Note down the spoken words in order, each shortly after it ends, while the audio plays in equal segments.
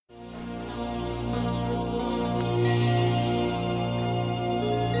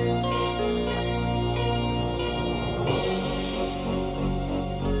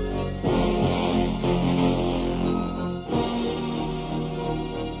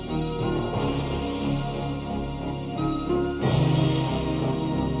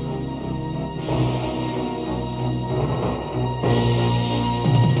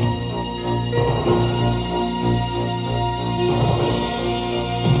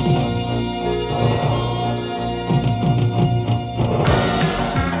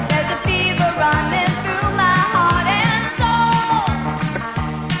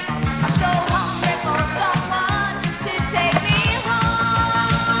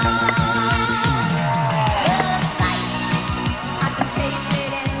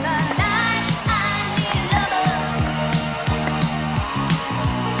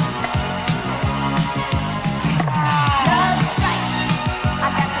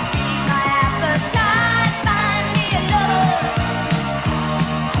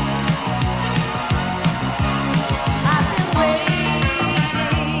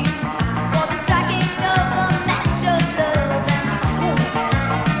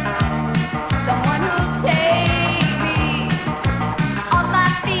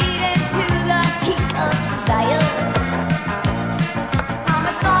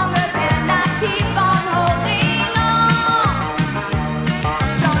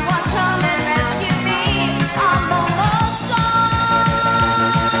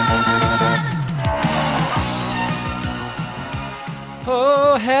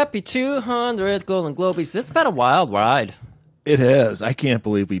Happy 200th Golden Globies. It's been a wild ride. It has. I can't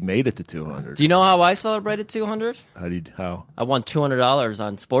believe we made it to 200. Do you know how I celebrated 200? How? I won $200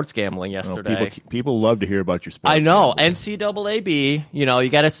 on sports gambling yesterday. People love to hear about your sports. I know. gambling. NCAA.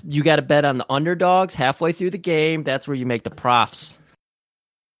 You gotta bet on the underdogs halfway through the game. That's where you make the profs.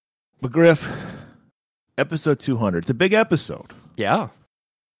 But Griff, episode 200. It's a big episode. Yeah.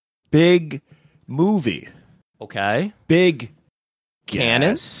 Big movie. Okay. Big Canon?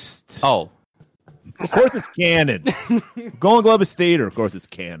 guest. Oh. Of course it's canon. Golden Globe is theater. Of course it's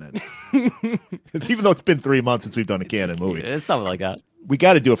canon. Even though it's been 3 months since we've done a canon movie. It's something like that. We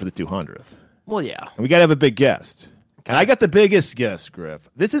got to do it for the 200th. Well, yeah. And we got to have a big guest. And I got the biggest guest, Griff.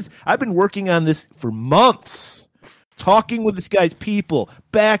 I've been working on this for months. Talking with this guy's people,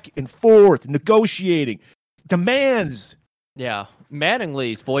 back and forth, negotiating, demands. Yeah.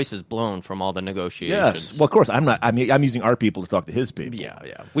 Mattingly's voice is blown from all the negotiations. Yes. Well, of course, I'm not. I'm using our people to talk to his people.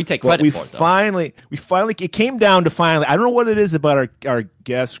 Yeah. We take credit for it, though. We finally, it came down to finally, I don't know what it is about our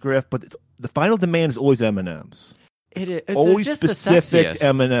guest, Griff, but the final demand is always M&Ms. Always specific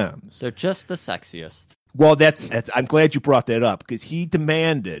M&Ms. They're just the sexiest. Well, that's. I'm glad you brought that up, because he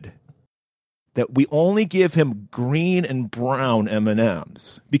demanded that we only give him green and brown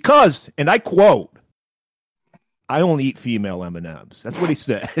M&Ms. Because, and I quote, I only eat female M&Ms. That's what he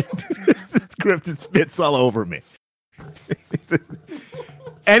said. Griff just spits all over me.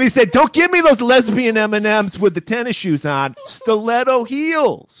 And he said, don't give me those lesbian M&Ms with the tennis shoes on. Stiletto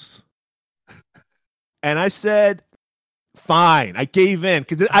heels. And I said, fine. I gave in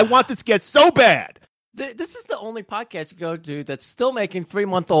because I want this guest so bad. This is the only podcast you go to that's still making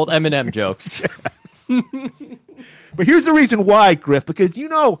 3-month-old M&M jokes. But here's the reason why, Griff, because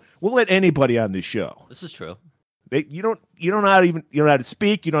we'll let anybody on this show. This is true. You don't know how to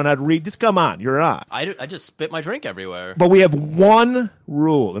speak, you don't know how to read. Just come on, you're on. I just spit my drink everywhere. But we have one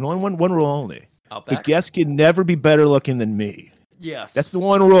rule, and only one rule only. The guest can never be better looking than me. Yes. That's the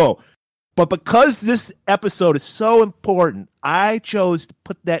one rule. But because this episode is so important, I chose to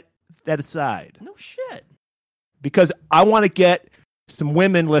put that aside. No shit. Because I want to get some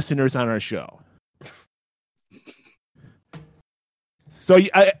women listeners on our show. So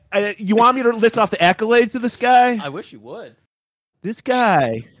you want me to list off the accolades of this guy? I wish you would. This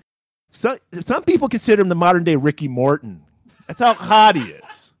guy, some people consider him the modern day Ricky Morton. That's how hot he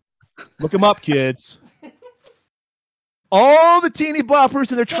is. Look him up, kids. All the teeny boppers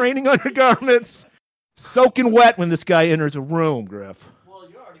in their training undergarments soaking wet when this guy enters a room, Griff. Well,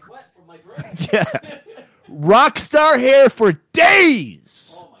 you're already wet from my drink. Yeah. Rock star hair for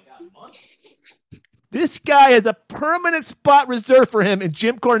days. Oh, my God. Months? This guy has a permanent spot reserved for him in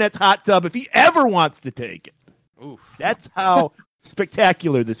Jim Cornette's hot tub if he ever wants to take it. Oof. That's how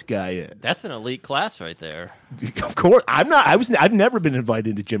spectacular this guy is. That's an elite class right there. Of course, I've never been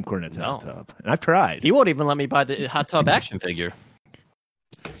invited to Jim Cornette's hot tub, and I've tried. He won't even let me buy the hot tub action figure.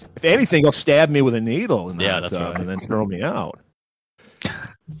 If anything, he'll stab me with a needle in the hot that's tub right. and then throw me out.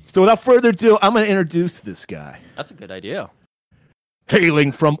 So without further ado, I'm going to introduce this guy. That's a good idea.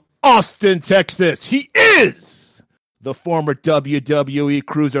 Hailing from Austin, Texas, he is the former WWE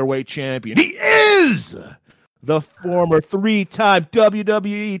Cruiserweight Champion. He is the former 3-time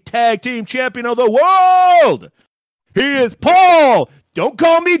WWE Tag Team Champion of the world. He is Paul, don't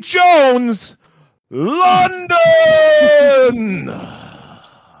call me Jones, London.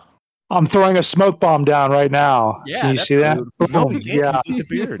 I'm throwing a smoke bomb down right now. Yeah, can you see that? No, he can't. Yeah, He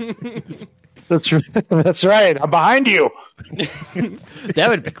disappeared. that's right. I'm behind you. That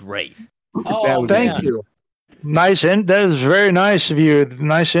would be great. Oh, Thank you. Nice, that is very nice of you.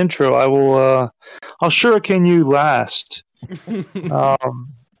 Nice intro. I'll shuriken you last.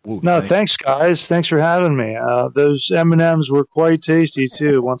 Thanks, guys. Thanks for having me. Those M&Ms were quite tasty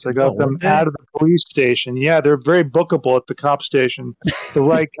too. Once I got them out of the police station, yeah, they're very bookable at the cop station. The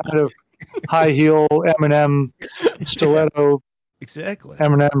right kind of high heel M&M stiletto, Exactly.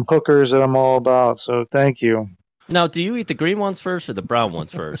 M&M hookers that I'm all about. So thank you. Now, do you eat the green ones first or the brown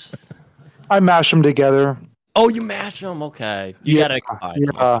ones first? I mash them together. Oh, you mash them. Okay, you gotta combine.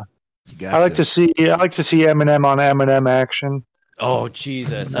 Yeah. I like to see M&M on M&M action. Oh,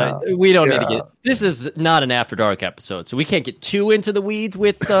 Jesus. We don't need to get... This is not an After Dark episode, so we can't get too into the weeds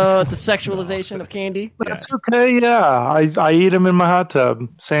with the sexualization of candy. That's okay, yeah. I eat them in my hot tub,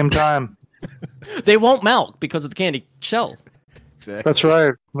 same time. They won't melt because of the candy shell. Exactly. That's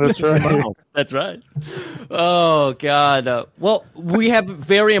right. That's right. Oh, God. Well, we have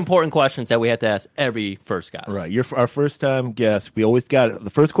very important questions that we have to ask every first guest. Right. You're our first-time guest. We always got it.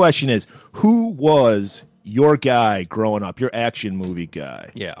 The first question is, who was your guy growing up, your action movie guy?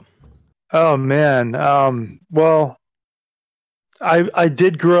 Yeah. Oh, man. Well, I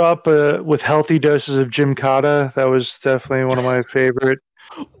did grow up with healthy doses of Gymkata. That was definitely one of my favorite.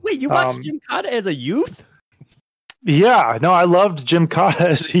 Wait, you watched Gymkata as a youth? Yeah, no, I loved Gymkata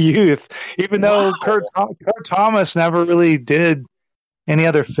as a youth, even though Kurt Thomas never really did any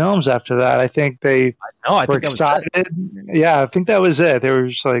other films after that. I think they were excited. Yeah, I think that was it. They were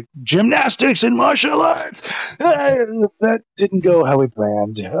just like, gymnastics and martial arts. That didn't go how we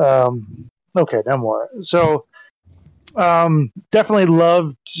planned. Okay, no more. So, definitely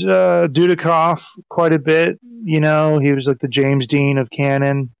loved Dudikoff quite a bit. You know, he was like the James Dean of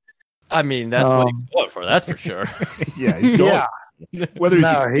canon. I mean, that's what he's going for. That's for sure. Yeah, he's going. Yeah. Whether he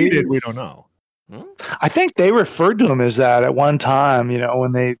succeeded, we don't know. I think they referred to him as that at one time, you know,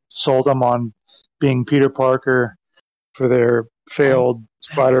 when they sold him on being Peter Parker for their failed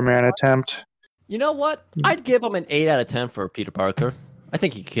Spider-Man attempt. You know what? I'd give him an 8 out of 10 for Peter Parker. I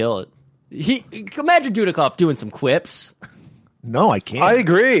think he'd kill it. Imagine Dudikoff doing some quips. No, I can't. I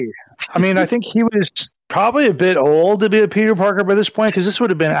agree. I mean, I think he was probably a bit old to be a Peter Parker by this point, because this would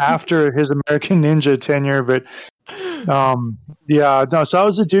have been after his American Ninja tenure. But so I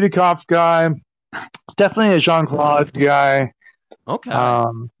was a Dudikoff guy, definitely a Jean-Claude guy. Okay.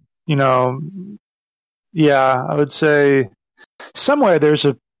 You know, yeah, I would say somewhere there's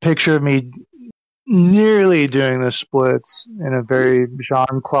a picture of me nearly doing the splits in a very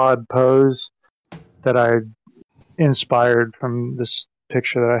Jean-Claude pose that I inspired from this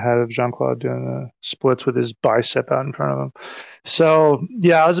picture that I had of Jean-Claude doing the splits with his bicep out in front of him. So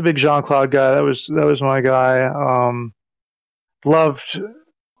yeah, I was a big Jean-Claude guy. That was my guy. Loved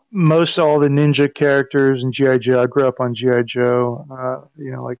most all the ninja characters in G.I. Joe. I grew up on G.I. Joe,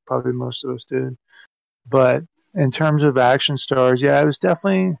 you know, like probably most of us did. But in terms of action stars, yeah, it was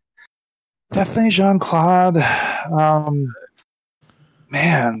definitely Jean-Claude.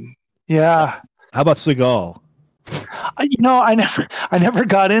 Man, yeah. How about Seagal? You know, I never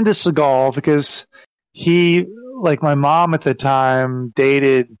got into Seagal because he, like my mom at the time,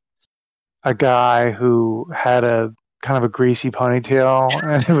 dated a guy who had a kind of a greasy ponytail,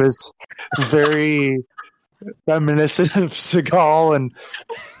 and it was very reminiscent of Seagal. And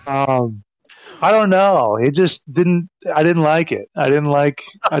I don't know, it just didn't. I didn't like it. I didn't like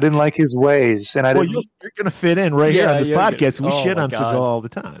his ways, and You're going to fit in right here on this podcast. We shit on Seagal all the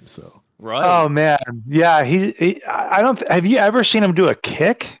time, so. Right. Oh man, yeah. He I don't. Have you ever seen him do a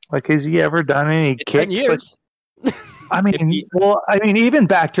kick? Like, has he ever done any kicks? Like, I mean, even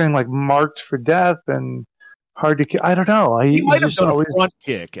back during like Marked for Death and Hard to Kill. I don't know. He might have done a front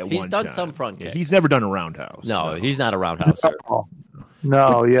kick at one time. He's done some front kicks. He's never done a roundhouse. No, he's not a roundhouser.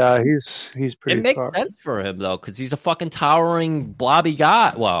 No, yeah, he's pretty. It makes sense for him though, because he's a fucking towering blobby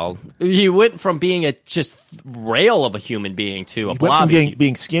guy. Well, he went from being a just rail of a human being to a blobby, from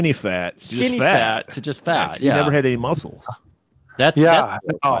being skinny fat, to just fat. He never had any muscles. That's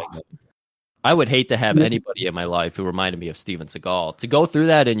I would hate to have anybody in my life who reminded me of Steven Seagal. To go through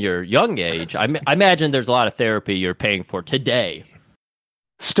that in your young age, I imagine there's a lot of therapy you're paying for today.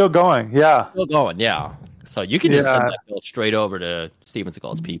 Still going, yeah. Still going, yeah. So you can just send that bill straight over to Steven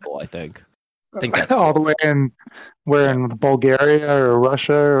Seagal's people, I think that's all the way in Bulgaria or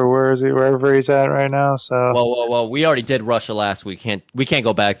Russia or wherever he's at right now. So well, we already did Russia last week. We can't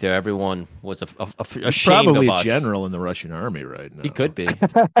go back there. Everyone was ashamed probably of us. A general in the Russian army right now. He could be.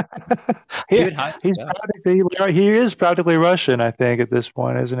 He is practically Russian, I think, at this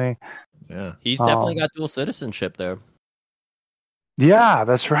point, isn't he? Yeah, he's definitely got dual citizenship there. Yeah,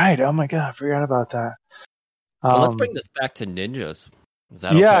 that's right. Oh my god, I forgot about that. Well, let's bring this back to ninjas. Is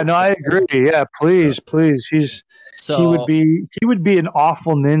that yeah, okay? No, I agree. Yeah, please. He would be an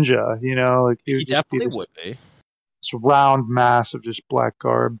awful ninja. You know, like he definitely would be. This round mass of just black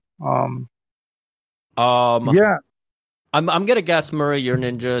garb. Yeah. I'm gonna guess, Murray, your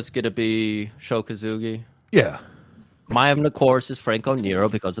ninja is gonna be Sho Kosugi. Yeah. Mine, of course, is Franco Nero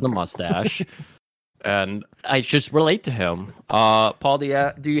because of the mustache. And I just relate to him. Paul, do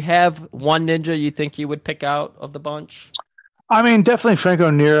you have one ninja you think you would pick out of the bunch? I mean, definitely Franco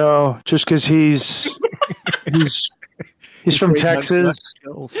Nero, just because he's from Texas.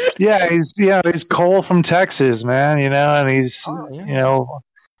 Yeah, he's Cole from Texas, man. You know, and he's you know,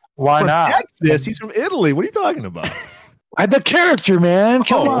 why from not? Texas? He's from Italy. What are you talking about? The character, man.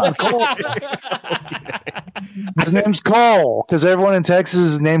 Come on, Cole. His name's Cole because everyone in Texas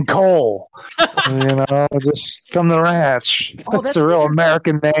is named Cole. You know, just from the ranch. That's a real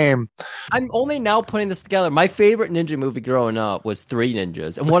American name. I'm only now putting this together. My favorite ninja movie growing up was Three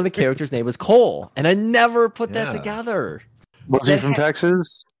Ninjas, and one of the characters' name was Cole, and I never put that together. Was he from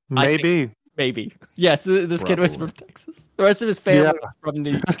Texas? Maybe. Maybe. Yes, this kid was from Texas. The rest of his family was from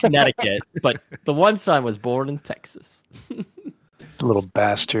Connecticut, but the one son was born in Texas. Little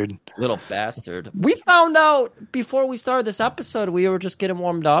bastard. Little bastard. We found out before we started this episode, we were just getting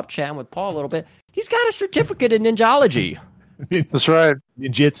warmed up, chatting with Paul a little bit. He's got a certificate in ninjology. That's right.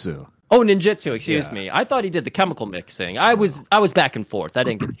 Ninjutsu. Oh, ninjutsu, excuse me. I thought he did the chemical mixing. I was back and forth. I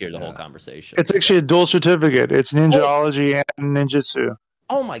didn't get to hear the whole conversation. It's actually a dual certificate. It's ninjology and ninjutsu.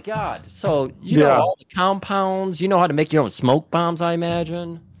 Oh my god. So you know all the compounds, you know how to make your own smoke bombs, I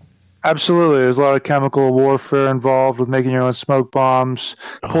imagine? Absolutely. There's a lot of chemical warfare involved with making your own smoke bombs,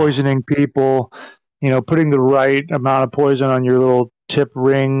 poisoning people, putting the right amount of poison on your little tip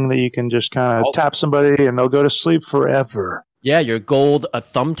ring that you can just kind of tap somebody and they'll go to sleep forever. Yeah, your gold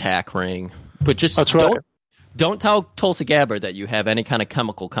thumbtack ring. But just don't tell Tulsi Gabbard that you have any kind of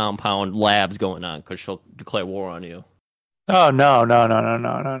chemical compound labs going on because she'll declare war on you. Oh, no.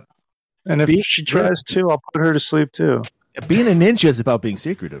 And if she tries to, I'll put her to sleep too. Being a ninja is about being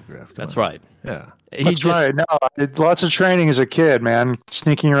secretive, Griff. That's right. Yeah. That's right. No, I did lots of training as a kid, man.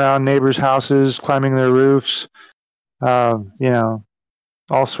 Sneaking around neighbors' houses, climbing their roofs, all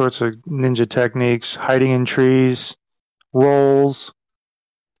sorts of ninja techniques, hiding in trees, rolls,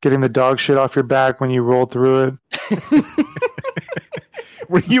 getting the dog shit off your back when you rolled through it.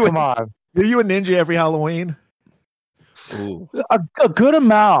 Were you a ninja every Halloween? Ooh. A good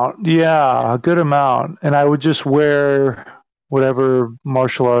amount, a good amount. And I would just wear whatever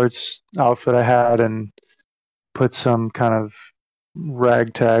martial arts outfit I had and put some kind of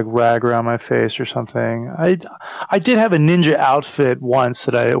rag around my face or something. I did have a ninja outfit once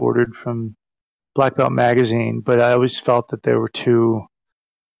that I ordered from Black Belt Magazine, but I always felt that they were too,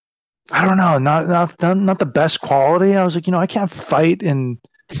 I don't know, not the best quality. I was like, I can't fight and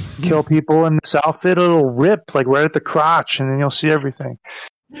kill people in this outfit. It'll rip like right at the crotch and then you'll see everything.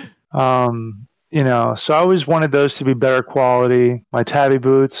 So I always wanted those to be better quality. My tabby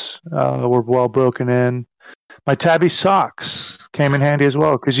boots were well broken in. My tabby socks came in handy as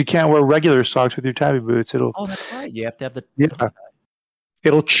well because you can't wear regular socks with your tabby boots. Oh, that's right. You have to have the... Yeah.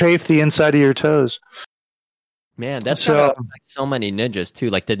 It'll chafe the inside of your toes. Man, that's like so many ninjas too.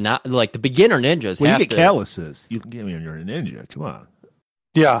 Like the beginner ninjas. Well, you get calluses. You can get me when you're a ninja. Come on.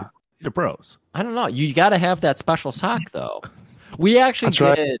 Yeah, the pros. I don't know. You got to have that special sock, though. We actually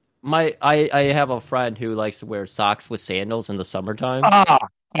did. Right. I have a friend who likes to wear socks with sandals in the summertime. I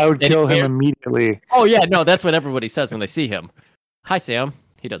would kill him immediately. Oh yeah, no, that's what everybody says when they see him. Hi, Sam.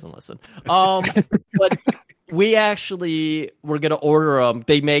 He doesn't listen. But we actually were gonna order them.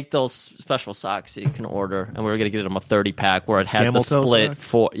 They make those special socks that you can order, and we were gonna get them a 30-pack where it has the split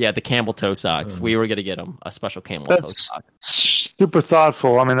the camel toe socks. We were gonna get them a special camel toe sock. Super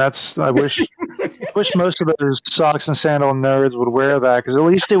thoughtful. I mean, I wish most of those socks and sandal nerds would wear that because at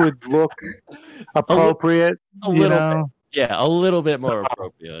least it would look appropriate. A little bit. Yeah, a little bit more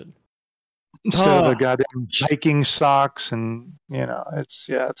appropriate. Instead of the goddamn hiking socks, and it's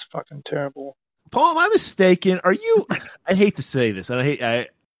fucking terrible. Paul, am I mistaken? Are you? I hate to say this, and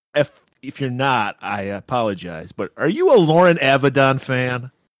if you're not, I apologize. But are you a Lauren Avedon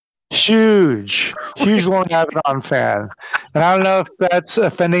fan? Huge Lauren Avedon fan, and I don't know if that's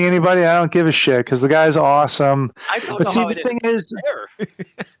offending anybody. I don't give a shit because the guy's awesome. But see, the thing is,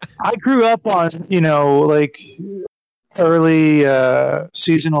 I grew up on like early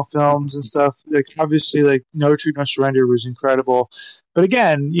seasonal films and stuff. Like obviously, like No Retreat, No Surrender was incredible, but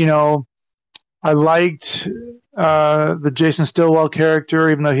again, I liked the Jason Stillwell character,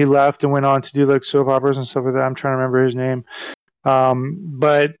 even though he left and went on to do like soap operas and stuff like that. I'm trying to remember his name,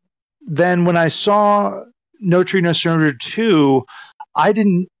 but then when I saw No Retreat, No Surrender 2, I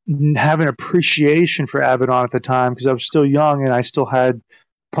didn't have an appreciation for Avedon at the time because I was still young and I still had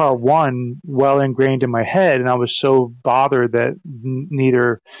part 1 well ingrained in my head, and I was so bothered that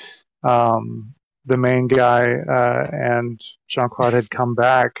neither the main guy and Jean-Claude had come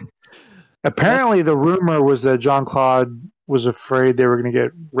back. Apparently, the rumor was that Jean-Claude was afraid they were going to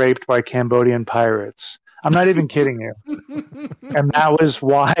get raped by Cambodian pirates. I'm not even kidding you. And that was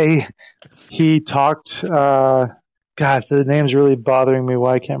why he talked. God, the name's really bothering me.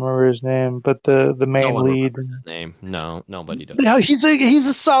 Why I can't remember his name. But the main lead. His name? No, nobody does. No, he's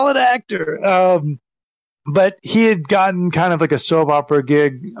a solid actor. But he had gotten kind of like a soap opera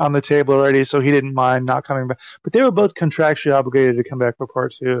gig on the table already, so he didn't mind not coming back. But they were both contractually obligated to come back for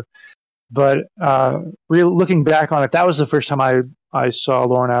part 2. But looking back on it, that was the first time I saw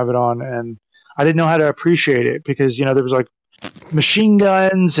Lauren Avedon, and I didn't know how to appreciate it because there was like machine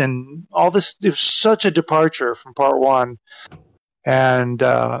guns and all this. It was such a departure from part 1, and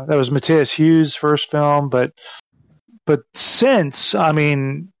that was Matthias Hughes' first film. But since, I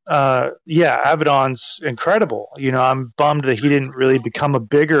mean, Avedon's incredible. I'm bummed that he didn't really become a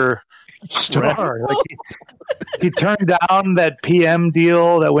bigger star. Like he turned down that PM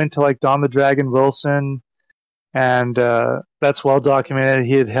deal that went to like Don the Dragon Wilson, and that's well documented.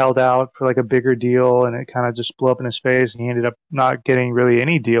 He had held out for like a bigger deal, and it kind of just blew up in his face, and he ended up not getting really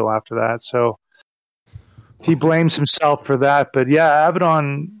any deal after that. So he blames himself for that. But yeah,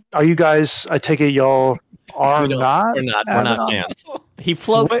 Abaddon, are you guys? I take it y'all are not. We're not fans. He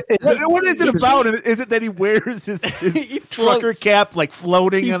floats. What is it about? Is it that he wears his trucker cap like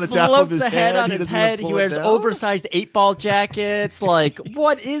floating on the top of his head? On his head. He wears oversized 8-ball jackets. Like,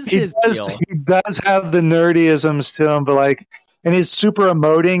 what is his deal? He does have the nerdyisms to him, but like, and he's super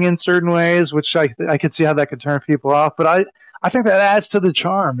emoting in certain ways, which I could see how that could turn people off. But I think that adds to the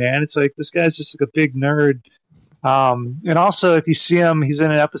charm, man. It's like this guy's just like a big nerd. And also, if you see him, he's in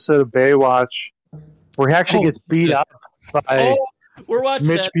an episode of Baywatch where he actually gets beat up by. We're watching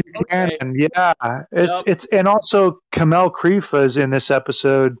Mitch Buchanan. Okay. Yeah, it's and also Kamel Krifa is in this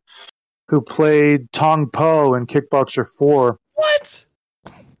episode, who played Tong Po in Kickboxer 4. What?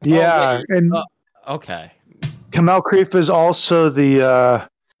 Yeah, and okay. Kamel Krifa is also the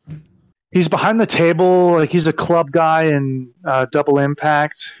he's behind the table, like he's a club guy in Double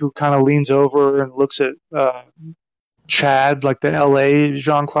Impact who kind of leans over and looks at Chad, like the LA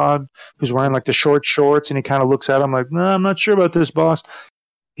Jean-Claude, who's wearing like the short shorts, and he kind of looks at him like, no, I'm not sure about this, boss.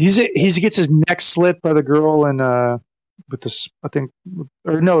 He gets his neck slit by the girl, and with this, I think,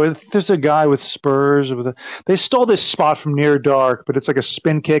 or no, there's a guy with spurs. They stole this spot from Near Dark, but it's like a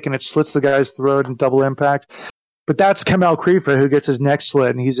spin kick, and it slits the guy's throat in Double Impact. But that's Kamel Krifa who gets his neck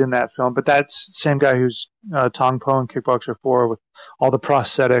slit, and he's in that film. But that's the same guy who's Tong Po in Kickboxer 4 with all the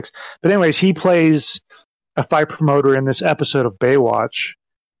prosthetics. But anyways, he plays a fight promoter in this episode of Baywatch,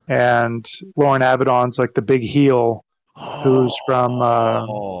 and Lauren Abaddon's like the big heel, who's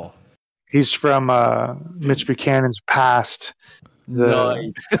from he's from Mitch Buchanan's past.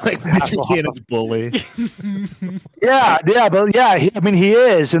 Nice. Like Mitch Buchanan's bully. Yeah, but yeah, he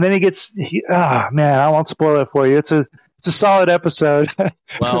is, and then he gets. Man, I won't spoil it for you. It's a solid episode.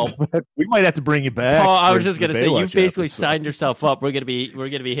 Well, we might have to bring you back. Paul, I was just gonna say, you basically episode. signed yourself up. We're gonna be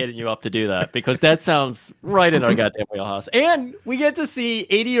hitting you up to do that, because that sounds right in our goddamn wheelhouse. And we get to see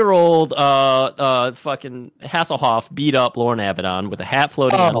 80-year-old fucking Hasselhoff beat up Lauren Abaddon with a hat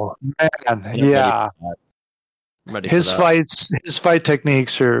floating. Oh man, yeah. His fight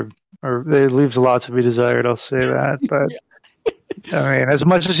techniques are it leaves a lot to be desired. I'll say that, but. I mean, as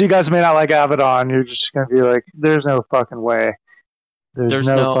much as you guys may not like Abaddon, you're just going to be like, there's no fucking way. There's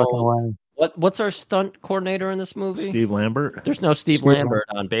no fucking way. What's our stunt coordinator in this movie? Steve Lambert. There's no Steve Lambert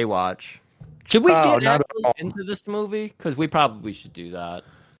on Baywatch. Should we get actually into this movie? Because we probably should do that.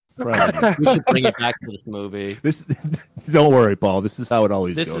 Right. We should bring it back to this movie. Don't worry, Paul. This is how it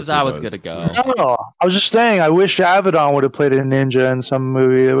always goes. This is how it's going to go. No, I was just saying, I wish Abaddon would have played a ninja in some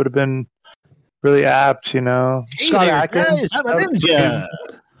movie. It would have been really apt, you know. Hey Scott there, Adkins. guys, I'm a ninja.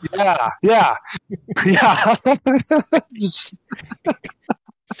 Yeah. Just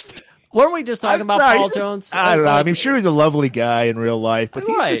Weren't we just talking about Paul Jones? I don't know. I mean, sure, he's a lovely guy in real life, but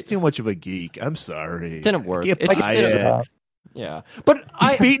he's Right. just too much of a geek. I'm sorry. Didn't work. Get It by just it. didn't. Yeah, but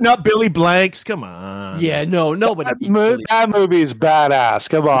He's beating up Billy Blanks. Come on. Yeah, no, nobody. that movie is badass.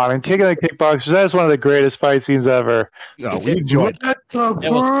 Come on, and King of the Kickboxers. That's one of the greatest fight scenes ever. No, we enjoyed it. Let the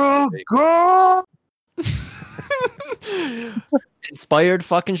girl go. Inspired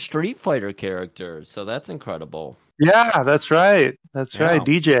fucking Street Fighter characters, so that's incredible. Yeah, that's right. That's Yeah. right.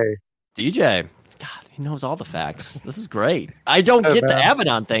 DJ. DJ, God, he knows all the facts. This is great. I don't get the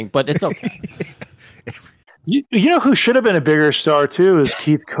Abaddon thing, but it's okay. You know who should have been a bigger star too is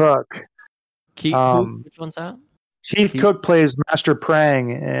Keith Cook. Keith, which one's that? Keith Cook plays Master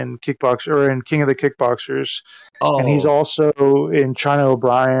Prang in Kickboxer or in King of the Kickboxers, and he's also in China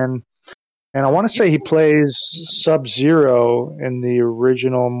O'Brien. And I want to say he plays Sub-Zero in the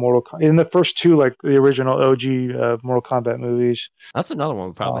original in the first two, like the original OG Mortal Kombat movies. That's another one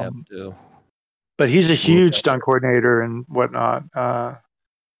we probably have to do. But he's a huge stunt coordinator and whatnot.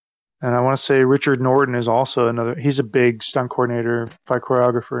 And I want to say Richard Norton is also another. He's a big stunt coordinator, fight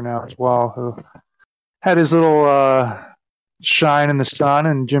choreographer now as well, who had his little shine in the sun,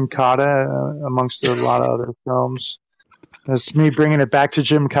 and Jim Cotta amongst a lot of other films. That's me bringing it back to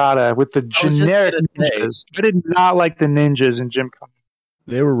Jim Cotta with the generic ninjas. I did not like the ninjas in Jim Cotta.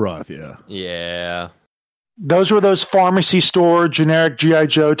 They were rough, yeah. Yeah. Those were those pharmacy store generic G.I.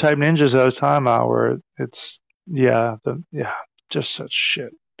 Joe type ninjas I was talking about, where it's just such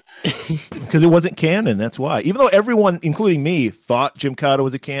shit. Because it wasn't canon, that's why. Even though everyone, including me, thought Jim Cotta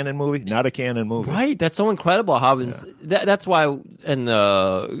was a canon movie, not a canon movie. Right, that's so incredible. How that's why in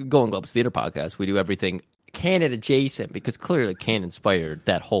the Golden Globes Theater podcast we do everything canon adjacent because clearly canon inspired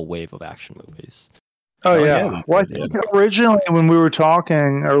that whole wave of action movies. Oh, yeah. yeah. Well, I think originally when we were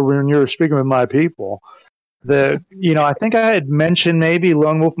talking, or when you were speaking with my people, that, I think I had mentioned maybe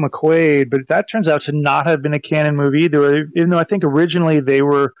Lone Wolf McQuade, but that turns out to not have been a canon movie either, even though I think originally they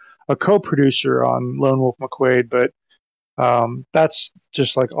were a co-producer on Lone Wolf McQuade, but that's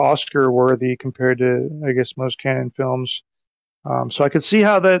just like Oscar-worthy compared to, I guess, most canon films. So I could see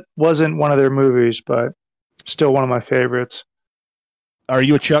how that wasn't one of their movies, but still one of my favorites. Are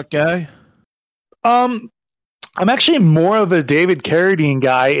you a Chuck guy? I'm actually more of a David Carradine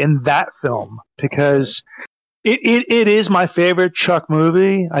guy in that film because it is my favorite Chuck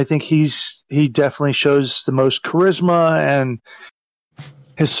movie. I think he definitely shows the most charisma, and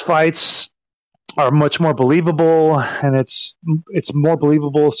his fights are much more believable, and it's more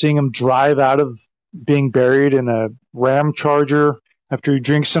believable seeing him drive out of being buried in a Ram Charger after he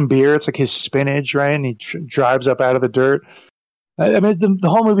drinks some beer. It's like his spinach, right? And he drives up out of the dirt. I mean, the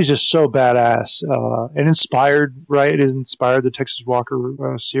whole movie is just so badass. It inspired the Texas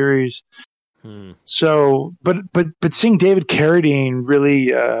Walker series. So, but seeing David Carradine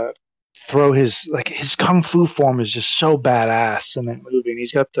really throw his kung fu form is just so badass in that movie. And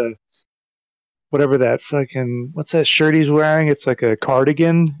he's got whatever that what's that shirt he's wearing? It's like a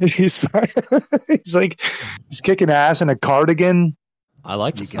cardigan. He's kicking ass in a cardigan. I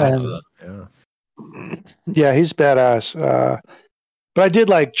like the sound of that. Yeah, he's badass. But I did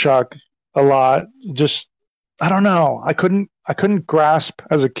like Chuck a lot. Just, I don't know. I couldn't grasp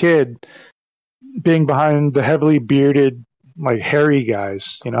as a kid being behind the heavily bearded, like hairy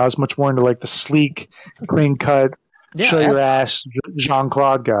guys. I was much more into like the sleek, clean cut, show your ass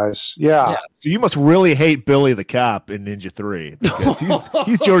Jean-Claude guys. Yeah. So you must really hate Billy the Cop in Ninja 3 because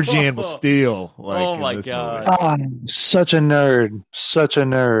he's Georgianne Bastille. Oh my god! Such a nerd.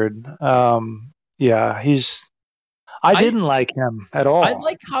 Yeah, I didn't like him at all. I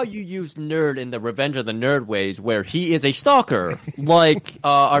like how you use nerd in the Revenge of the Nerd ways, where he is a stalker, like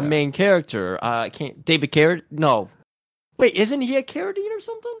our main character. David Carradine? No, wait, isn't he a Carradine or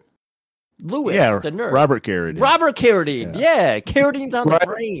something? Lewis, the nerd. Robert Carradine. Robert Carradine. Yeah, Carradine's on the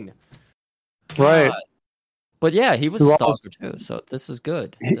brain. Right. But yeah, he was a stalker too. So this is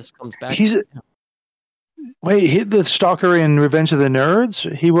good. This comes back. The stalker in Revenge of the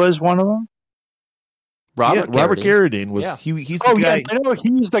Nerds. He was one of them. Robert Carradine was he's the guy. Yeah, I know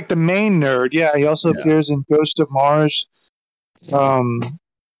he's like the main nerd. Yeah, he also appears in Ghost of Mars. He was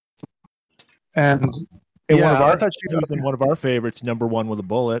in one of our favorites, Number One with a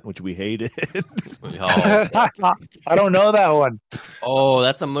Bullet, which we hated. I don't know that one. Oh,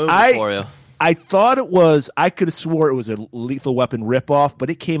 that's a movie for you. I thought it was. I could have swore it was a Lethal Weapon ripoff, but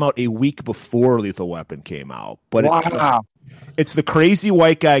it came out a week before Lethal Weapon came out. But it's the crazy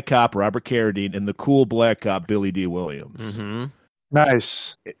white guy cop Robert Carradine and the cool black cop Billy D. Williams. Mm-hmm.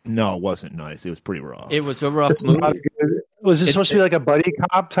 Nice. No, it wasn't nice. It was pretty rough. It was a rough movie. Was this supposed to be like a buddy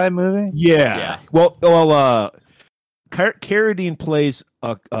cop type movie? Yeah. Well, Carradine plays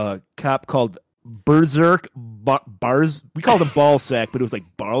a cop called Berserk we called him Ballsack, but it was like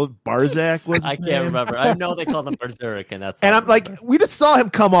Barzak. I can't remember. I know they called him Berserk, and that's. And I'm like, we just saw him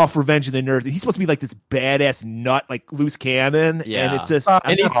come off Revenge of the Nerds. He's supposed to be like this badass nut, like loose cannon. Yeah, and it's just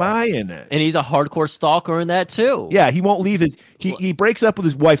I'm not buying it. And he's a hardcore stalker in that too. Yeah, he won't leave his. He breaks up with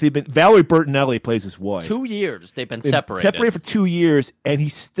his wife. Valerie Bertinelli plays his wife. 2 years they've been separated. Separated for 2 years, and he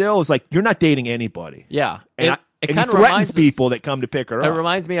still is like, you're not dating anybody. Yeah, and he threatens people that come to pick her up. It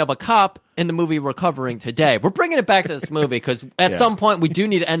reminds me of a cop in the movie we're covering today. We're bringing it back to this movie because at some point we do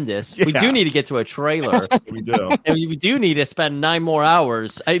need to end this. We do need to get to a trailer. We do. And we do need to spend 9 more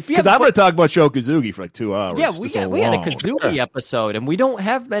hours. Because I'm going to talk about Sho Kosugi for like 2 hours. Yeah, we had a Kosugi episode, and we don't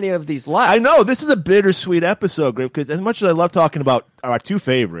have many of these left. I know. This is a bittersweet episode, because as much as I love talking about our 2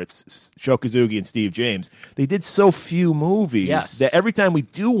 favorites, Sho Kosugi and Steve James, they did so few movies that every time we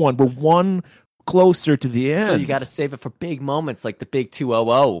do one, we're one closer to the end. So you got to save it for big moments like the big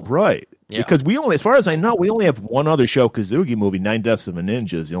 200. Right. Yeah. Because we only, as far as I know, we only have one other Sho Kosugi movie, 9 Deaths of a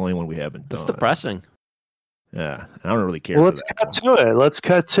Ninja, is the only one we haven't done. It's depressing. Yeah, I don't really care. Well, let's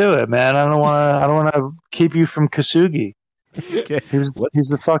cut to it, man. I don't want to keep you from Kosugi. Okay. He's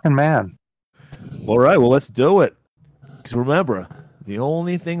the fucking man. All right, well, let's do it. Because remember, the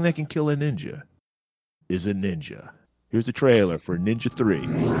only thing that can kill a ninja is a ninja. Here's a trailer for Ninja 3,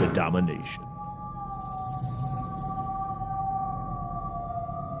 The Domination.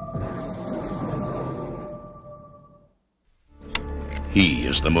 He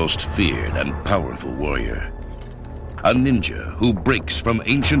is the most feared and powerful warrior. A ninja who breaks from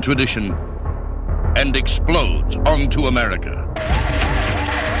ancient tradition and explodes onto America.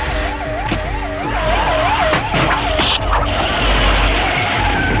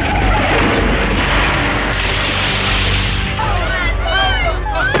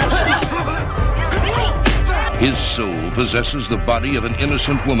 His soul possesses the body of an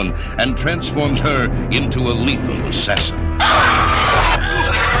innocent woman and transforms her into a lethal assassin. Who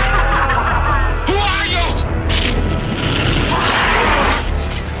are you?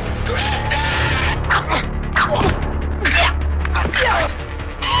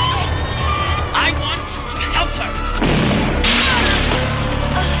 I want you to help her.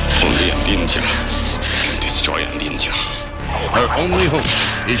 Only a ninja can destroy a ninja. Her only hope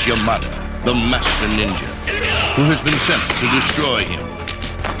is Yamada, the master ninja, who has been sent to destroy him.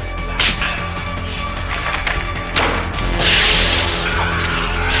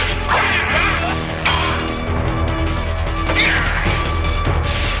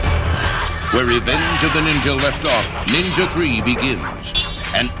 Where Revenge of the Ninja left off, Ninja 3 begins.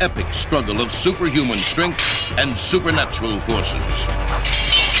 An epic struggle of superhuman strength and supernatural forces.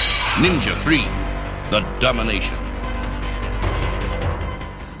 Ninja 3, The Domination.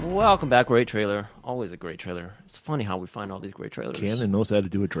 Welcome back. Great trailer. Always a great trailer. It's funny how we find all these great trailers. Canon knows how to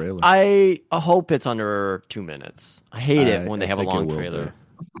do a trailer. I hope it's under 2 minutes. I hate it when they have a long trailer.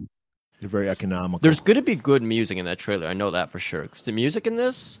 They're very economical. There's going to be good music in that trailer. I know that for sure. Because the music in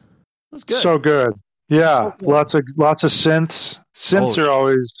this was good. So good. Yeah, lots of synths. Synths are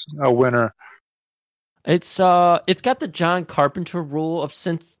always a winner. It's got the John Carpenter rule of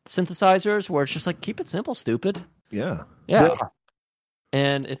synthesizers, where it's just like, keep it simple, stupid. Yeah.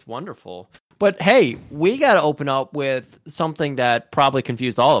 And it's wonderful. But hey, we got to open up with something that probably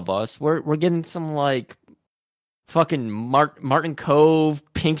confused all of us. We're getting some like fucking Martin Cove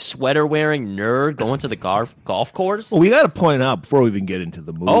pink sweater wearing nerd going to the golf course. Well, we got to point out before we even get into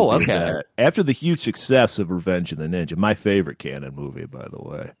the movie. Oh, okay. That after the huge success of Revenge of the Ninja, my favorite canon movie, by the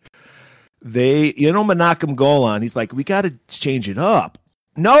way, Menachem Golan, he's like, we got to change it up.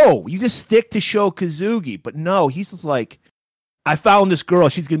 No, you just stick to Sho Kosugi. But no, he's just like, I found this girl.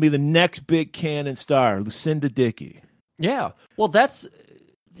 She's going to be the next big canon star, Lucinda Dickey. Yeah. Well,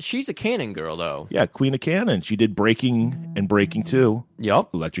 she's a canon girl, though. Yeah, Queen of Canon. She did Breaking and Breaking 2.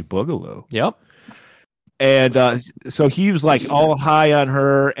 Yep. Electric Boogaloo. Yep. And so he was like all high on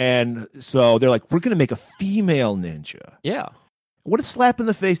her. And so they're like, we're going to make a female ninja. Yeah. What a slap in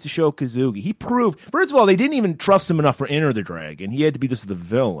the face to Sho Kosugi. He proved, first of all, they didn't even trust him enough for Enter the Dragon. He had to be just the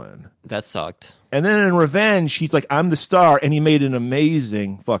villain. That sucked. And then in Revenge, he's like, I'm the star, and he made an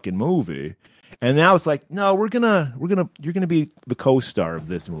amazing fucking movie. And now it's like, no, you're gonna be the co-star of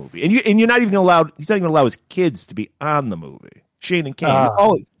this movie, and you're not even allowed. He's not even allow his kids to be on the movie. Shane and Kane,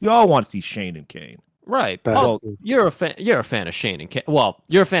 you all want to see Shane and Kane, right? Oh, you're a fan of Shane and Kane. Well,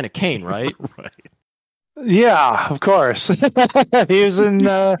 you're a fan of Kane, right? Right. Yeah, of course. He was in.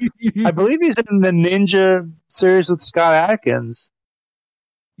 I believe he's in the Ninja series with Scott Adkins.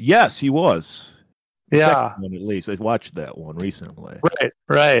 Yes, he was. Yeah, second one at least. I watched that one recently.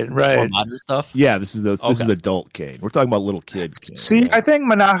 Right. More modern stuff. Yeah, this is adult Kane. We're talking about little kid Kane. See, I think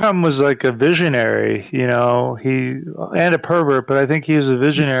Menachem was like a visionary. He and a pervert, but I think he was a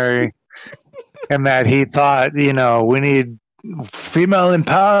visionary, in that he thought, we need female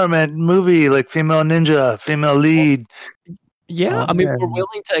empowerment movie, like female ninja, female lead. Yeah, I mean, we're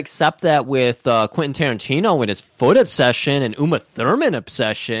willing to accept that with Quentin Tarantino and his foot obsession and Uma Thurman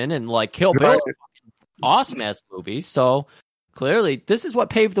obsession and like Kill Bill, awesome ass movie. So clearly, this is what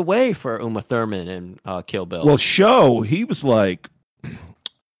paved the way for Uma Thurman and Kill Bill. Well, Sho, he was like,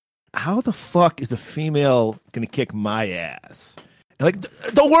 how the fuck is a female going to kick my ass? And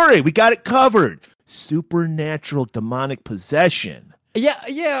like, don't worry, we got it covered. Supernatural demonic possession.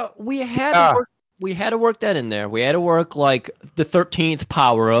 Yeah, we had to work that in there. We had to work like the 13th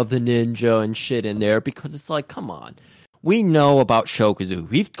power of the ninja and shit in there, because it's like, come on. We know about Sho Kosugi.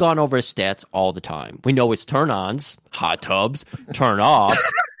 We've gone over his stats all the time. We know his turn-ons, hot tubs, turn-offs,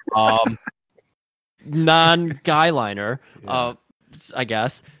 non-guyliner, I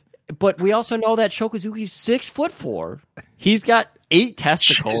guess. But we also know that Sho Kosugi's 6'4". He's got 8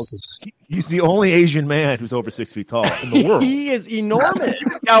 testicles. He's the only Asian man who's over 6 feet tall in the world. He is enormous.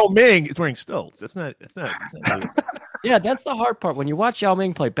 Yao Ming is wearing stilts. That's not Yeah, that's the hard part. When you watch Yao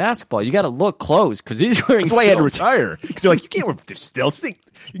Ming play basketball, you got to look close because he's wearing That's why he had to retire. Because they're like, you can't wear stilts. You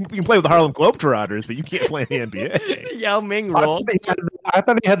can play with the Harlem Globetrotters, but you can't play in the NBA. Yao Ming roll. I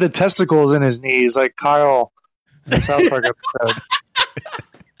thought he had the testicles in his knees, like Kyle in the South Park episode.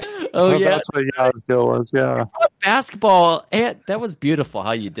 Oh, yeah. That's what Yao's deal was, yeah. Basketball, and that was beautiful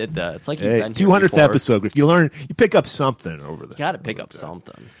how you did that. It's like you've been 200th episode. If you pick up something over there. You got to pick up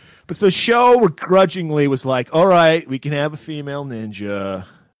something. But so Sho grudgingly was like, all right, we can have a female ninja.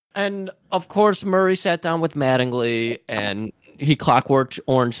 And of course, Murray sat down with Mattingly and he clockwork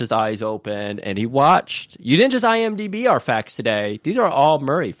orange his eyes open and he watched. You didn't just IMDb our facts today. These are all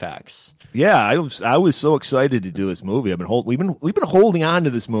Murray facts. Yeah, I was so excited to do this movie. We've been holding on to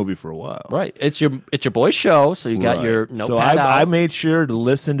this movie for a while. Right. It's your boy's show, so you got your notepad So I made sure to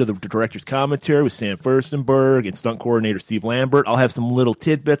listen to the director's commentary with Sam Furstenberg and stunt coordinator Steve Lambert. I'll have some little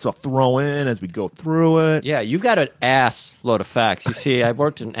tidbits I'll throw in as we go through it. Yeah, you've got an ass load of facts. You see, I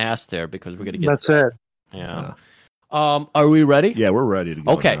worked an ass there because we're gonna get. That's it. Yeah. Are we ready? Yeah, we're ready to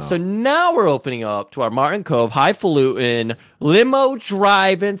go. Okay, now. so now we're opening up to our Martin Cove highfalutin limo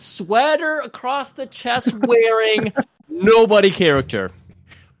driving sweater across the chest wearing nobody character.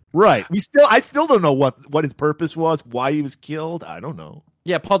 Right. I still don't know what his purpose was, why he was killed. I don't know.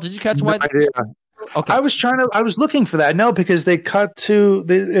 Yeah, Paul, did you catch why? No idea. Okay. I was looking for that. No, because they cut to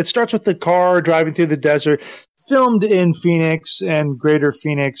it starts with the car driving through the desert, filmed in Phoenix and Greater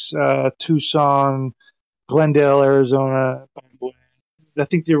Phoenix, Tucson, Glendale, Arizona. I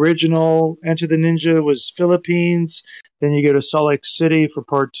think the original Enter the Ninja was Philippines. Then you go to Salt Lake City for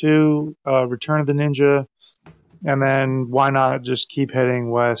part 2, Return of the Ninja. And then why not just keep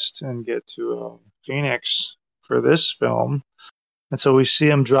heading west and get to Phoenix for this film? And so we see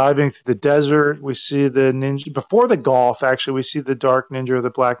him driving through the desert. We see the ninja before the golf. Actually, we see the dark ninja or the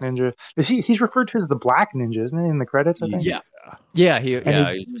black ninja. He's referred to as the black ninja, isn't he, in the credits? I think. Yeah. He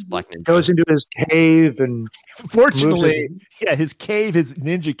was black ninja. Goes into his cave and. Fortunately, his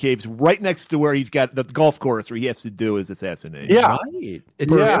ninja cave's right next to where he's got the golf course where he has to do his assassination. Yeah, right.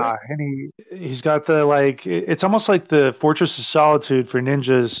 And he's got the it's almost like the Fortress of Solitude for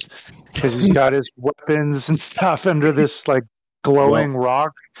ninjas because he's got his weapons and stuff under this glowing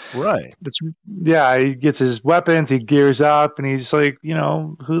rock. Right. He gets his weapons, he gears up, and he's like,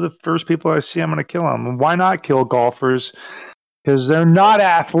 who the first people I see, I'm going to kill them. And why not kill golfers? Because they're not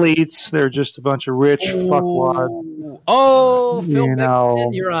athletes. They're just a bunch of rich fuckwads. Oh, Phil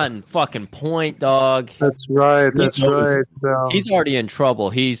Mixon, you're on fucking point, dog. That's right. So, he's already in trouble.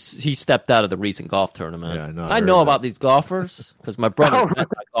 He stepped out of the recent golf tournament. Yeah, I know about these golfers because my brother met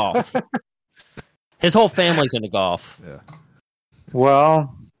my golf. His whole family's into golf. Yeah.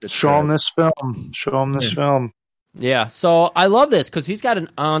 Well, show him this film. Yeah, so I love this because he's got an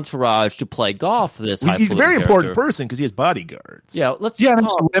entourage to play golf. He's a very important person because he has bodyguards. Yeah, it's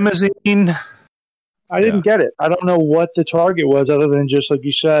a limousine. I didn't get it. I don't know what the target was other than just like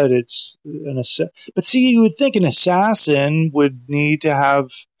you said, it's an assassin. But see, you would think an assassin would need to have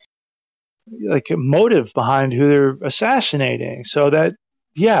a motive behind who they're assassinating. So that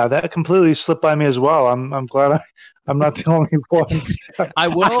completely slipped by me as well. I'm glad I'm not the only one. I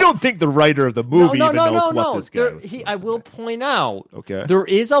don't think the writer of the movie knows what this guy was. I will point out, okay, there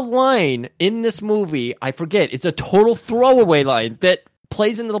is a line in this movie, I forget, it's a total throwaway line that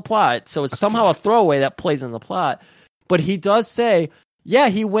plays into the plot, so it's somehow a throwaway that plays in the plot, but he does say,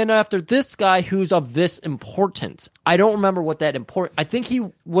 he went after this guy who's of this importance. I don't remember what that important. I think he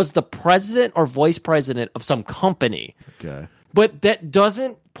was the president or vice president of some company. Okay. But that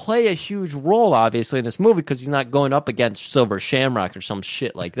doesn't play a huge role, obviously, in this movie because he's not going up against Silver Shamrock or some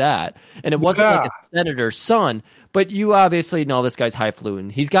shit like that. And it wasn't like a senator's son. But you obviously know this guy's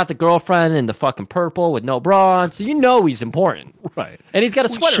highfalutin. He's got the girlfriend in the fucking purple with no bra on, so you know he's important. Right. And he's got a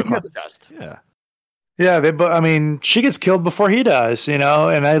sweater across his chest. Yeah. Yeah, she gets killed before he does, and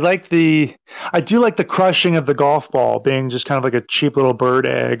I do like the crushing of the golf ball being just kind of like a cheap little bird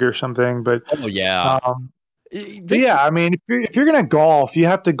egg or something. But if you're gonna golf, you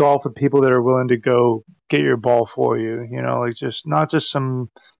have to golf with people that are willing to go get your ball for you. Not just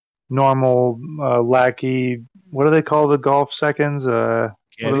some normal lackey. What do they call the golf seconds? What are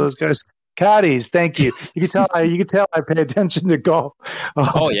those guys? Caddies. Thank you. You can tell. I pay attention to golf.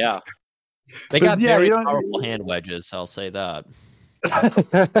 Oh yeah, they got very powerful hand wedges. I'll say that.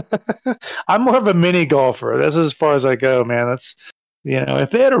 I'm more of a mini golfer. That's as far as I go, man. That's. If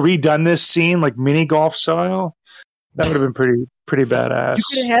they had redone this scene like mini golf style, that would have been pretty badass. You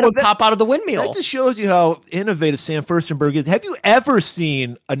could have had him pop out of the windmill. That just shows you how innovative Sam Furstenberg is. Have you ever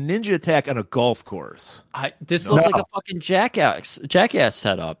seen a ninja attack on a golf course? This looks like a fucking jackass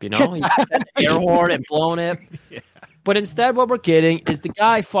setup, He had an air horn and blown it. Yeah. But instead what we're getting is the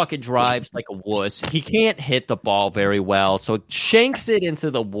guy fucking drives like a wuss. He can't hit the ball very well, so it shanks it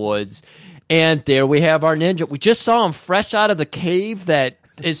into the woods. And there we have our ninja. We just saw him fresh out of the cave that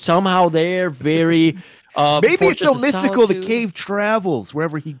is somehow there, very... maybe it's so mystical the cave travels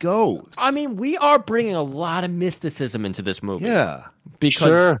wherever he goes. I mean, we are bringing a lot of mysticism into this movie. Yeah. Because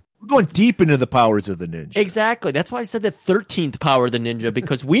we're going deep into the powers of the ninja. Exactly. That's why I said the 13th power of the ninja,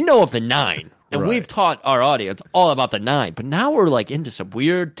 because we know of the 9, And Right. we've taught our audience all about the 9, but now we're like into some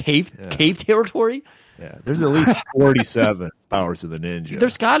weird cave territory. Yeah, there's at least 47 powers of the ninja.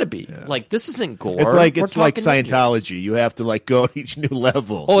 There's got to be. Like, this isn't gore. It's like We're talking Scientology. ninjas. You have to like go to each new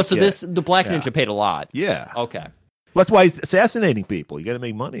level. Oh, so Yeah. the Black Ninja paid a lot. Yeah. Okay. That's why he's assassinating people. You got to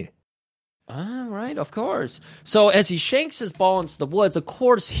make money. All right, of course. So as he shanks his ball into the woods, of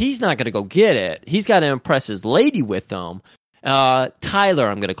course, he's not going to go get it. He's got to impress his lady with him. Tyler,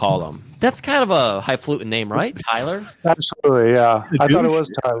 I'm going to call him. That's kind of a highfalutin name, right? Tyler? Absolutely, yeah. I thought it douche?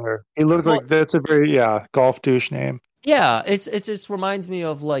 was Tyler. He looked like that's a very golf douche name. Yeah, it just reminds me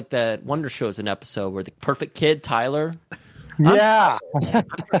of like that Wonder Shows an episode where the perfect kid, Tyler. Yeah,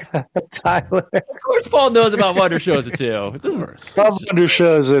 Tyler. Of course, Paul knows about Wonder Shows too. Love Wonder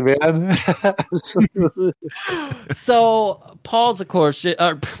Shows it, man. So Paul's, of course,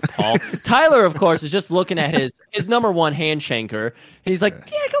 Tyler, of course, is just looking at his number one hand shanker, and he's like,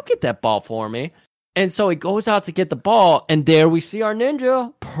 "Yeah, go get that ball for me." And so he goes out to get the ball, and there we see our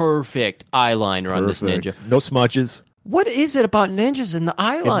ninja. Perfect eyeliner on this ninja. No smudges. What is it about ninjas and the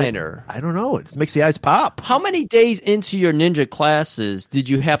eyeliner? I don't know. It just makes the eyes pop. How many days into your ninja classes did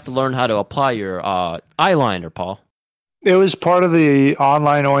you have to learn how to apply your eyeliner, Paul? It was part of the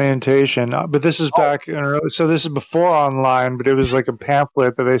online orientation, but this is back in early, so this is before online, but it was like a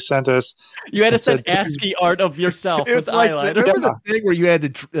pamphlet that they sent us. You had to send ASCII art of yourself with It's like eyeliner. remember the thing where you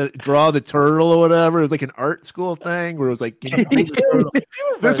had to draw the turtle or whatever? It was like an art school thing where it was like, can you do the turtle?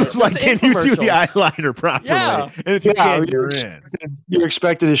 This was like, can you do the eyeliner properly? Yeah. And if you can't, you're in. You're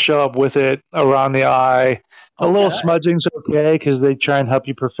expected to show up with it around the eye. A little smudging's okay because they try and help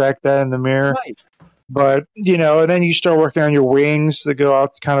you perfect that in the mirror. Right. But, and then you start working on your wings that go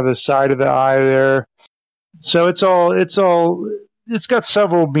out kind of the side of the eye there. So it's got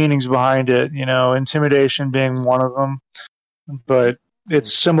several meanings behind it, intimidation being one of them. But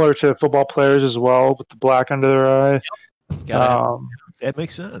it's similar to football players as well with the black under their eye. That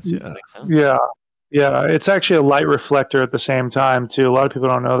makes sense, yeah. Yeah. It's actually a light reflector at the same time, too. A lot of people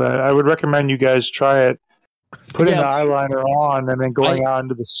don't know that. I would recommend you guys try it. Putting the eyeliner on and then going out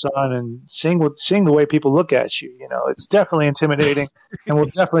into the sun and seeing the way people look at you, it's definitely intimidating and will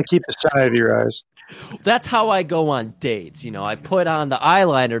definitely keep the shine out of your eyes. That's how I go on dates. I put on the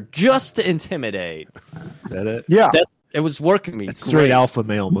eyeliner just to intimidate. Is that it? Yeah. It was working me. It's a straight alpha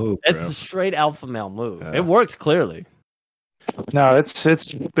male move. It's a straight alpha male move. It worked clearly. No, it's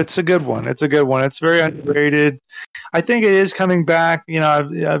a good one. It's a good one. It's very underrated. I think it is coming back.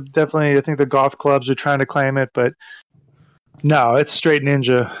 I've definitely. I think the golf clubs are trying to claim it, but no, it's straight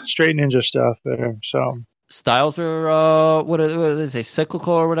ninja stuff there. So styles are what do they say,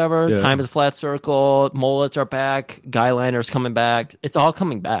 cyclical or whatever. Yeah. Time is a flat circle. Mullets are back. Guy liners coming back. It's all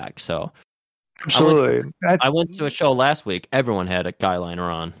coming back. So absolutely. I went to a show last week. Everyone had a guy liner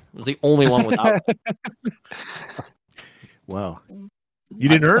on. It was the only one without. Wow. You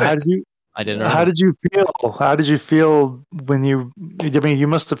didn't earn it. I didn't. How did you feel? How did you feel when you? I mean, you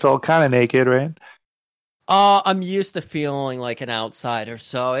must have felt kind of naked, right? I'm used to feeling like an outsider,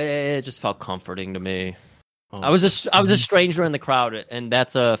 so it just felt comforting to me. I was a stranger in the crowd, and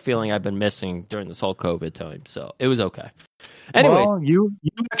that's a feeling I've been missing during this whole COVID time. So it was okay. Anyways, well, you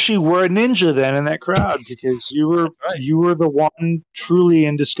actually were a ninja then in that crowd because you were the one truly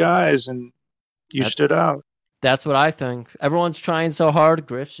in disguise, and you stood out. That's what I think. Everyone's trying so hard.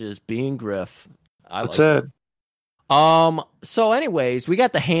 Griff's just being Griff. That's it. So anyways, we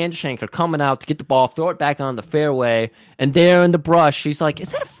got the hand shanker coming out to get the ball, throw it back on the fairway, and there in the brush, she's like,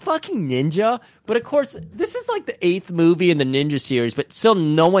 is that a fucking ninja? But of course, this is like the 8th movie in the ninja series, but still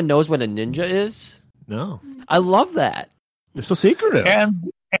no one knows what a ninja is. No. I love that. They're so secretive. And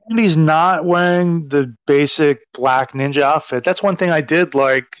he's not wearing the basic black ninja outfit. That's one thing I did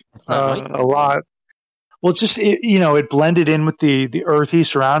like a lot. Well, just it blended in with the earthy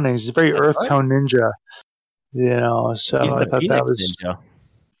surroundings. It's a very earth tone ninja, So I thought that was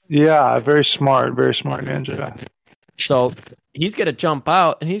ninja. Very smart ninja. So he's gonna jump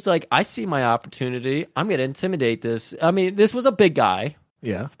out, and he's like, "I see my opportunity. I'm gonna intimidate this." I mean, this was a big guy,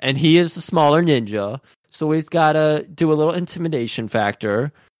 and he is a smaller ninja, so he's gotta do a little intimidation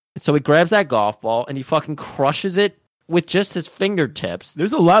factor. And so he grabs that golf ball and he fucking crushes it with just his fingertips.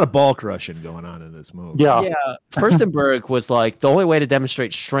 There's a lot of ball crushing going on in this movie. Yeah. Furstenberg was like, the only way to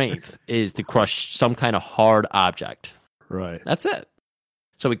demonstrate strength is to crush some kind of hard object. Right. That's it.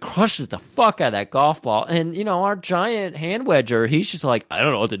 So he crushes the fuck out of that golf ball. And, our giant hand wedger, he's just like, I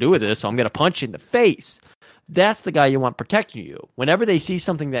don't know what to do with this, so I'm going to punch you in the face. That's the guy you want protecting you. Whenever they see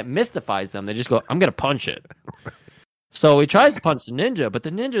something that mystifies them, they just go, I'm going to punch it. So he tries to punch the ninja, but the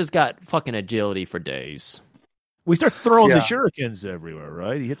ninja's got fucking agility for days. We start throwing Yeah. the shurikens everywhere,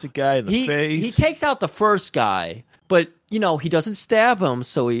 right? He hits a guy in the face. He takes out the first guy, but he doesn't stab him,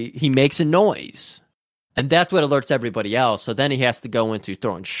 so he makes a noise. And that's what alerts everybody else. So then he has to go into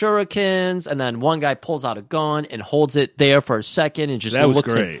throwing shurikens, and then one guy pulls out a gun and holds it there for a second and just That was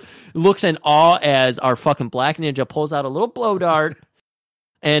great. looks in awe as our fucking black ninja pulls out a little blow dart.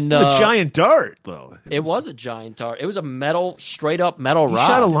 And a giant dart, though. it was a giant dart. It was a straight up metal He rod.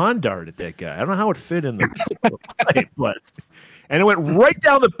 shot a lawn dart at that guy. I don't know how it fit in the pipe, but and it went right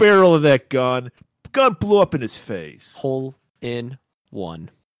down the barrel of that gun. Gun blew up in his face. Hole in one.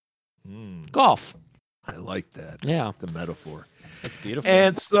 Golf. I like that. Yeah. It's a metaphor. That's beautiful.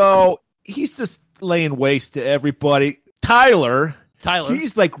 And so he's just laying waste to everybody. Tyler,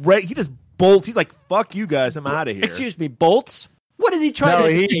 he's like, he just bolts. He's like, fuck you guys. I'm out of here. Excuse me, bolts? What is he trying to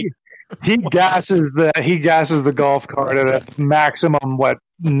escape? He gasses the golf cart at a maximum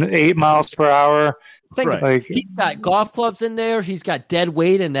 8 miles per hour. Right. Like, he's got golf clubs in there. He's got dead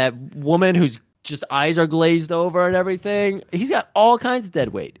weight and that woman whose just eyes are glazed over and everything. He's got all kinds of dead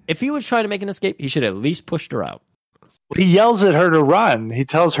weight. If he was trying to make an escape, he should have at least pushed her out. he yells at her to run. He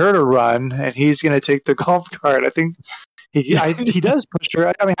tells her to run, and he's going to take the golf cart. I think he does push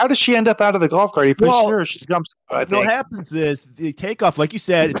her. I mean, how does she end up out of the golf cart? He pushes her. She jumps out, what happens is the takeoff, like you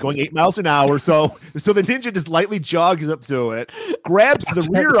said, it's going 8 miles an hour. So the ninja just lightly jogs up to it, grabs the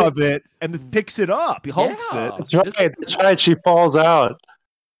rear of it, and then picks it up. He hulks it. That's right. That's right. She falls out.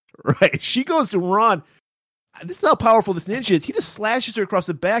 Right. She goes to run. This is how powerful this ninja is. He just slashes her across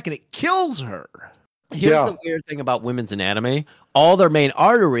the back, and it kills her. Here's the weird thing about women's anatomy. All their main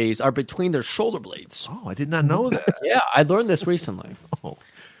arteries are between their shoulder blades. Oh, I did not know that. Yeah, I learned this recently. Oh,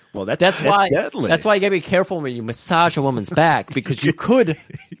 well, that's why deadly. That's why you gotta be careful when you massage a woman's back, because you could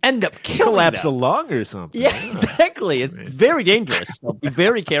end up killing collapse them. a lung or something. Yeah, exactly. It's very dangerous. So be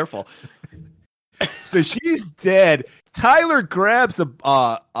very careful. So she's dead. Tyler grabs a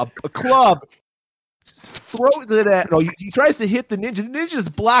club, throws it at. No, he tries to hit the ninja. The ninja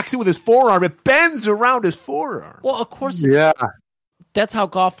just blocks it with his forearm. It bends around his forearm. Well, of course. Yeah. That's how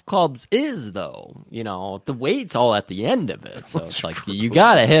golf clubs is, though. The weight's all at the end of it. So it's like you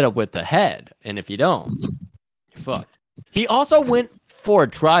gotta hit him with the head, and if you don't, you're fucked. He also went for a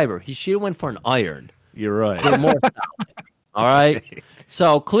driver. He should have went for an iron. You're right. They're more solid. All right.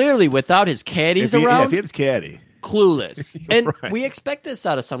 So clearly, without his caddies around, if he had his caddy, clueless. And right. we expect this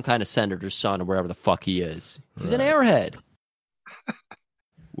out of some kind of senator's son or wherever the fuck he is. He's an airhead.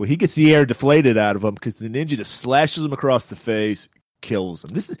 Well, he gets the air deflated out of him because the ninja just slashes him across the face, kills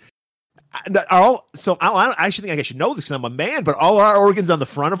him. This is I actually think I should know this because I'm a man, but all our organs on the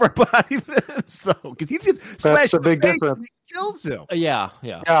front of our body. So because he just slashes the big face, difference. He kills him. Yeah.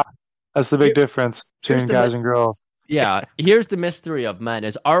 That's the big difference between guys and girls. Yeah, here's the mystery of men: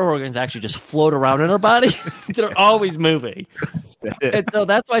 is our organs actually just float around in our body? They're always moving, and so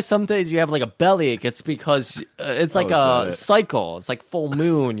that's why some days you have like a bellyache. It's because it's like a cycle. It's like full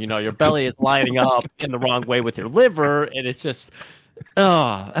moon. Your belly is lining up in the wrong way with your liver, and it's just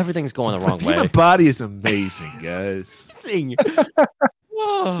everything's going the wrong way. Human body is amazing, guys.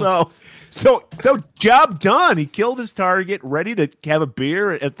 So job done. He killed his target. Ready to have a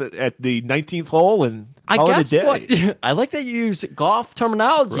beer at the 19th hole and call it a day. I like that you use golf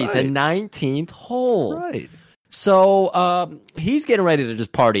terminology. Right. The 19th hole. Right. So he's getting ready to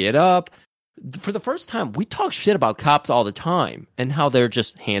just party it up. For the first time, we talk shit about cops all the time and how their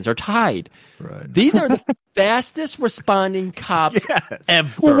just hands are tied. Right. These are the fastest responding cops ever.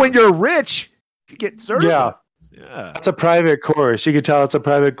 Well, when you're rich, you get service. Yeah. Yeah. It's a private course. You can tell it's a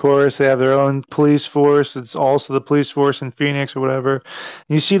private course. They have their own police force. It's also the police force in Phoenix or whatever.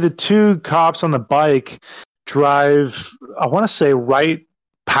 You see the two cops on the bike drive, I want to say, right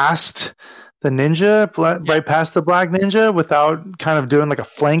past the ninja, right past the black ninja without kind of doing like a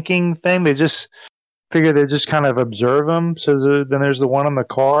flanking thing. They just figure they just kind of observe him. So then there's the one on the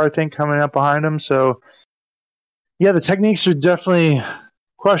car, I think, coming up behind him. So, yeah, the techniques are definitely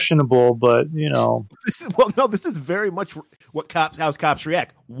questionable, but this is very much how cops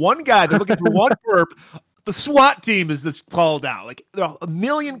react. One guy, they're looking for one perp. The SWAT team is just called out. Like there are a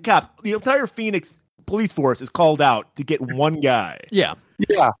million cops. The entire Phoenix police force is called out to get one guy. Yeah.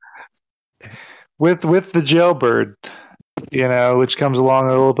 With the jailbird, which comes along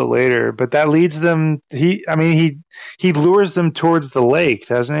a little bit later, but that leads them. He lures them towards the lake,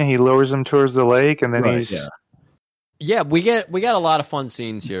 doesn't he? He lures them towards the lake, and then he's. Yeah, we get a lot of fun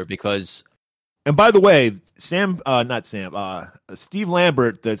scenes here because. And by the way, Steve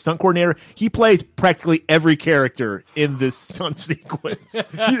Lambert, the stunt coordinator, he plays practically every character in this stunt sequence.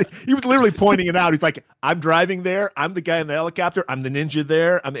 he was literally pointing it out. He's like, I'm driving there. I'm the guy in the helicopter. I'm the ninja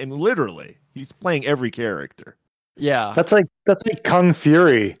there. And literally, he's playing every character. Yeah. That's like Kung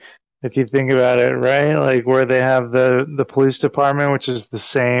Fury, if you think about it, right? Like where they have the police department, which is the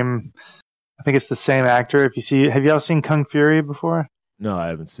same. I think it's the same actor. Have you all seen Kung Fury before? No, I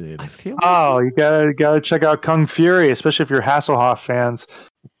haven't seen I it. feel Oh, you gotta check out Kung Fury, especially if you're Hasselhoff fans.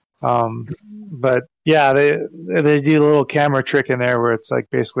 But yeah, they do a little camera trick in there where it's like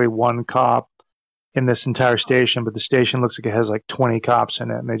basically one cop in this entire station, but the station looks like it has like 20 cops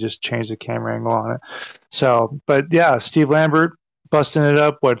in it, and they just change the camera angle on it. So, but yeah, Steve Lambert busting it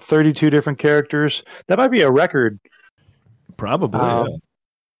up. 32 different characters? That might be a record. Probably. Yeah.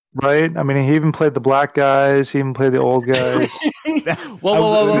 Right? I mean, he even played the black guys. He even played the old guys.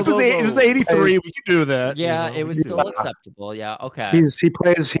 Whoa. This was 83. We could do that. Yeah, you know? it was still acceptable. Yeah, okay. He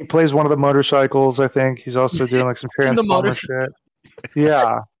plays one of the motorcycles. I think he's also doing like some Transformer shit.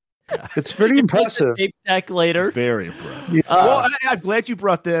 Yeah, it's pretty impressive. Back later. Very impressive. Yeah. Well, I'm glad you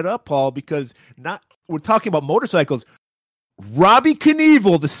brought that up, Paul, because we're talking about motorcycles. Robbie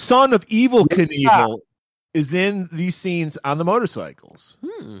Knievel, the son of Evil Knievel, is in these scenes on the motorcycles.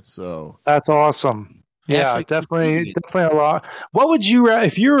 So that's awesome. Yeah, Actually, definitely a lot. What would you,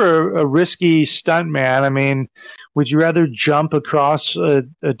 if you were a risky stuntman? I mean, would you rather jump across a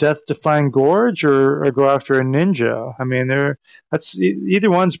death-defying gorge or go after a ninja? I mean,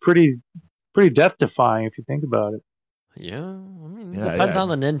 either one's pretty death-defying if you think about it. Yeah, I mean, it depends on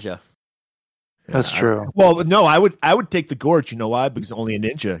the ninja. That's true. Well, no, I would take the gorge. You know why? Because only a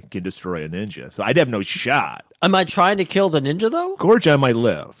ninja can destroy a ninja. So I'd have no shot. Am I trying to kill the ninja though? Gorge, I might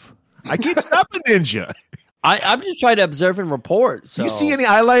live. I can't stop a ninja. I'm just trying to observe and report. So. You see any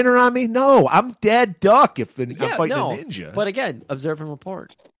eyeliner on me? No, I'm dead duck if I'm fighting a ninja. But again, observe and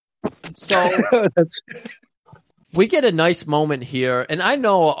report. So we get a nice moment here, and I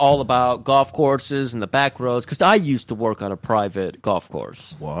know all about golf courses and the back roads because I used to work on a private golf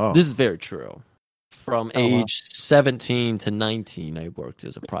course. Wow. This is very true. From age 17 to 19, I worked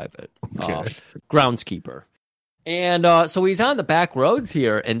as a private groundskeeper. And so he's on the back roads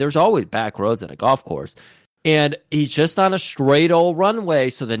here, and there's always back roads at a golf course. And he's just on a straight old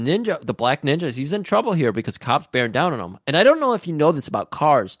runway. So the black ninjas, he's in trouble here because cops bearing down on him. And I don't know if you know this about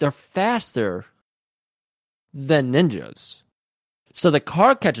cars. They're faster than ninjas. So the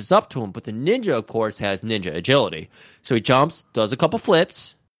car catches up to him, but the ninja, of course, has ninja agility. So he jumps, does a couple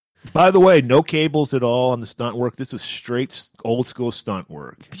flips. By the way, no cables at all on the stunt work. This was straight old school stunt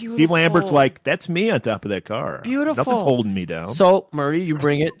work. Beautiful. Steve Lambert's like, that's me on top of that car. Beautiful. Nothing's holding me down. So, Murray, you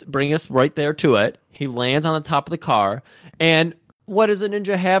bring us right there to it. He lands on the top of the car. And what does a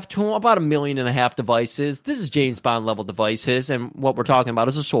ninja have to him? About 1.5 million devices. This is James Bond level devices. And what we're talking about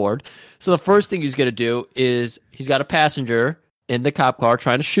is a sword. So the first thing he's going to do is he's got a passenger in the cop car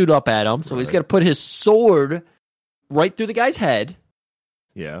trying to shoot up at him. So he's going to put his sword right through the guy's head.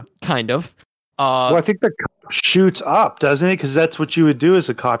 Yeah. Kind of. Well, I think the cop shoots up, doesn't it? Because that's what you would do as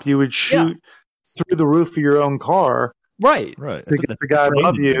a cop. You would shoot through the roof of your own car. Right. To get the guy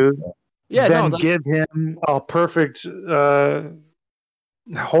above you. Yeah, then give him a perfect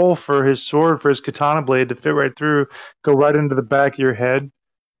hole for his sword, for his katana blade to fit right through, go right into the back of your head.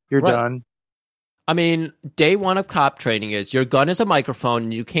 You're done. I mean, day one of cop training is your gun is a microphone,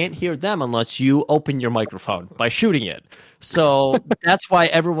 and you can't hear them unless you open your microphone by shooting it. So that's why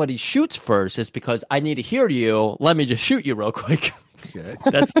everybody shoots first, is because I need to hear you. Let me just shoot you real quick. Okay.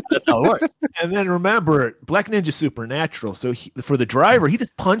 That's how it works. And then remember, Black Ninja Supernatural. So for the driver, he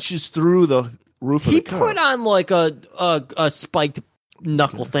just punches through the roof of the car. He put on like a spiked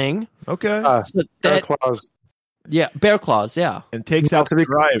knuckle thing. Okay. So bear claws. Yeah, bear claws, yeah. And takes out the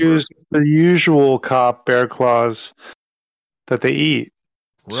driver. The usual cop bear claws that they eat.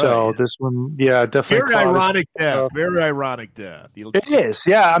 Right. So this one, definitely. Very ironic death. Very ironic death. It is.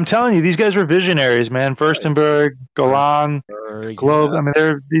 Yeah, I'm telling you, these guys were visionaries, man. Furstenberg, Golan, Globe. I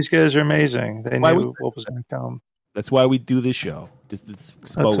mean, these guys are amazing. They knew what was going to come. That's why we do this show.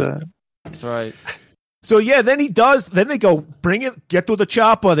 That's right. So then he does. Then they go bring it. Get to the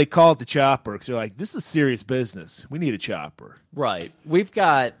chopper. They call it the chopper because they're like, "This is serious business. We need a chopper." Right. We've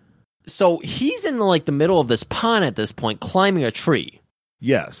got. So he's in the middle of this pond at this point, climbing a tree.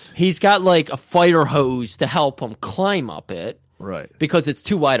 Yes. He's got like a fire hose to help him climb up it. Right. Because it's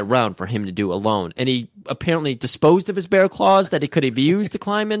too wide around for him to do alone. And he apparently disposed of his bear claws that he could have used to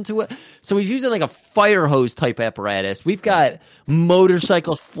climb into it. So he's using like a fire hose type apparatus. We've got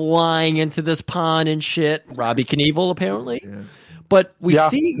motorcycles flying into this pond and shit. Robbie Knievel, apparently. Yeah. But we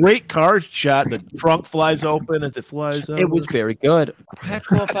see... Great car shot. The trunk flies open as it flies up. It was very good.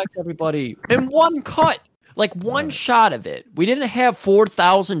 Practical effects, everybody. In one cut. Like one shot of it. We didn't have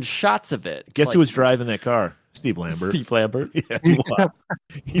 4,000 shots of it. Guess who was driving that car? Steve Lambert. Steve Lambert. Yes, he was.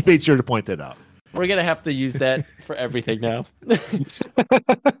 He made sure to point that out. We're gonna have to use that for everything now.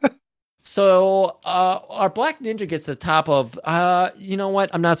 So our black ninja gets to the top of. You know what?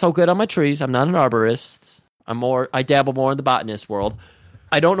 I'm not so good on my trees. I'm not an arborist. I dabble more in the botanist world.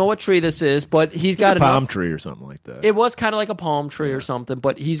 I don't know what tree this is, but he's got a enough. palm tree or something like that. It was kind of like a palm tree or something,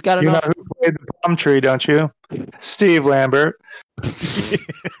 but he's got You enough. know who played the palm tree, don't you? Steve Lambert.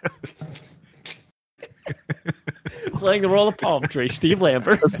 Playing the role of palm tree, Steve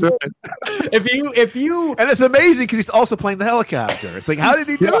Lambert. That's right. If you And it's amazing because he's also playing the helicopter. It's like, how did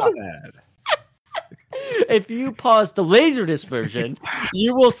he do that? if you pause the Laserdisc version,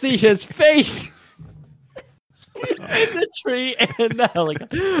 you will see his face in the tree and the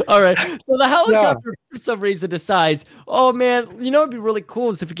helicopter. All right. So the helicopter, for some reason, decides, oh, man, it'd be really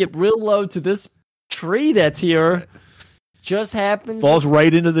cool is if you get real low to this tree that's here. Just happens. Falls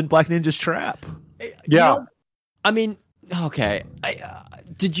right into the Black Ninja's trap. Yeah. Okay.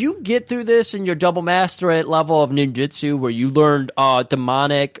 Did you get through this in your double master level of ninjutsu where you learned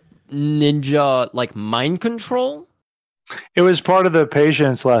demonic ninja, like, mind control? It was part of the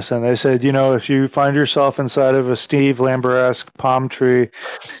patience lesson. They said, if you find yourself inside of a Steve Lambert-esque palm tree,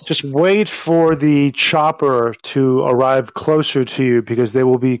 just wait for the chopper to arrive closer to you because they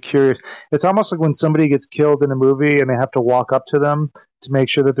will be curious. It's almost like when somebody gets killed in a movie and they have to walk up to them to make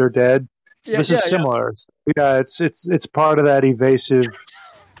sure that they're dead. This is similar. Yeah, it's part of that evasive,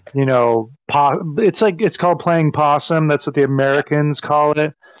 it's called playing possum. That's what the Americans call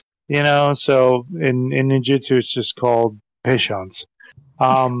it. So in ninjutsu, it's just called patience.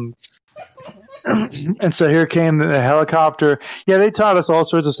 And so here came the helicopter. Yeah, they taught us all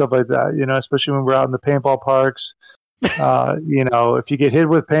sorts of stuff like that, especially when we're out in the paintball parks. If you get hit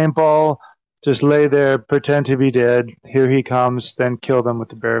with paintball, just lay there, pretend to be dead. Here he comes, then kill them with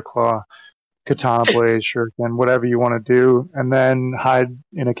the bear claw, katana blade, shuriken, whatever you want to do, and then hide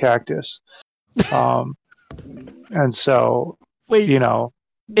in a cactus. And so, Wait.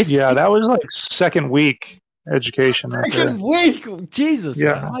 that was like second week education. Second week? Jesus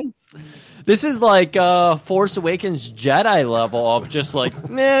Christ. This is like Force Awakens Jedi level of just like,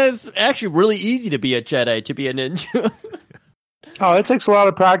 it's actually really easy to be a Jedi, to be a ninja. Oh, it takes a lot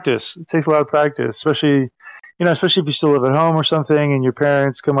of practice. Especially if you still live at home or something and your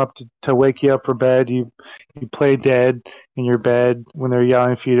parents come up to wake you up for bed. You play dead in your bed when they're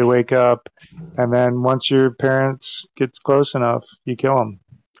yelling for you to wake up. And then once your parents gets close enough, you kill them.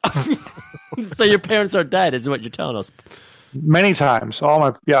 So your parents are dead, is what you're telling us. Many times. They're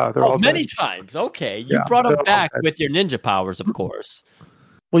all many dead. times. Okay. You brought them back with your ninja powers, of course.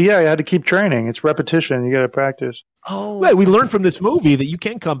 Well, yeah, you had to keep training. It's repetition. You got to practice. Oh. Wait, we learned from this movie that you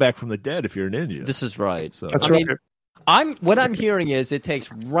can come back from the dead if you're a ninja. This is right. So. That's right. What I'm hearing is it takes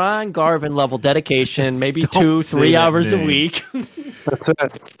Ron Garvin level dedication, maybe 2-3 hours a week. That's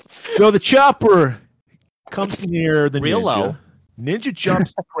it. So the chopper comes near the Real ninja. low. Ninja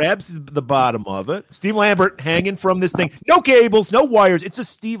jumps, grabs the bottom of it. Steve Lambert hanging from this thing. No cables, no wires. It's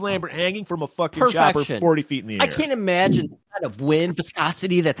just Steve Lambert hanging from a fucking chopper 40 feet in the air. I can't imagine the kind of wind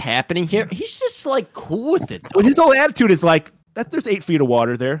viscosity that's happening here. He's just like cool with it. Well, his whole attitude is like, there's 8 feet of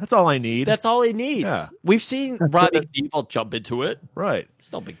water there. That's all I need. That's all he needs. Yeah. We've seen Robbie Evil jump into it. Right.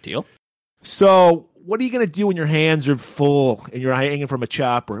 It's no big deal. So what are you going to do when your hands are full and you're hanging from a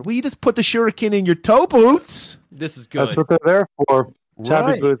chopper? Well, you just put the shuriken in your toe boots. This is good. That's what they're there for.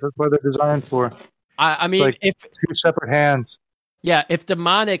 Tabby Right. boots. That's what they're designed for. I mean, like if two separate hands. if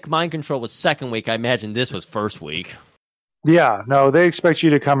demonic mind control was second week, I imagine this was first week. Yeah, no, they expect you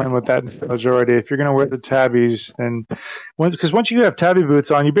to come in with that majority. If you're going to wear the tabbies, then because once you have tabby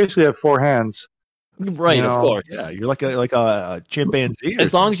boots on, you basically have 4 hands. Right, of course. Yeah, you're like a chimpanzee.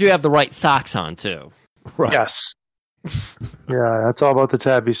 As long as you have the right socks on, too. Right. Yes. Yeah, that's all about the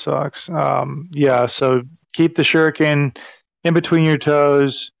tabby socks. So keep the shuriken in between your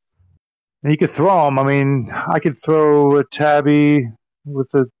toes. And you could throw them. I mean, I could throw a tabby with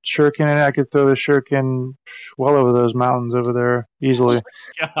the shuriken in it. I could throw the shuriken well over those mountains over there easily.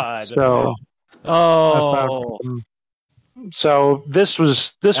 God. So, oh. so this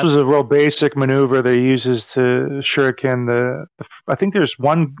was a real basic maneuver that he uses to shuriken I think there's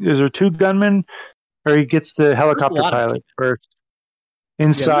one. Is there 2 gunmen, or he gets the helicopter pilot first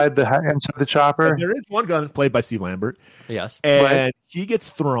inside the chopper? And there is one gun played by Steve Lambert. Yes. And he gets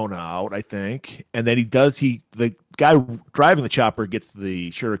thrown out, I think. And then the guy driving the chopper gets the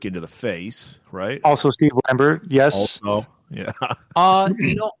shuriken to the face, right? Also Steve Lambert, yes. Also, yeah.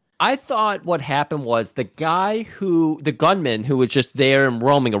 I thought what happened was the gunman who was just there and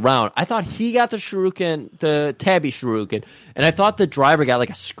roaming around, I thought he got the shuriken, the tabby shuriken, and I thought the driver got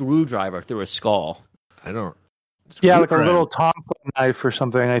like a screwdriver through his skull. I don't Yeah, like a little tonfa knife or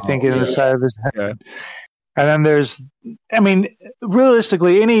something, I think, in the side of his head. Yeah. And then there's, I mean,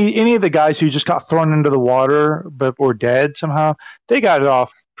 realistically, any of the guys who just got thrown into the water but were dead somehow, they got it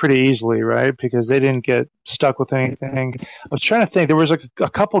off pretty easily, right? Because they didn't get stuck with anything. I was trying to think. There was like a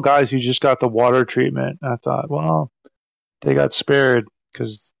couple guys who just got the water treatment. And I thought, well, they got spared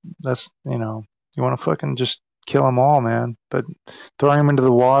because that's, you want to fucking just kill them all, man. But throwing them into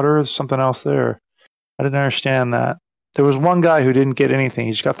the water is something else there. I didn't understand that. There was one guy who didn't get anything.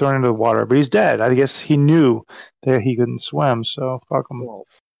 He just got thrown into the water, but he's dead. I guess he knew that he couldn't swim, so fuck him.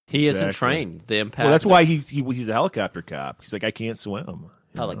 He isn't trained. The impact. Well, that's why he's a helicopter cop. He's like, I can't swim.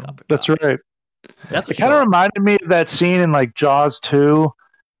 Helicopter. That's cop. right. That's it kind of reminded me of that scene in like Jaws 2.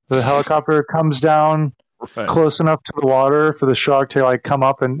 The helicopter comes down close enough to the water for the shark to like come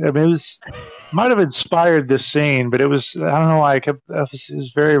up, and I mean, might have inspired this scene, but it was, I don't know why it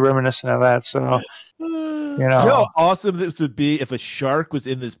was very reminiscent of that. So. You know how awesome this would be if a shark was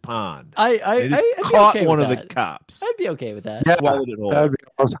in this pond. I caught okay one with of that. the cops. I'd be okay with that. Yeah, swallowed it whole. That'd be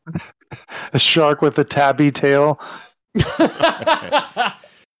awesome. A shark with a tabby tail.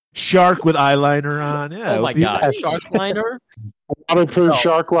 Shark with eyeliner on. Yeah. Oh my god, Yes. shark liner? Waterproof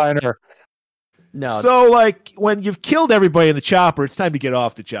shark liner. No. So, like, when you've killed everybody in the chopper, it's time to get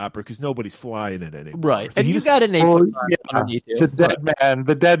off the chopper because nobody's flying it anymore. Right, So and you you just- got an underneath you.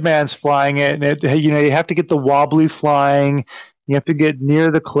 The dead man's flying it, and you have to get the wobbly flying. You have to get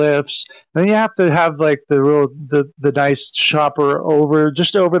near the cliffs, and then you have to have like the nice chopper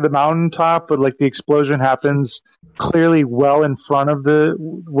just over the mountaintop, but like the explosion happens clearly well in front of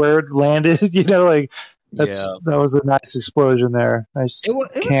where it landed. That was a nice explosion there. Nice It was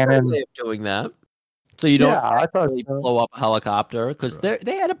a cannon. great way of doing that. So you don't I thought really so. blow up a helicopter because they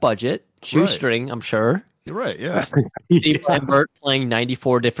had a budget, shoestring, I'm sure. You're right, yeah. Steve Lambert playing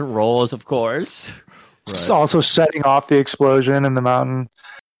 94 different roles, of course. It's also setting off the explosion in the mountain.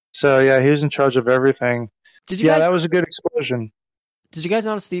 So yeah, he was in charge of everything. Did you guys? That was a good explosion. Did you guys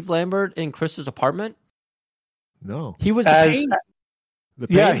notice Steve Lambert in Chris's apartment? No. He was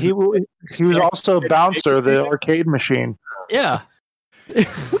He was also Bouncer, the arcade machine. Yeah.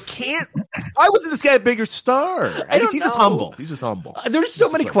 Who can't? Why wasn't this guy a bigger star? I don't He's just know. humble. He's just humble. There's so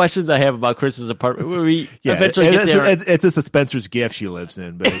many questions I have about Chris's apartment where we eventually get there. It's just a Spencer's gift she lives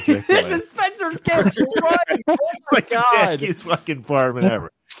in, basically. It's a Spencer's gift. You're right. Oh my Like the god. jankiest fucking apartment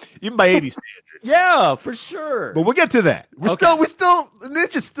ever, even by 80 standards. Yeah, for sure. But we'll get to that. We're still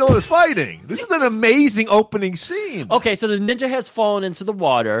Ninja still is fighting. This is an amazing opening scene. Okay, so the ninja has fallen into the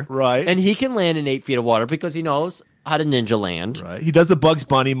water, Right. And he can land in 8 feet of water because he knows how to ninja land. Right. He does the Bugs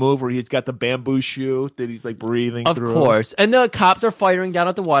Bunny move where he's got the bamboo chute that he's like breathing Of through. course. And the cops are firing down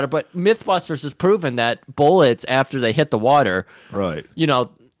at the water, but Mythbusters has proven that bullets after they hit the water, Right.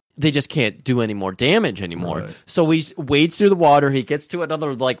 they just can't do any more damage anymore. Right. So he wades through the water, he gets to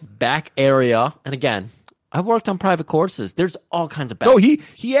another like back area, and again, I worked on private courses. There's all kinds of back. No, he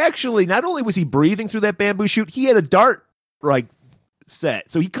actually, not only was he breathing through that bamboo chute, he had a dart set.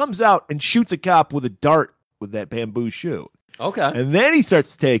 So he comes out and shoots a cop with a dart with that bamboo chute. Okay. And then he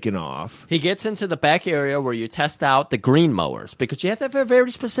starts taking off. He gets into the back area where you test out the green mowers because you have to have a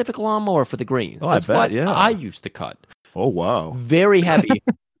very specific lawnmower for the greens. Oh, I That's bet, what yeah. I used to cut. Oh, wow. Very heavy.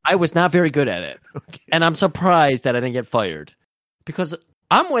 I was not very good at it. Okay. And I'm surprised that I didn't get fired because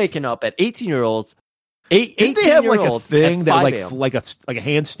I'm waking up at 18-year-olds. Didn't they have like a 18-year-olds thing at that 5 like a.m. like a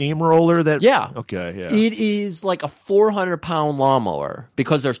hand steamroller that Yeah. Okay, yeah. It is like a 400-pound lawnmower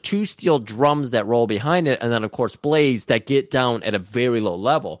because there's 2 steel drums that roll behind it, and then of course blades that get down at a very low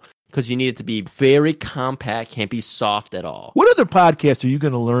level because you need it to be very compact, can't be soft at all. What other podcast are you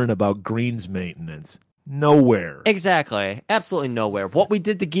going to learn about greens maintenance? Nowhere. Exactly, absolutely nowhere. What we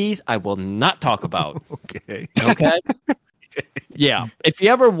did to geese, I will not talk about. Okay. Okay. Yeah, if you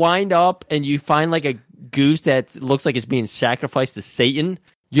ever wind up and you find like a goose that looks like it's being sacrificed to Satan,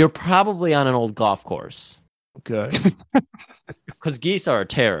 you're probably on an old golf course. Okay. Because geese are a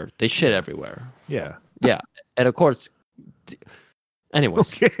terror. They shit everywhere. Yeah. Yeah. And of course,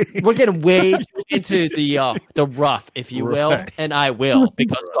 anyways, Okay. we're getting way into the rough, if you will, Right. and I will,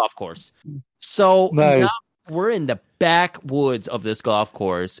 because golf course. So Nice. now we're in the backwoods of this golf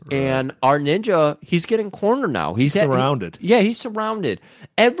course, and our ninja, he's getting cornered now. He's surrounded. He's surrounded.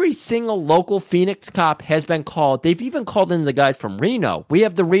 Every single local Phoenix cop has been called. They've even called in the guys from Reno. We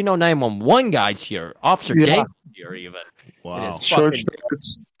have the Reno 911 guys here. Officer Dave here even. Wow. It is Short fucking-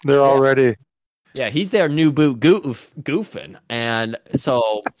 shorts. They're all ready. Yeah, he's their new boot goofing. And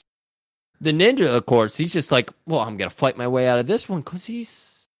so the ninja, of course, he's just like, well, I'm going to fight my way out of this one because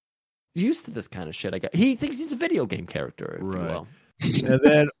he's used to this kind of shit. He thinks he's a video game character, if you Right. will. And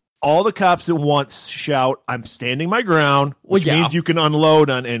then all the cops at once shout, "I'm standing my ground," which means you can unload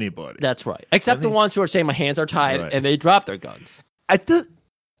on anybody. That's right. Except the ones who are saying my hands are tied and they drop their guns.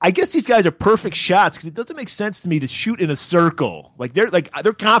 I guess these guys are perfect shots because it doesn't make sense to me to shoot in a circle.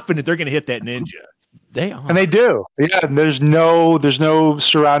 They're confident they're going to hit that ninja. They are. And they do. Yeah, and there's no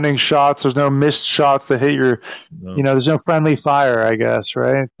surrounding shots. There's no missed shots that hit your, there's no friendly fire, I guess,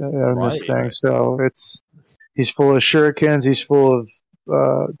 right? This thing. Right. So he's full of shurikens. He's full of,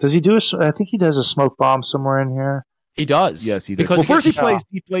 does he do I think he does a smoke bomb somewhere in here. He does. Yes, he does. Well, first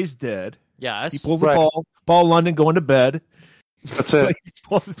he plays dead. Yes. He pulls a Paul London going to bed. That's it. He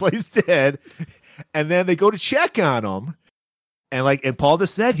plays dead. And then they go to check on him. And Paul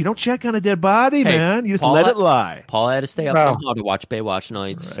just said, you don't check on a dead body, man. You just let it lie. Paul had to stay up somehow to watch Baywatch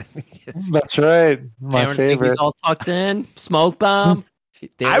nights. Right. Yes. That's right. My favorite. He's all tucked in. Smoke bomb.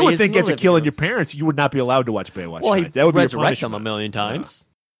 I would think after killing your parents, you would not be allowed to watch Baywatch nights. That would be resurrect them a million times.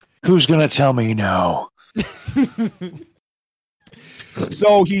 Who's going to tell me no?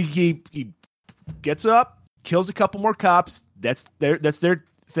 So he gets up, kills a couple more cops. That's their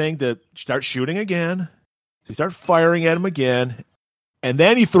thing to start shooting again. So he starts firing at him again, and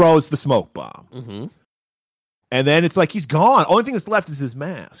then he throws the smoke bomb. Mm-hmm. And then it's like he's gone. Only thing that's left is his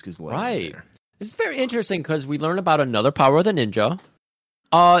mask. Right. It's very interesting because we learn about another power of the ninja.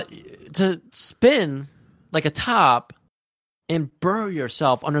 To spin like a top and bury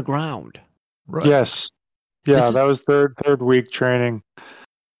yourself underground. Right. Yes. Yeah, that was third week training.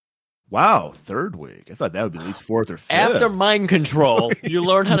 Wow, third week. I thought that would be at least fourth or fifth. After mind control, you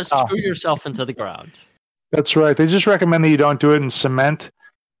learn how to screw yourself into the ground. That's right. They just recommend that you don't do it in cement,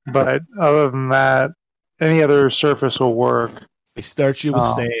 but other than that, any other surface will work. They start you with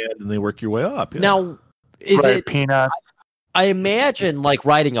sand and they work your way up. Yeah. Now, is it peanuts? I imagine, like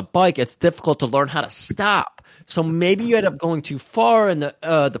riding a bike, it's difficult to learn how to stop. So maybe you end up going too far, and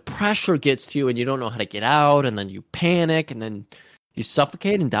the pressure gets to you, and you don't know how to get out, and then you panic, and then you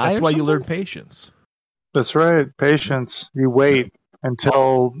suffocate and die. That's why you learn patience. That's right, patience. You wait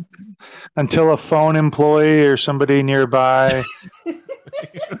until a phone employee or somebody nearby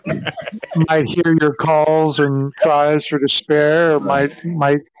might hear your calls and cries for despair, or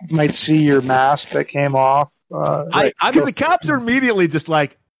might see your mask that came off. Because the cops are immediately just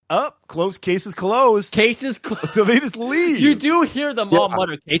like, closed, case is closed. Case is closed. So they just leave. You do hear them all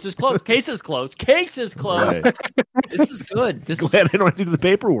mutter, case is closed, case is closed, case is closed. Right. This is good. Glad I don't have to do the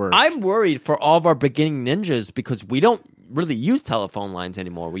paperwork. I'm worried for all of our beginning ninjas because we don't really use telephone lines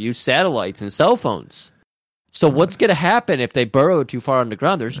anymore. We use satellites and cell phones. So what's going to happen if they burrow too far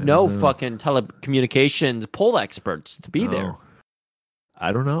underground? There's no fucking telecommunications pole experts to be there.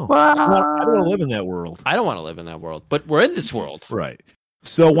 I don't know. I don't want to live in that world. I don't want to live in that world, but we're in this world. Right.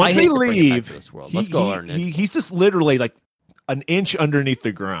 So once they leave, he's just literally like an inch underneath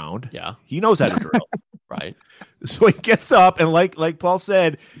the ground. Yeah. He knows how to drill. Right. So he gets up, and like Paul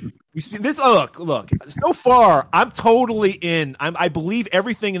said, you see this. Look. So far, I'm totally in. I believe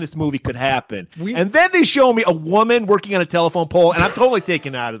everything in this movie could happen. And then they show me a woman working on a telephone pole, and I'm totally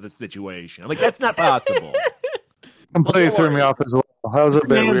taken out of the situation. I'm like, that's not possible. Completely threw me off as well. That was a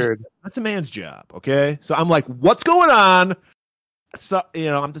bit weird. That's a man's job, okay? So I'm like, what's going on? So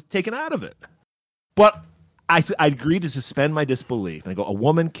I'm just taken out of it. But I agreed to suspend my disbelief. And I go, a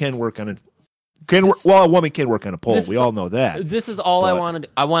woman can work on a woman can work on a pole. We all know that. This is all I wanted.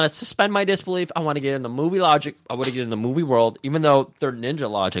 I want to suspend my disbelief. I want to get in the movie logic. I want to get in the movie world, even though their ninja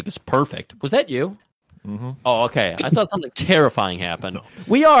logic is perfect. Was that you? Mm-hmm. Oh, okay. I thought something terrifying happened. No.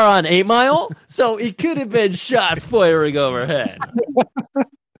 We are on 8 Mile, so it could have been shots firing overhead.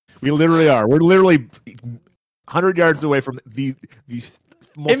 We literally are. We're literally 100 yards away from the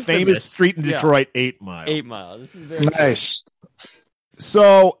most famous street in Detroit, 8 Mile. 8 Mile. This is very nice.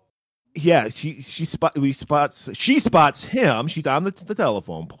 So, yeah, she spots him. She's on the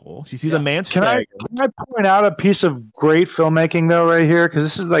telephone pole. She sees a man staggering. Can I point out a piece of great filmmaking though right here? Because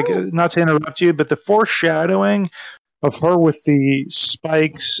this is like, not to interrupt you, but the foreshadowing of her with the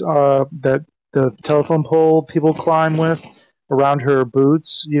spikes that the telephone pole people climb with around her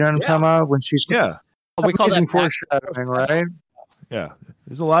boots. You know what I'm talking about? When she's we call that foreshadowing, right? Yeah,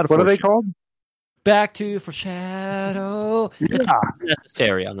 there's a lot of. What are they called? Back to foreshadow. Yeah. It's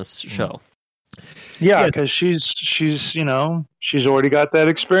necessary on this show. Yeah, because she's already got that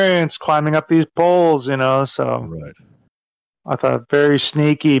experience climbing up these poles, so right. I thought very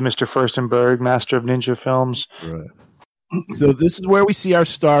sneaky, Mr. Furstenberg, master of ninja films. Right. So this is where we see our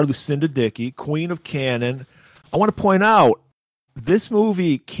star, Lucinda Dickey, Queen of Cannon. I want to point out, this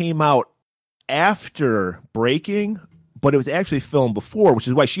movie came out after Breaking, but it was actually filmed before, which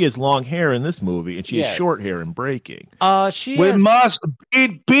is why she has long hair in this movie and she Yeah. has short hair in Breaking. We must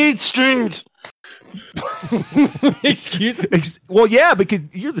beat Street. Excuse me. Well, yeah, because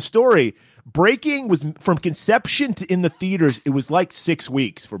you're the story. Breaking was from conception to in the theaters. It was like 6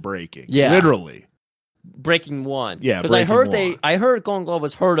 weeks for Breaking. Yeah. Literally. Breaking One. Yeah, because I heard Breaking One. I heard Golden Globe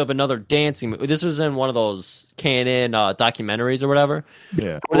was heard of another dancing movie. This was in one of those canon documentaries or whatever.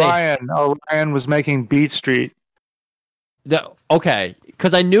 Yeah. Orion was making Beat Street. Okay,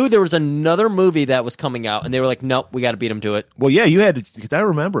 because I knew there was another movie that was coming out, and they were like, "Nope, we got to beat him to it." Well, yeah, you had to, because I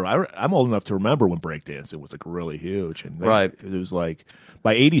remember. I'm old enough to remember when breakdancing was like really huge, and Right. it was like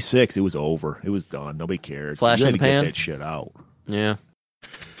by '86 it was over. It was done. Nobody cared. Flash you in had the to pan? get that shit out. Yeah,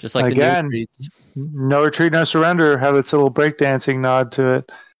 just like Again. the new Streets. No Retreat, No Surrender have its little breakdancing nod to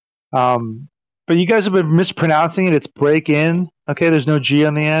it. But you guys have been mispronouncing it. It's break in. Okay, there's no G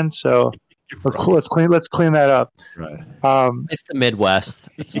on the end, so let's clean that up. Right. It's the Midwest.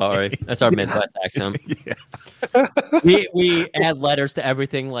 Sorry, that's our Midwest accent. Yeah. We add letters to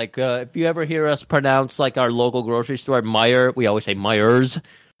everything. Like if you ever hear us pronounce like our local grocery store Meijer, we always say Myers,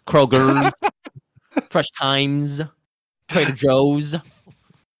 Kroger's, Fresh Times, Trader Joe's.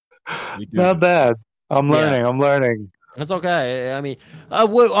 Not bad. I'm Yeah. learning. That's okay. I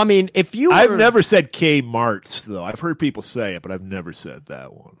mean, if you I've were never said Kmart's though. I've heard people say it, but I've never said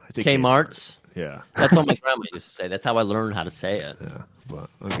that one. I say Kmart's, Yeah. that's what my grandma used to say. That's how I learned how to say it. Yeah. But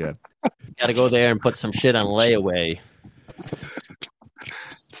okay. Got to go there and put some shit on layaway.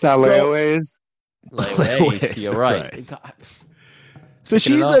 It's not So- layaways. Layaway. You're right. Right. God. So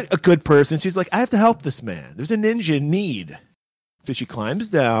Picking she's it up. a good person. She's like, I have to help this man. There's a ninja in need. So she climbs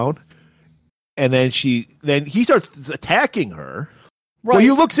down, and then he starts attacking her. Right. Well,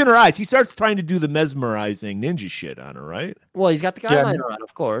 he looks in her eyes. He starts trying to do the mesmerizing ninja shit on her, right? Well, he's got the Yeah. guyliner on,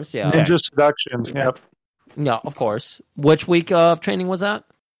 of course. Yeah. Ninja seduction. Yep. Yeah, of course. Which week of training was that?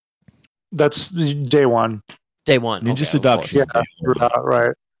 That's day one. Day one. Ninja Okay, of seduction. course. Yeah.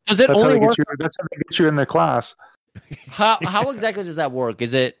 Right. Does it That's how only they work? get you. That's how they get you in the class. How exactly does that work?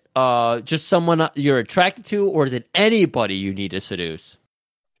 Is it just someone you're attracted to, or is it anybody you need to seduce?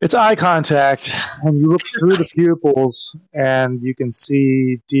 It's eye contact, and you look through the pupils, and you can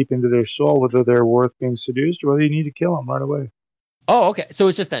see deep into their soul whether they're worth being seduced or whether you need to kill them right away. Oh, okay. So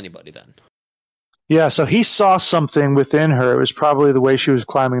it's just anybody then. Yeah, so he saw something within her. It was probably the way she was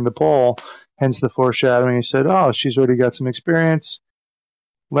climbing the pole, hence the foreshadowing. He said, oh, she's already got some experience.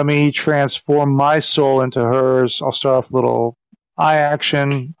 Let me transform my soul into hers. I'll start off with a little eye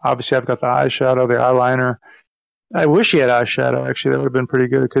action. Obviously, I've got the eyeshadow, the eyeliner. I wish he had eyeshadow, actually. That would have been pretty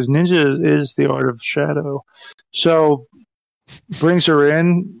good, because ninja is the art of shadow. So, brings her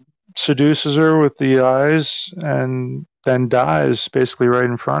in, seduces her with the eyes, and then dies basically right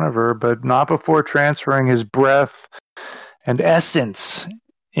in front of her, but not before transferring his breath and essence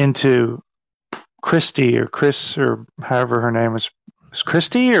into Christy, or Chris, or however her name was. Was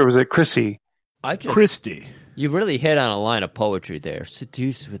Christy, or was it Chrissy? Christy. You really hit on a line of poetry there.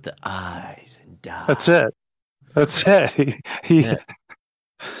 Seduce with the eyes and die. That's it. He Yeah.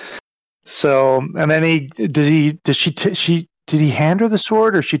 So, and then did he hand her the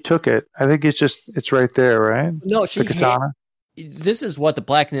sword, or she took it? I think it's right there, right? No, The katana. This is what the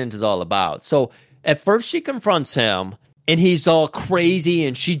Black Ninja is all about. So at first she confronts him, and he's all crazy,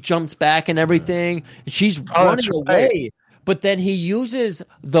 and she jumps back and everything, and she's running that's right. away. But then he uses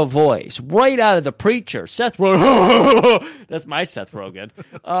the voice right out of The Preacher. Seth Rogen. That's my Seth Rogen.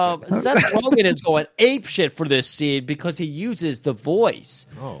 Seth Rogen is going ape shit for this scene because he uses the voice.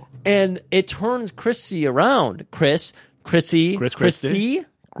 Oh. And it turns Chrissy around. Christy. Christy? Christy.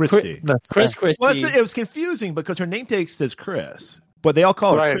 That's Chris right. Christie. Well, it was confusing because her name tag says Chris, but they all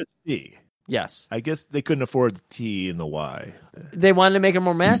call her Right. Christy. Yes. I guess they couldn't afford the T and the Y. They wanted to make her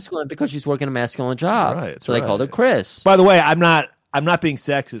more masculine because she's working a masculine job. Right, So they right. called her Chris. By the way, I'm not being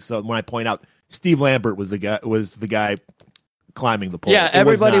sexist. So when I point out Steve Lambert was the guy climbing the pole. Yeah, It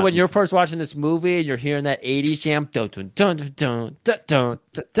was everybody, not- when you're first watching this movie and you're hearing that 80s jam, dun, dun, dun, dun, dun, dun,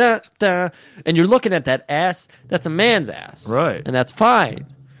 dun, dun, dun, and you're looking at that ass, that's a man's ass. Right. And that's fine.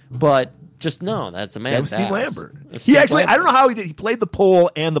 But just know that's a man's that was Steve ass. Lambert. It's He Steve actually, I Lambert. don't know how he did. He played the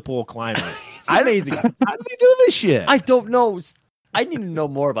pole and the pole climber. It's amazing. How did he do this shit? I don't know. I need to know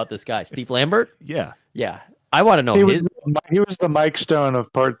more about this guy. Steve Lambert? Yeah. Yeah. I want to know He his. was the Mike Stone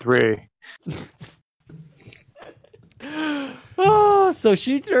of part 3. Oh, so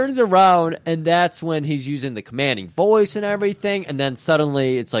she turns around, and that's when he's using the commanding voice and everything. And then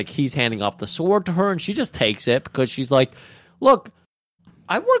suddenly it's like he's handing off the sword to her, and she just takes it because she's like, look,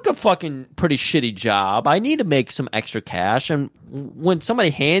 I work a fucking pretty shitty job. I need to make some extra cash. And when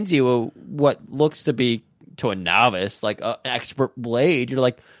somebody hands you what looks to be to a novice, like an expert blade, you're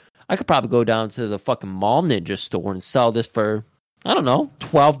like, I could probably go down to the fucking mall ninja store and sell this for, I don't know,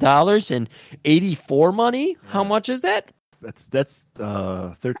 $12 and 84 money. How much is that? That's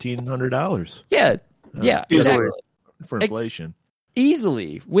 $1,300. Yeah, exactly. For inflation.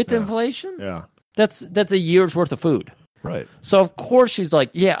 Easily with inflation. Yeah, that's a year's worth of food. right. So of course she's like,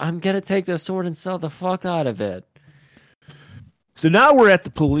 yeah, I'm gonna take this sword and sell the fuck out of it. So now we're at the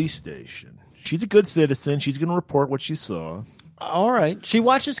police station. She's a good citizen. She's going to report what she saw. All right, she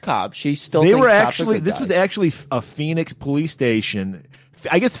watches cops. She still. They thinks were cops are actually. good This guys. was actually a Phoenix police station.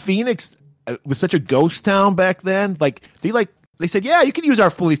 I guess Phoenix was such a ghost town back then. Like they said, yeah, you can use our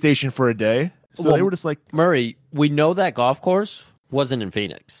police station for a day. So Well, they were just like, Murray. We know that golf course wasn't in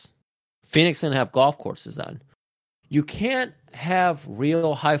Phoenix. Phoenix didn't have golf courses then. You can't have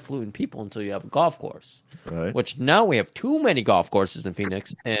real highfalutin people until you have a golf course. right. Which now we have too many golf courses in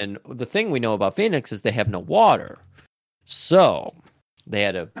Phoenix, and the thing we know about Phoenix is they have no water, so they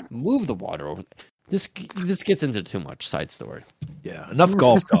had to move the water over. This gets into too much side story. Yeah, enough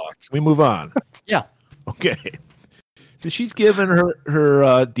golf talk. Can we move on? Yeah, Okay. So she's given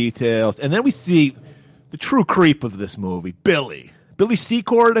her details, and then we see the true creep of this movie, Billy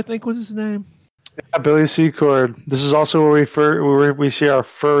Secord, I think was his name. Yeah, Billy Secord. This is also where we see our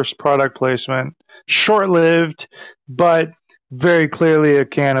first product placement. Short-lived, but very clearly a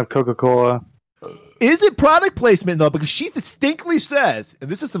can of Coca-Cola. Is it product placement, though? Because she distinctly says, and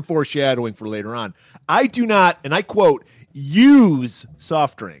this is some foreshadowing for later on, I do not, and I quote, use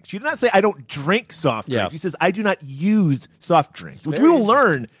soft drinks. She did not say, I don't drink soft drinks. Yeah. She says, I do not use soft drinks, which we Very will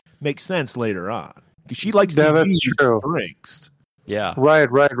learn makes sense later on. Because she likes Yeah, to that's use true. drinks. yeah.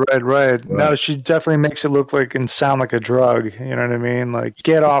 Right. No, she definitely makes it look like and sound like a drug. You know what I mean? Like,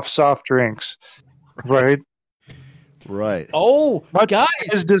 get off soft drinks. Right? Right. Oh, Much guys,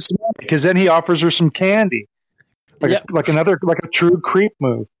 is dismay, because then he offers her some candy. Yeah. Like a true creep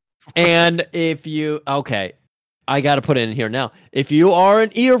move. and if you I got to put it in here now. If you are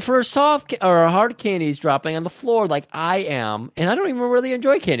an eater for soft or hard candies dropping on the floor like I am, and I don't even really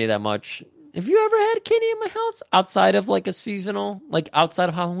enjoy candy that much. Have you ever had candy in my house outside of like a seasonal, like outside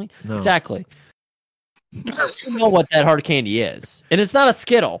of Halloween? No. Exactly. You know what that hard candy is. And it's not a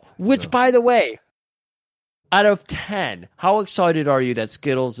Skittle, which, by the way, out of 10, how excited are you that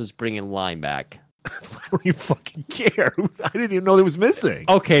Skittles is bringing lime back? I don't even fucking care. I didn't even know it was missing.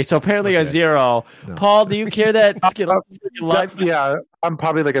 Okay, so apparently a 0. No. Paul, do you care that Skittles is bringing lime back? Yeah, I'm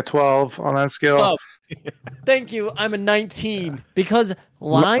probably like a 12 on that scale. Oh, thank you. I'm a 19 because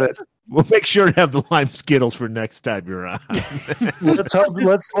lime. Love it. We'll make sure to have the lime Skittles for next time you're on. Let's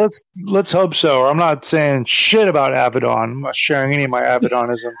hope so. I'm not saying shit about Abaddon. I'm not sharing any of my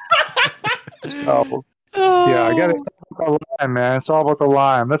Abaddonism. So, yeah, I got it. It's all about the lime, man. It's all about the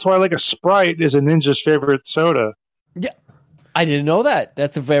lime. That's why like a Sprite is a ninja's favorite soda. I didn't know that.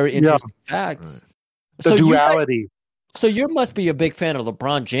 That's a very interesting fact. Right. The So duality. you must be a big fan of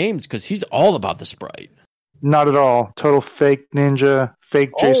LeBron James because he's all about the Sprite. Not at all. Total fake ninja. Fake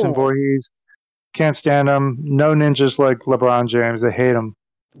Jason Oh. Voorhees. Can't stand him. No ninjas like LeBron James. They hate him.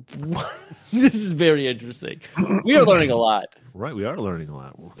 This is very interesting. We are learning a lot. Right, we are learning a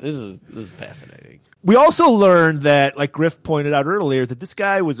lot. This is fascinating. We also learned that, like Griff pointed out earlier, that this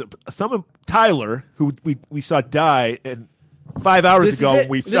guy was Tyler, who we saw die, and 5 hours This is ago it.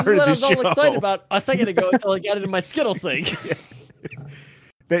 we This is started what I this was all show. excited about a second ago until I got into my Skittles thing.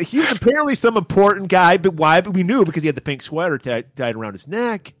 That he was apparently some important guy, but why? But we knew because he had the pink sweater tied around his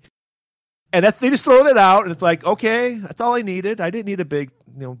neck, and they just throw that out, and it's like, okay, that's all I needed. I didn't need a big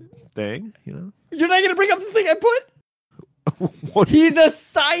thing, You're not going to bring up the thing I put? What, He's a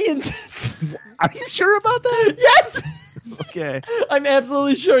scientist. are you sure about that? Yes. Okay. I'm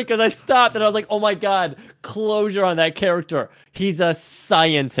absolutely sure because I stopped and I was like, oh my God, closure on that character. He's a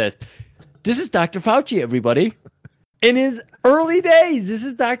scientist. This is Dr. Fauci, everybody. In his early days, this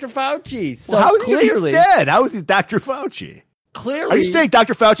is Dr. Fauci. So Well, how is he clearly, dead? How is he Dr. Fauci? clearly, Are you saying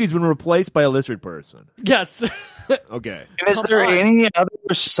Dr. Fauci's been replaced by a lizard person? yes. Okay. And is there any other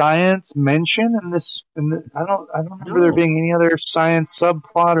science mention in this? I don't remember there being any other science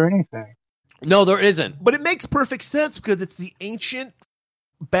subplot or anything. No, there isn't. But it makes perfect sense because it's the ancient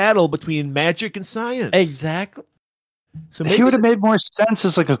battle between magic and science. Exactly. So He would have made more sense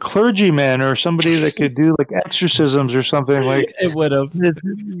as like a clergyman or somebody that could do like exorcisms or something like. It would have.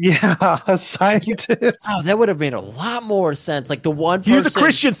 Yeah, a scientist. Oh, that would have made a lot more sense. Like the one he person. was a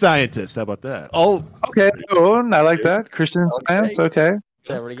Christian scientist. How about that? Oh, Okay, cool. I like that. Christian science. Okay.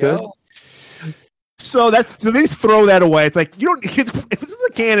 there we Good. go. So they just throw that away. It's like this is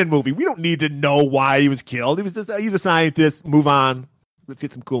a canon movie. We don't need to know why he was killed. He's a scientist. Move on. Let's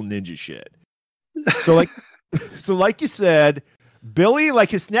get some cool ninja shit. So like you said, Billy,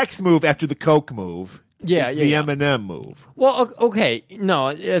 like his next move after the Coke move, is the Eminem move. Well, okay,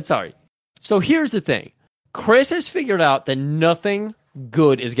 no, sorry. So here's the thing: Chris has figured out that nothing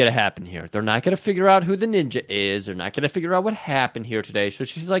good is going to happen here. They're not going to figure out who the ninja is. They're not going to figure out what happened here today. So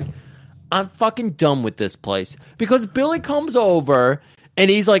she's like, I'm fucking done with this place. Because Billy comes over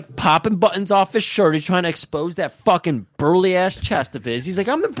and he's like popping buttons off his shirt. He's trying to expose that fucking burly ass chest of his. He's like,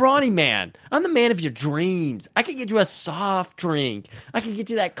 I'm the brawny man. I'm the man of your dreams. I can get you a soft drink. I can get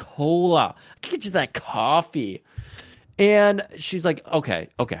you that cola. I can get you that coffee. And she's like, okay,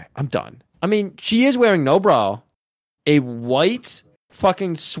 I'm done. I mean, she is wearing no bra, a white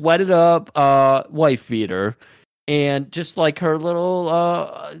fucking sweated up wife beater, and just like her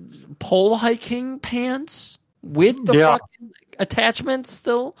little pole hiking pants with the fucking attachments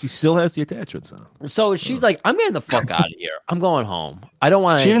still. She still has the attachments on. So she's like, I'm getting the fuck out of here. I'm going home. I don't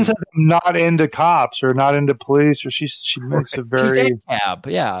want to. She even says I'm not into cops or not into police, or she makes a very. She's a cab,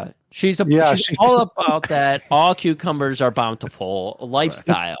 yeah. She's all about that. All cucumbers are bountiful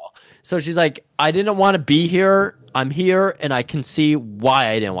lifestyle. So she's like, I didn't want to be here. I'm here, and I can see why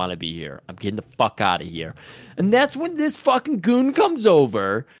I didn't want to be here. I'm getting the fuck out of here. And that's when this fucking goon comes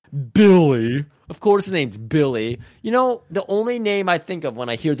over. Billy. Of course his name's Billy. You know, the only name I think of when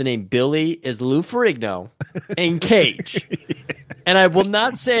I hear the name Billy is Lou Ferrigno in Cage. And I will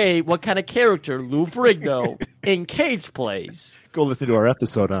not say what kind of character Lou Ferrigno in Cage plays. Go listen to our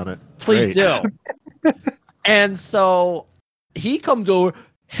episode on it. Please do. And so he comes over.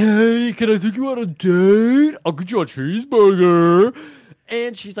 Hey, can I take you on a date? I'll get you a cheeseburger.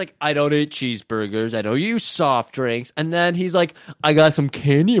 And she's like, I don't eat cheeseburgers. I don't use soft drinks. And then he's like, I got some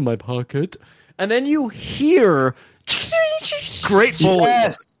candy in my pocket. And then you hear... Great Foley.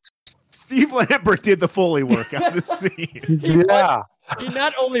 Yes. Steve Lambert did the Foley work on the scene. He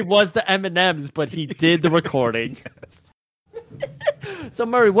not only was the M&Ms, but he did the recording. Yes. So,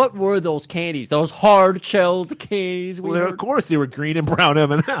 Murray, what were those candies? Those hard-shelled candies? Of course, they were green and brown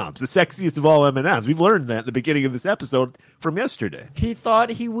M&Ms, the sexiest of all M&Ms. We've learned that at the beginning of this episode from yesterday. He thought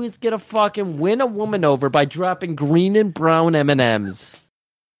he was going to fucking win a woman over by dropping green and brown M&Ms.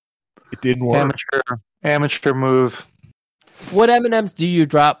 It didn't work. Amateur move. What M&Ms do you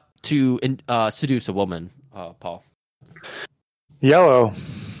drop to seduce a woman, Paul? Yellow.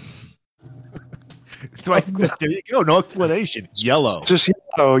 There you go. No explanation. Yellow. Just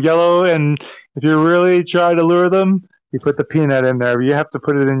yellow. And if you really try to lure them, you put the peanut in there. But you have to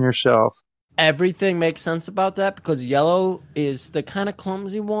put it in yourself. Everything makes sense about that because yellow is the kind of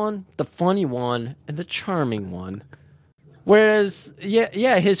clumsy one, the funny one, and the charming one. Whereas,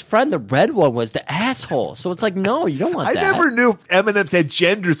 his friend, the red one, was the asshole. So it's like, no, you don't want that. I never knew M&M's had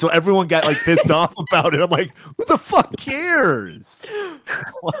gender, so everyone got like pissed off about it. I'm like, who the fuck cares?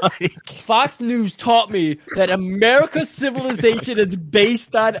 Fox News taught me that America's civilization is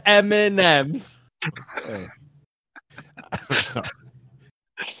based on M&M's.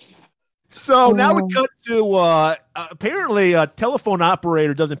 So now we cut to apparently a telephone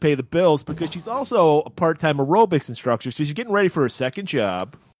operator doesn't pay the bills because she's also a part-time aerobics instructor. So she's getting ready for her second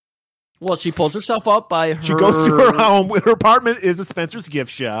job. Well, she pulls herself up by her... She goes to her home. Her apartment is a Spencer's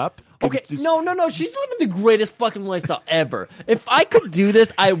gift shop. Okay, no. She's living the greatest fucking lifestyle ever. If I could do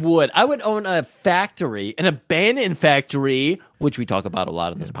this, I would. I would own a factory, an abandoned factory, which we talk about a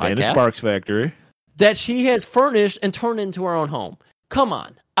lot in this podcast. Abandoned Sparks factory. That she has furnished and turned into her own home. Come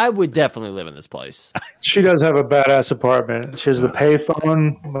on. I would definitely live in this place. She does have a badass apartment. She has the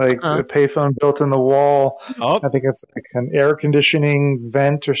payphone, the payphone built in the wall. Oh. I think it's like an air conditioning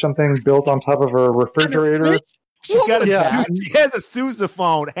vent or something built on top of her refrigerator. She has a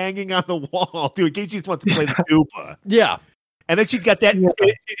sousaphone hanging on the wall, dude, in case she just wants to play the tuba. Yeah. And then she's got that,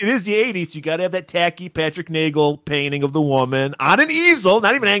 it is the 80s, so you got to have that tacky Patrick Nagel painting of the woman on an easel,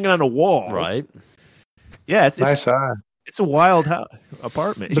 not even hanging on a wall. Right. Yeah. It's nice eye. It's a wild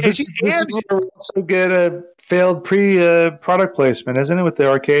apartment. But this is also get a failed product placement, isn't it, with the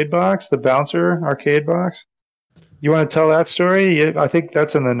arcade box, the bouncer arcade box? You want to tell that story? I think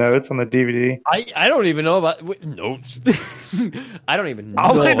that's in the notes on the DVD. I don't even know about notes. I don't even know.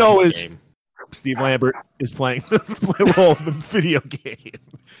 All I know is Steve Lambert is playing the role of the video game.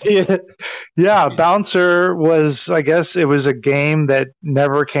 Yeah, Bouncer was, I guess it was a game that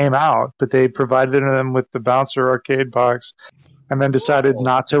never came out, but they provided them with the Bouncer arcade box and then decided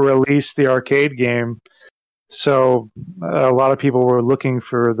not to release the arcade game. So a lot of people were looking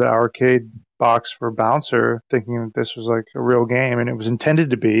for the arcade box for Bouncer, thinking that this was like a real game, and it was intended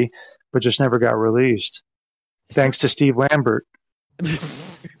to be, but just never got released. Thanks to Steve Lambert.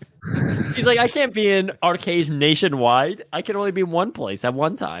 He's like, I can't be in arcades nationwide. I can only be in one place at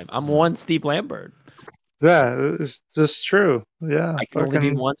one time. I'm one Steve Lambert. Yeah, it's just true. Yeah, I can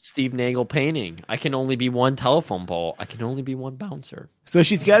only be one Steve Nagel painting. I can only be one telephone pole. I can only be one bouncer. So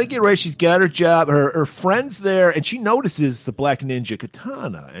she's got to get ready. She's got her job. Her friend's there, and she notices the Black Ninja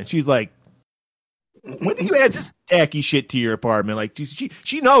katana, and she's like, "When did you add this tacky shit to your apartment?" Like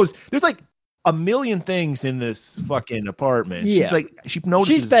she knows there's like a million things in this fucking apartment. Yeah. She's like, she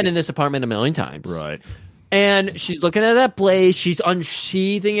notices. She's been in this apartment a million times, right? And she's looking at that blade, she's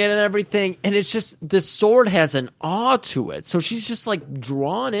unsheathing it and everything, and it's just, this sword has an awe to it. So she's just like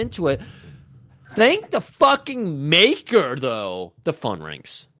drawn into it. Thank the fucking maker, though. The phone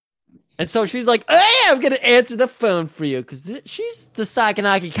rings. And so she's like, hey, I'm going to answer the phone for you, because she's the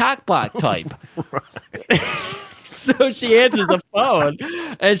Saganaki cockblock type. So she answers the phone,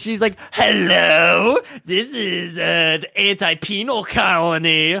 and she's like, hello, this is an anti-penal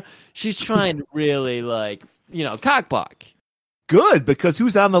colony. She's trying to really, like, cockblock. Good, because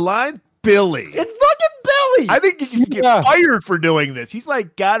who's on the line? Billy. It's fucking Billy. I think you can get fired for doing this. He's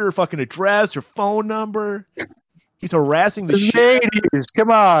like got her fucking address, her phone number. He's harassing the shit. In the 80s.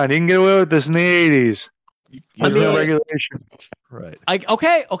 Come on. You can get away with this in the 80s. There's no regulation. Right.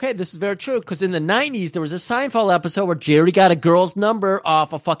 Okay, this is very true, because in the 90s, there was a Seinfeld episode where Jerry got a girl's number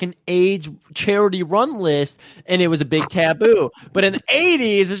off a fucking AIDS charity run list, and it was a big taboo. But in the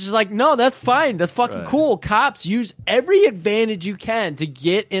 80s, it's just like, no, that's fine. That's fucking cool. Cops use every advantage you can to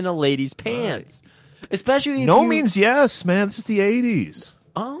get in a lady's pants. Right. Especially if no means yes, man. This is the 80s.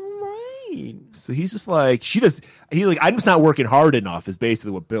 All right. So he's just like, I'm just not working hard enough is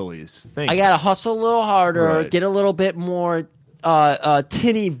basically what Billy is thinking. I got to hustle a little harder, get a little bit more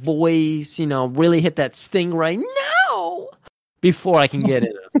tinny voice, really hit that sting right now before I can get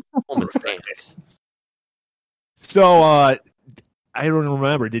in a woman's pants. So, I don't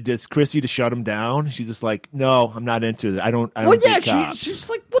remember. Did Chrissy to shut him down? She's just like, no, I'm not into it. I don't think cops. She's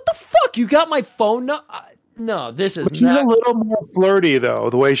like, what the fuck? You got my phone? No, this is she's a little more flirty, though,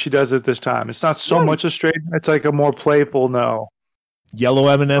 the way she does it this time. It's not so much a straight, it's like a more playful no. Yellow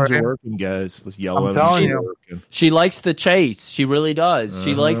M&Ms are working, guys. Those yellow M&Ms are working. She likes the chase. She really does.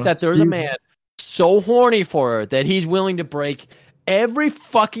 She likes that there's a man so horny for her that he's willing to break every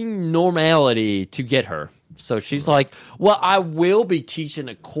fucking normality to get her. So she's like, well, I will be teaching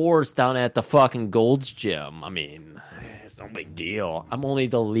a course down at the fucking Gold's Gym. I mean, it's no big deal. I'm only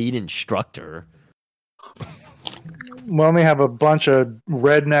the lead instructor. We only have a bunch of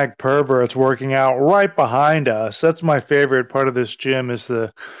redneck perverts working out right behind us. That's my favorite part of this gym is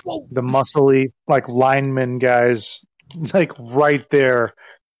the muscly, like, lineman guys, like, right there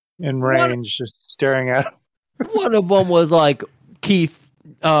in range, just staring at them. One of them was, like, Keith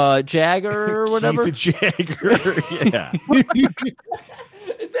Jagger or whatever. Keith Jagger, yeah.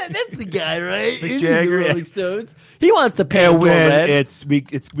 That's the guy, right? Mick Jagger, the Rolling Stones. He wants to pay red.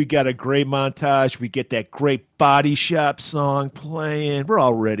 We got a great montage. We get that great Body Shop song playing. We're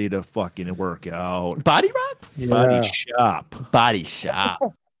all ready to fucking work out. Body Rock? Yeah. Body Shop. Body Shop.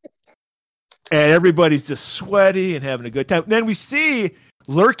 And everybody's just sweaty and having a good time. Then we see,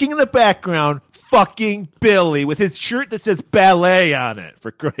 lurking in the background, fucking Billy with his shirt that says ballet on it,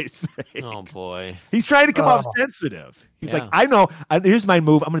 for Christ's sake. Oh, boy. He's trying to come off sensitive. He's like, I know. Here's my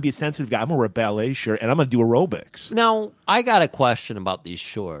move. I'm going to be a sensitive guy. I'm going to wear a ballet shirt, and I'm going to do aerobics. Now, I got a question about these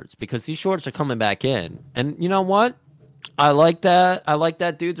shorts, because these shorts are coming back in. And you know what? I like that. I like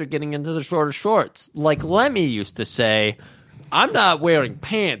that dudes are getting into the shorter shorts. Like Lemmy used to say, I'm not wearing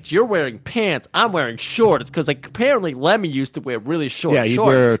pants. You're wearing pants. I'm wearing shorts. Because apparently Lemmy used to wear really short shorts. Yeah, you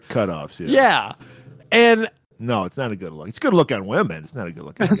wear cutoffs. Yeah. And no, it's not a good look. It's a good look on women. It's not a good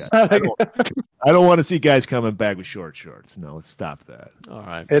look on guys. I don't want to see guys coming back with short shorts. No, let's stop that. All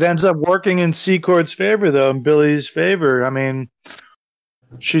right. It ends up working in Secord's favor, though, in Billy's favor. I mean,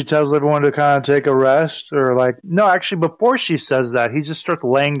 she tells everyone to kind of take a rest, or no, actually, before she says that, he just starts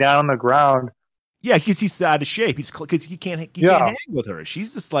laying down on the ground. Yeah, because he's out of shape. Because he can't hang with her.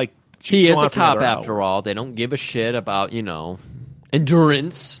 She's just like, he is a cop after all. They don't give a shit about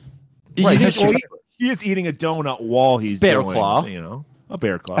endurance. Right. He is eating a donut while he's bear doing, claw. A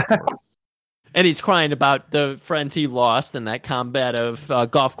bear claw. And he's crying about the friends he lost in that combative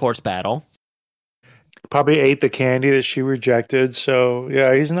golf course battle. Probably ate the candy that she rejected. So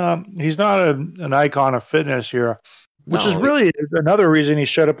yeah, he's not an icon of fitness here, which is really another reason he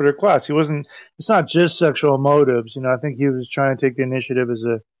showed up at her class. It's not just sexual motives. I think he was trying to take the initiative as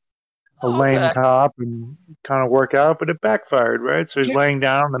a lame cop and kind of work out, but it backfired, right? So he's laying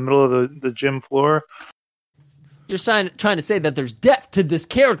down in the middle of the gym floor. You're trying to say that there's depth to this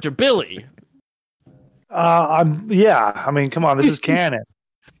character, Billy. I mean, come on, this is canon.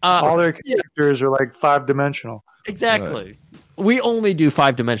 All their characters are like 5-dimensional. Exactly. We only do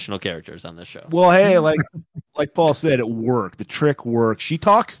 5-dimensional characters on this show. Well, hey, like Paul said, it worked. The trick worked. She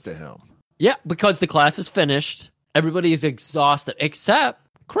talks to him. Yeah, because the class is finished. Everybody is exhausted, except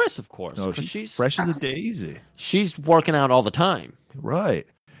Chris, of course. No, she's fresh as a daisy. She's working out all the time. Right.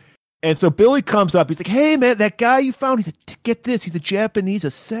 And so Billy comes up. He's like, hey, man, that guy you found, he said, get this. He's a Japanese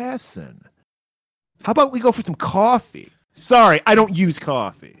assassin. How about we go for some coffee? Sorry, I don't use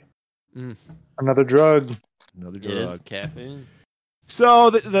coffee. Another drug. Another It is drug. caffeine. So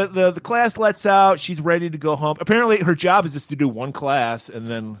the class lets out. She's ready to go home. Apparently, her job is just to do one class and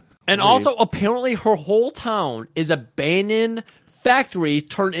then And leave. also, apparently, her whole town is abandoned factories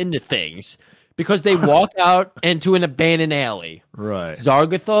turned into things because they walk out into an abandoned alley. Right.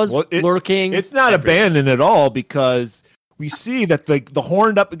 Zargatha's lurking. It's not abandoned at all because we see that the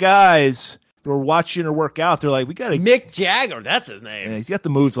horned up guys who are watching her work out, they're like, we got to... Mick Jagger, that's his name. And he's got the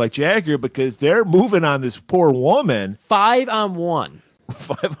moves like Jagger because they're moving on this poor woman. 5-on-1.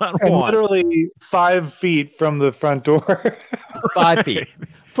 5-on-1. And literally 5 feet from the front door. 5 feet.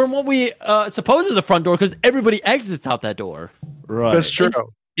 From what we suppose is the front door, because everybody exits out that door. Right. That's true.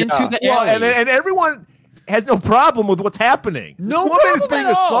 Into the Well, alley. and everyone has no problem with what's happening. No This woman is problem being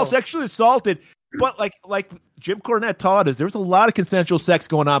at all. sexually assaulted. But like Jim Cornette taught us, there was a lot of consensual sex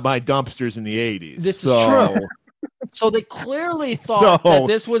going on behind dumpsters in the 80s. This is true. So they clearly thought that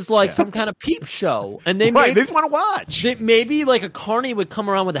this was like some kind of peep show, and they they just want to watch. Maybe like a carny would come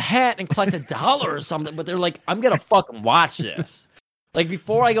around with a hat and collect $1 or something, but they're like, I'm gonna fucking watch this. Like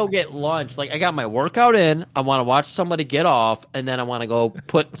before I go get lunch, like I got my workout in, I want to watch somebody get off, and then I want to go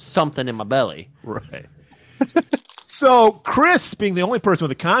put something in my belly. Right. So Chris, being the only person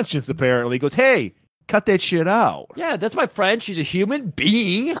with a conscience, apparently goes, "Hey, cut that shit out." Yeah, that's my friend. She's a human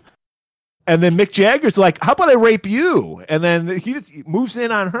being. And then Mick Jagger's like, "How about I rape you?" And then he just moves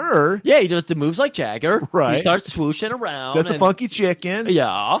in on her. Yeah, he does the moves like Jagger. Right. He starts swooshing around. Does the funky chicken.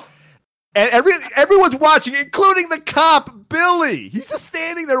 Yeah. And everyone's watching, including the cop, Billy. He's just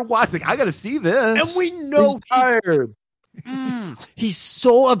standing there watching. I got to see this. And we know He's tired. He's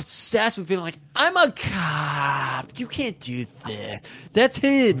so obsessed with being like, I'm a cop. You can't do that. That's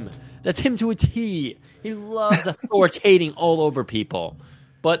him. That's him to a T. He loves authoritating all over people.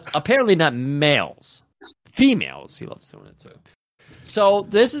 But apparently not males. Females, he loves doing it too. So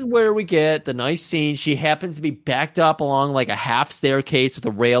this is where we get the nice scene. She happens to be backed up along like a half staircase with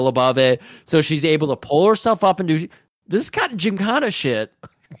a rail above it. So she's able to pull herself up and do... This is kind of Gymkhana shit.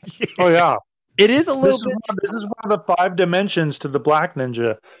 Oh, yeah. It is a little bit... This is one of the 5 dimensions to the Black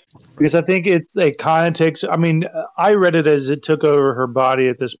Ninja. Because I think it kind of takes... I mean, I read it as it took over her body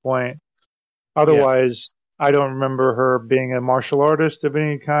at this point. Otherwise, I don't remember her being a martial artist of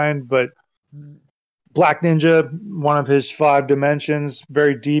any kind, but Black Ninja, one of his 5 dimensions,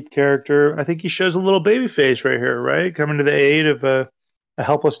 very deep character. I think he shows a little baby face right here, right? Coming to the aid of a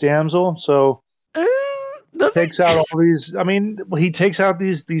helpless damsel. So takes out all these. I mean, he takes out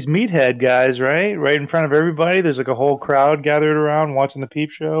these meathead guys, right? Right in front of everybody. There's like a whole crowd gathered around watching the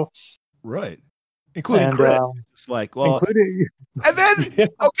peep show. Right. Including Chris. It's like, well. And then,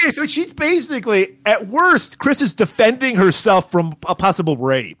 okay, so she's basically, at worst, Chris is defending herself from a possible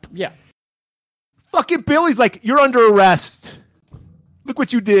rape. Yeah. Fucking Billy's like, you're under arrest. Look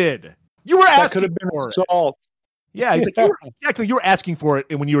what you did. You were asking That could have been for assault. it. Yeah, he's like, you were asking for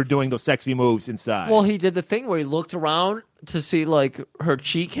it when you were doing those sexy moves inside. Well, he did the thing where he looked around to see like her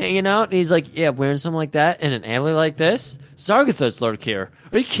cheek hanging out, and he's like, "Yeah, wearing something like that in an alley like this, Zargatha's lurk here.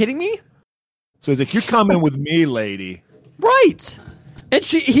 Are you kidding me?" So he's like, "You're coming with me, lady." Right. And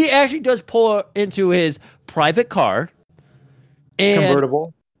he actually does pull her into his private car. And,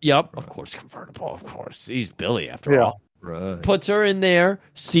 Convertible. Yep, of course, convertible. Of course, he's Billy after all. Right. Puts her in there,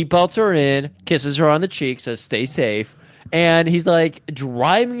 seatbelts her in, kisses her on the cheek, says stay safe. And he's like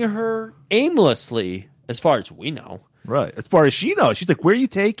driving her aimlessly, as far as we know. Right. As far as she knows, she's like, "Where are you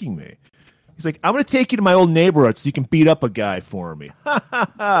taking me?" He's like, "I'm going to take you to my old neighborhood so you can beat up a guy for me." Ha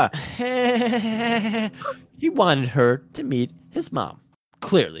ha ha. He wanted her to meet his mom,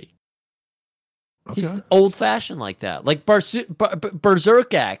 clearly. Okay. He's old-fashioned like that. Like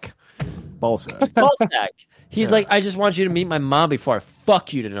Berserkak. Ballsack. Ballsack. He's like, I just want you to meet my mom before I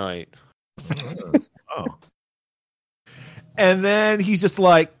fuck you tonight. Oh. And then he's just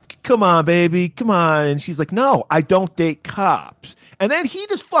like, "Come on, baby, come on." And she's like, "No, I don't date cops." And then he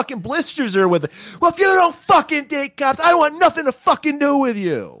just fucking blisters her with, "Well, if you don't fucking date cops, I want nothing to fucking do with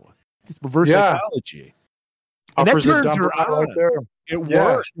you." It's reverse psychology. And that Offers a turns her dumper on. right there. It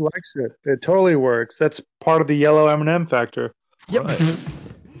Yeah, works. she likes it. It totally works. That's part of the yellow M&M factor. Yep. Right.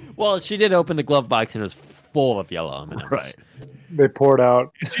 Well, she did open the glove box and it was full of yellow M&Ms. Right. They poured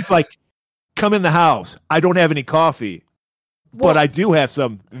out. She's like, come in the house. I don't have any coffee, but I do have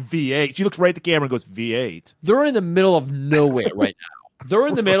some V8. She looks right at the camera and goes, V8. They're in the middle of nowhere right now. They're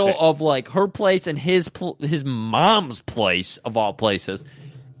in the middle of like her place and his mom's place of all places.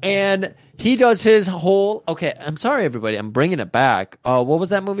 And he does his whole, okay, I'm sorry, everybody. I'm bringing it back. What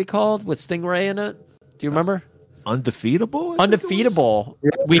was that movie called with Stingray in it? Do you remember? Undefeatable? Undefeatable.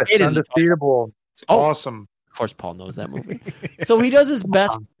 Yes, We hated it. Undefeatable. It's awesome. Of course, Paul knows that movie. So he does his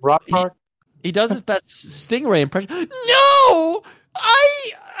best. Rock Park. He does his best Stingray impression. No,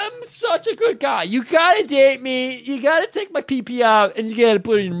 I am such a good guy. You gotta date me. You gotta take my pee out and you gotta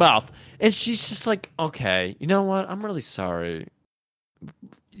put it in your mouth. And she's just like, okay, you know what? I'm really sorry.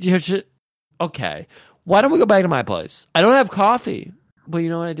 You're just, okay. Why don't we go back to my place? I don't have coffee, but you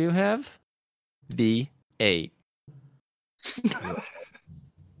know what I do have? V8.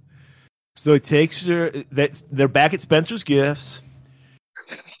 So he takes her. They're back at Spencer's Gifts.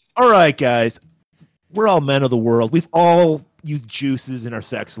 All right, guys. We're all men of the world. We've all used juices in our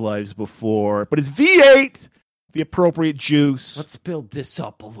sex lives before, but is V8 the appropriate juice? Let's build this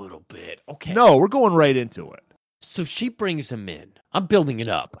up a little bit. Okay. No, we're going right into it. So she brings him in. I'm building it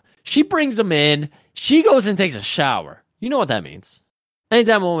up. She brings him in. She goes and takes a shower. You know what that means.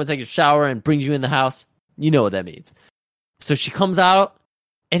 Anytime a woman takes a shower and brings you in the house, you know what that means. So she comes out,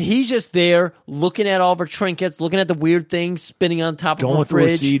 and he's just there looking at all of her trinkets, looking at the weird things spinning on top of her fridge.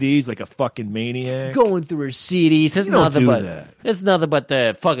 Going through her CDs like a fucking maniac. Going through her CDs. That's You don't nothing do but that. that's nothing but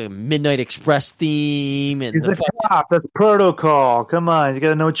the fucking Midnight Express theme. And He's the like, "Stop, that's protocol. Come on, you got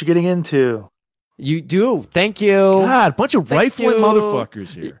to know what you're getting into." you do. Thank you. God, bunch of Thank rifling you. motherfuckers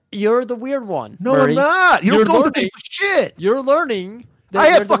here. You're the weird one. No, Murray. I'm not. You You're don't go learning. to shit. You're learning. that I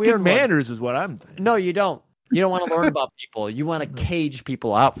you're have the weird fucking one. manners, is what I'm thinking. No, you don't. You don't want to learn about people. You want to cage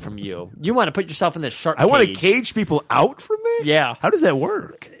people out from you. You want to put yourself in this shark I want to cage. cage people out from me? Yeah. How does that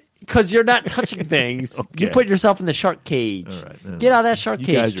work? Because you're not touching things. Okay. You put yourself in the shark cage. All right. Get out of that shark You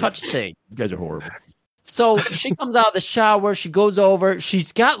cage. guys are- Touch things. You guys are horrible. So she comes out of the shower. She goes over.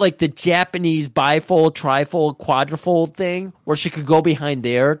 She's got like the Japanese bifold, trifold, quadrifold thing where she could go behind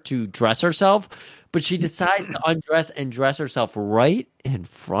there to dress herself. But she decides to undress and dress herself right in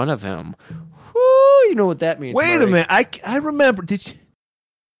front of him. Whoo, you know what that means. Wait a Murray. minute. I remember.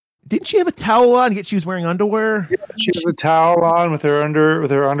 Didn't she have a towel on? Yet she was wearing underwear. She has a towel on with her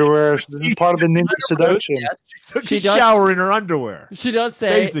underwear. This is part of the ninja seduction. Yes. Took She a does- shower in her underwear. She does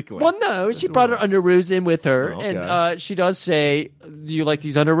say, Basically. well, no, she brought her underoos in with her. Oh, okay. And she does say, do you like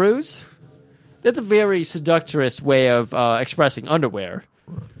these underoos? That's a very seductrous way of expressing underwear.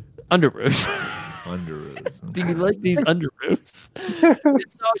 Underoos. Underoos. Do you like these underoos?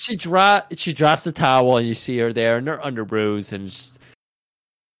 And so she drops the towel, and you see her there in her underoos, and just,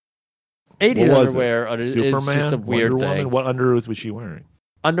 80s What was underwear it? is Superman? just a weird Wonder thing. Woman? What underoos was she wearing?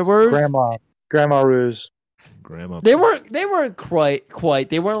 Underoos? Grandma Ruse. Grandma. They weren't quite.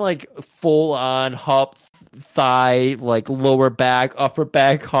 They weren't like full on hump, thigh, like lower back, upper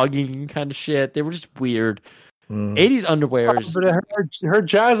back hugging kind of shit. They were just weird. 80s underwear is But her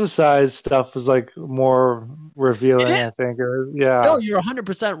jazzercise stuff was like more revealing, It is. I think. Yeah. no, you're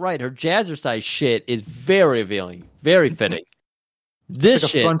 100% right. Her jazzercise shit is very revealing, very fitting. This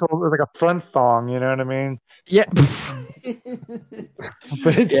It's shit, like a front thong, you know what I mean? yeah.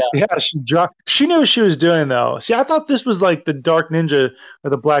 But yeah, she knew what she was doing though. See, I thought this was like the Dark Ninja or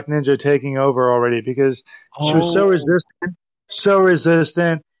the Black Ninja taking over already because she was so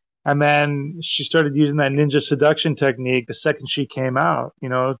resistant, and then she started using that ninja seduction technique the second she came out. You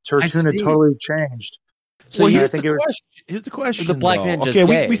know, her tune had see. totally changed. So Well, you- here's think the it was- question. Here's the question. The Black though. Ninja's Okay,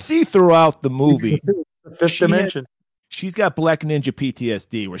 gay. we see throughout the movie The fifth She had- dimension. she's got Black Ninja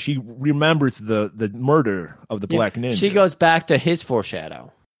PTSD, where she remembers the murder of the Black Ninja. She goes back to his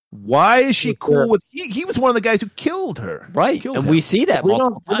foreshadow, Why is she Yes, cool sir. with? He was one of the guys who killed her. right? Killed And him. we see that We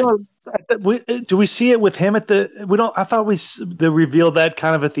multiple don't. times. Do we see it with him at the? We don't. I thought they revealed that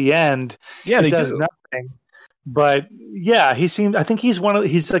kind of at the end. Yeah, It they does do. nothing. But yeah, he seemed. I think he's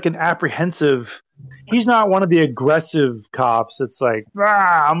he's like an apprehensive. He's not one of the aggressive cops. It's like,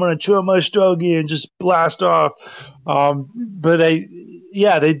 I'm gonna chew up my stogie and just blast off. But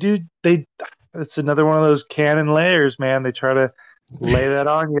they do. It's another one of those canon layers, man. They try to lay that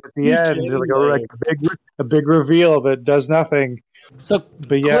on you at the end, like a big reveal that does nothing. So,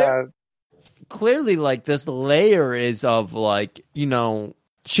 But yeah, clearly, like this layer is of like, you know,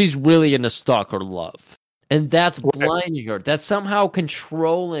 she's really into stalker love. And that's blinding her. That's somehow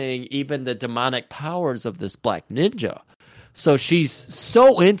controlling even the demonic powers of this Black Ninja. So she's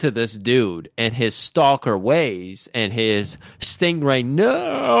so into this dude and his stalker ways and his Stingray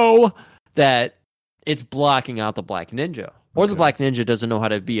that it's blocking out the Black Ninja. Or the Black Ninja doesn't know how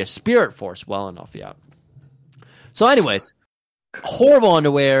to be a spirit force well enough yet. So anyways, horrible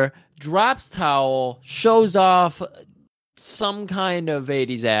underwear, drops towel, shows off some kind of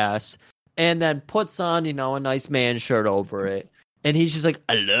 80s ass, and then puts on, a nice man shirt over it. And he's just like,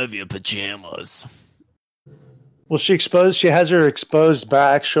 I love your pajamas. Well, she has her exposed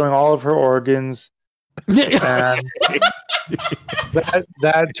back, showing all of her organs. And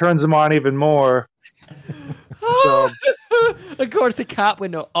that turns them on even more. So, of course, the cop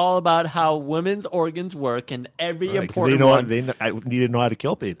would know all about how women's organs work and every important one. They need to know how to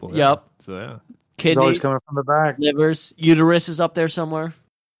kill people. Yep. So, yeah. It's always coming from the back. Livers, uterus is up there somewhere.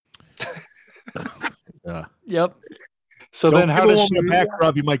 Yeah. Yep. So Don't then how does she... a back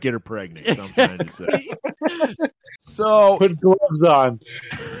rub, you might get her pregnant. So put gloves on.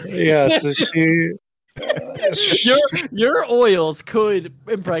 Yeah, so your oils could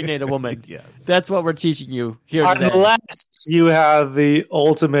impregnate a woman. Yes. That's what we're teaching you here today. Unless you have the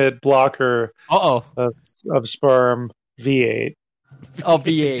ultimate blocker of sperm, V8. Oh,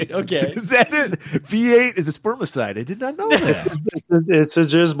 V8. Okay. Is that it? V8 is a spermicide. I did not know that. It's a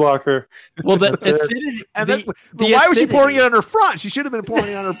jizz blocker. Well, the acidity. Why was she pouring it on her front? She should have been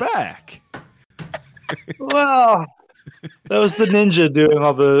pouring it on her back. Well, that was the ninja doing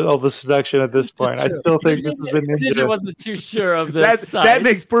all the seduction at this point. I still think this is the ninja. Ninja wasn't too sure of this. That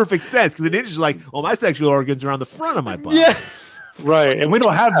makes perfect sense because the ninja's like, well, my sexual organs are on the front of my body. Yeah. Right, and we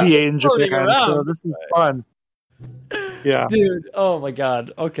don't have V8 in Japan, so this is fun. Yeah. Dude, oh my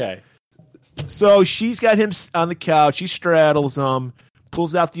God. Okay. So she's got him on the couch. She straddles him,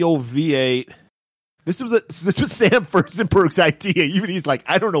 pulls out the old V8. This was Sam Furstenberg's idea. Even he's like,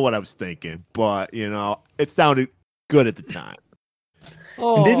 I don't know what I was thinking, but it sounded good at the time.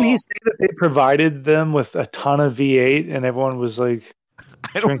 Oh. And didn't he say that they provided them with a ton of V8 and everyone was like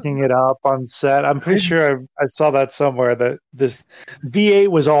drinking it up on set? I'm pretty sure I saw that somewhere that this V8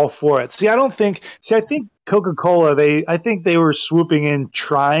 was all for it. I think Coca-Cola, I think they were swooping in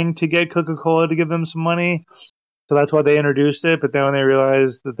trying to get Coca-Cola to give them some money. So that's why they introduced it. But then when they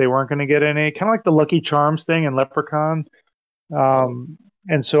realized that they weren't going to get any, kind of like the Lucky Charms thing in Leprechaun.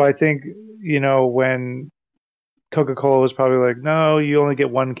 And so I think, when Coca-Cola was probably like, no, you only get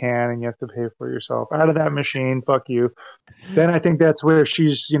one can and you have to pay for it yourself. Out of that machine, fuck you. Then I think that's where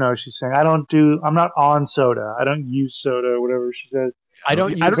she's saying, I'm not on soda. I don't use soda, whatever she said. I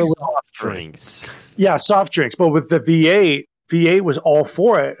don't use soft drinks. Yeah, soft drinks. But with the V8 was all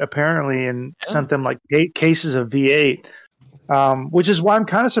for it, apparently, and sent them like 8 cases of V8, which is why I'm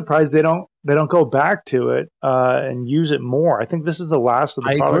kind of surprised they don't go back to it and use it more. I think this is the last of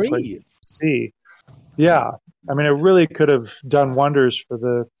the product like you see. Yeah. I mean, it really could have done wonders for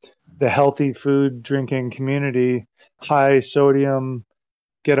the healthy food drinking community. High sodium,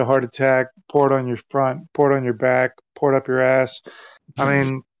 get a heart attack, pour it on your front, pour it on your back, pour it up your ass. I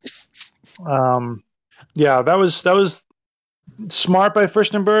mean, that was smart by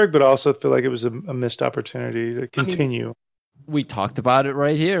Furstenberg, but I also feel like it was a missed opportunity to continue. We talked about it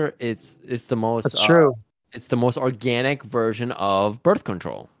right here. It's the most. That's true. It's the most organic version of birth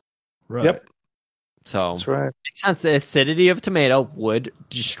control. Right. Yep. So that's right. Makes sense. The acidity of tomato would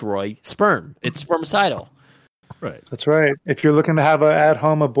destroy sperm. It's spermicidal. Right. That's right. If you're looking to have an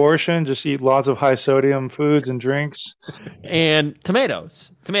at-home abortion, just eat lots of high-sodium foods and drinks. And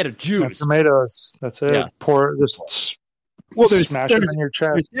tomatoes. Tomato juice. And tomatoes. That's it. Yeah. Pour just smash it on your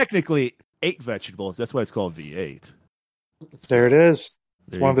chest. There's technically 8 vegetables. That's why it's called V8. There it is.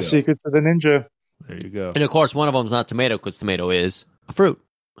 It's one of the secrets of the ninja. There you go. And, of course, one of them is not tomato because tomato is a fruit.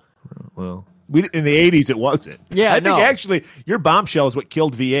 Well, in the 80s, it wasn't. Yeah, I think actually your bombshell is what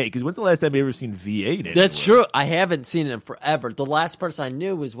killed V8. Because when's the last time you ever seen V8 anywhere? That's true. I haven't seen it in forever. The last person I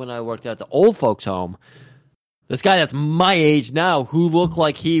knew was when I worked at the old folks' home. This guy that's my age now, who looked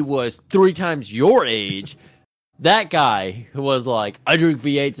like he was 3 times your age. That guy who was like, I drink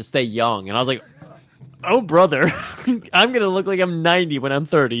V8 to stay young. And I was like, oh, brother, I'm going to look like I'm 90 when I'm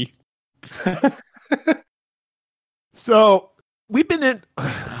 30. So we've been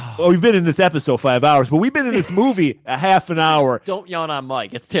in this episode 5 hours, but we've been in this movie a half an hour. Don't yawn on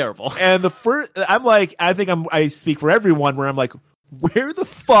Mike. It's terrible. And I speak for everyone where I'm like, where the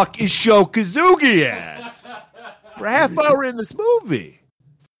fuck is Sho Kosugi at? We're a half hour in this movie.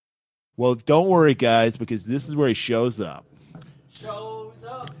 Well, don't worry, guys, because this is where he shows up. Shows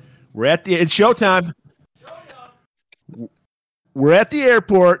up. It's showtime. We're at the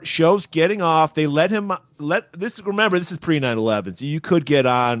airport. Sho's getting off. They remember, this is pre 9/11, so you could get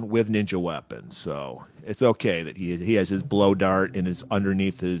on with ninja weapons. So it's okay that he has his blow dart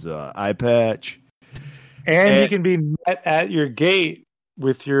underneath his eye patch. And you can be met at your gate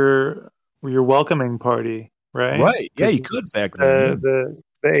with your your welcoming party, right? Right. Yeah, 'Cause you could back then. the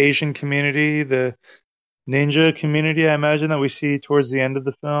Asian community, the ninja community, I imagine, that we see towards the end of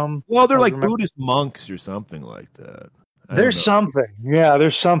the film. Well, they're I like remember- Buddhist monks or something like that. I don't There's know. something. Yeah,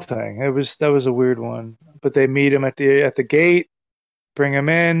 there's something. That was a weird one. But they meet him at the gate, bring him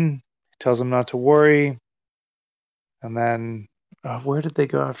in, tells him not to worry. And then where did they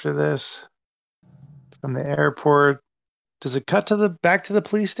go after this? From the airport. Does it cut to back to the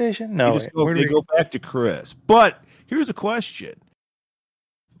police station? No. They go back to Chris. But here's a question.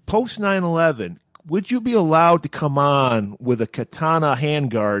 Post 9/11, would you be allowed to come on with a katana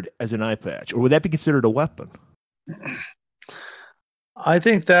handguard as an eye patch? Or would that be considered a weapon? I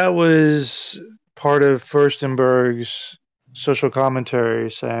think that was part of Furstenberg's social commentary,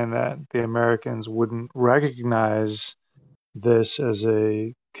 saying that the Americans wouldn't recognize this as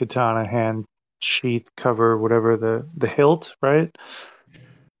a katana hand sheath cover, whatever the hilt, right?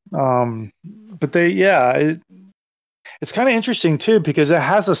 But it's kind of interesting too, because it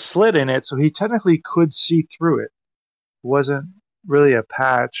has a slit in it, so he technically could see through it. It wasn't really a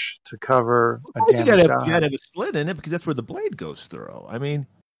patch to cover a You damaged gotta eye. have a slit in it because that's where the blade goes through. I mean,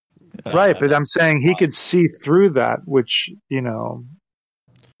 Right, but I'm saying he could see through that, which,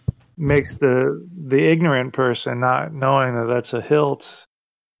 makes the ignorant person, not knowing that that's a hilt,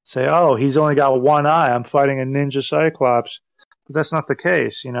 say, oh, he's only got one eye, I'm fighting a ninja cyclops. But that's not the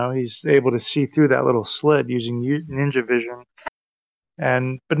case. He's able to see through that little slit using ninja vision.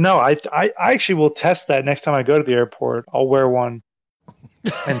 But no, I actually will test that next time I go to the airport. I'll wear one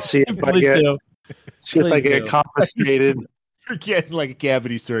and see if I get confiscated. you're getting like a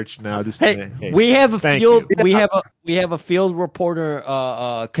cavity search now. Just Hey, we have a thank field. you. We have a field reporter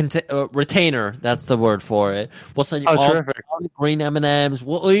retainer. That's the word for it. We'll send you all terrific. the green M&Ms.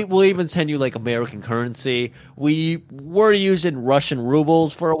 We'll even send you like American currency. We were using Russian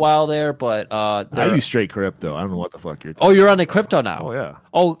rubles for a while there, but I use straight crypto. I don't know what the fuck you're. oh, you're on a crypto now. Oh yeah.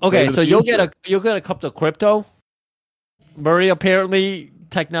 Oh, okay. Way to So the you'll future. get a couple of crypto. Murray, apparently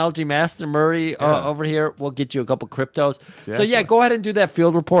technology master Murray Yeah. over here will get you a couple cryptos. So Exactly. yeah, go ahead and do that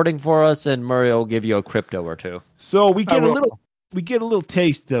field reporting for us, and Murray will give you a crypto or two. So we get I a will. little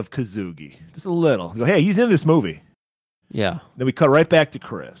taste of Kazugi, just a little. We go, hey, he's in this movie. Yeah. Then we cut right back to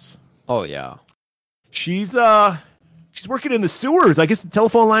Chris. Oh yeah. She's working in the sewers. I guess the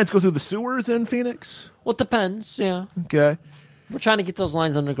telephone lines go through the sewers in Phoenix. Well, it depends. Yeah, Okay. we're trying to get those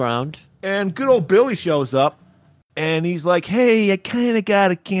lines underground. And good old Billy shows up, and he's like, "Hey, I kind of got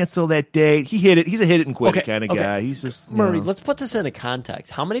to cancel that date." He hit it. He's a hit it and quit it Okay, kind of okay. guy. He's just Murray, let's put this into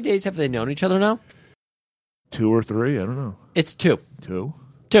context. How many days have they known each other now? 2 or 3. I don't know. It's 2. 2.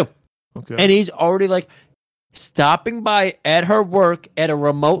 2. Okay. And he's already like stopping by at her work at a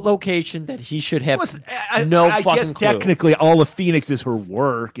remote location that he should have no I fucking guess clue. technically all of Phoenix is her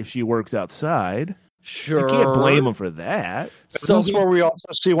work if she works outside. Sure. I can't blame him for that. So this is where we also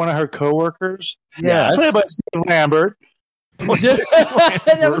see one of her coworkers, Yes. played by Steve Lambert.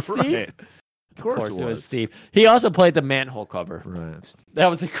 that was Steve. Right. Of course it was Steve. He also played the manhole cover. Right.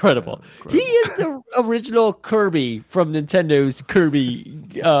 That was incredible. Yeah, He is the original Kirby from Nintendo's Kirby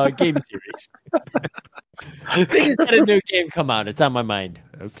game series. They just had a new game come out. It's on my mind.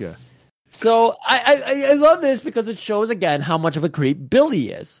 Okay. So I love this because it shows again how much of a creep Billy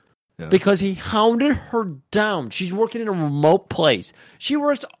is. Yeah. Because he hounded her down. She's working in a remote place. She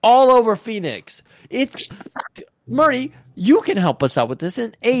works all over Phoenix. It's Murray, you can help us out with this.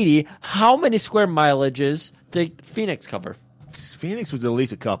 In 80, how many square mileages did Phoenix cover? Phoenix was at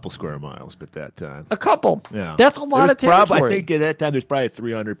least a couple square miles at that time. A couple. Yeah. That's a lot of territory. I think at that time there's probably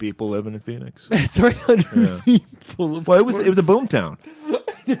 300 people living in Phoenix. 300 Yeah. people. Well, it was a boom town.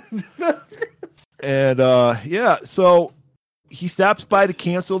 And so he stops by to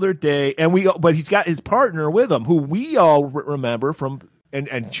cancel their day, but he's got his partner with him, who we all remember from,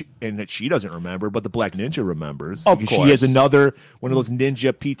 and she doesn't remember, but the Black Ninja remembers. Of because course. she has another one of those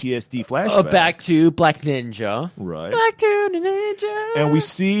ninja PTSD flashbacks. Back to Black Ninja. Right. Back to the Ninja. And we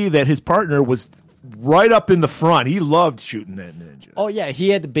see that his partner was right up in the front. He loved shooting that ninja. Oh, yeah. He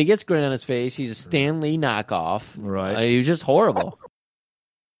had the biggest grin on his face. He's a Stan Lee knockoff. Right. He was just horrible.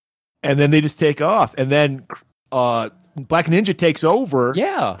 And then they just take off. And then Black Ninja takes over.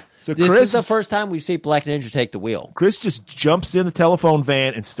 Yeah. So This Chris is the first time we see Black Ninja take the wheel. Chris just jumps in the telephone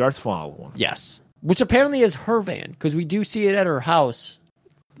van and starts following. Yes. Which apparently is her van, because we do see it at her house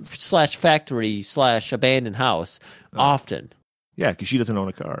 / factory / abandoned house often. Yeah, because she doesn't own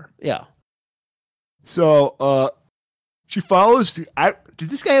a car. Yeah. So she follows. Did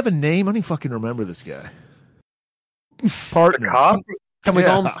this guy have a name? I don't even fucking remember this guy. Partner. Cop? Can we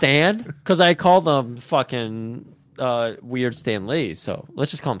call him Yeah. Stan? Because I called him fucking weird Stan Lee, so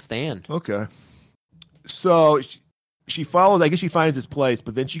let's just call him Stan. Okay. So she follows. I guess she finds his place,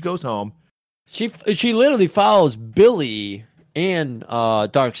 but then she goes home. She literally follows Billy and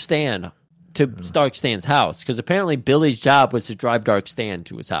Dark Stan to Dark Stan's house because apparently Billy's job was to drive Dark Stan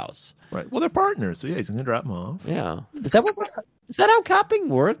to his house. Right. Well, they're partners, so yeah, he's gonna drop him off. Yeah. Is that how copping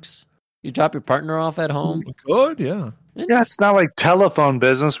works? You drop your partner off at home? Good. Yeah. Yeah, it's not like telephone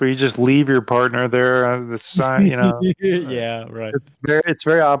business where you just leave your partner there on the side. You know. Yeah. Right. It's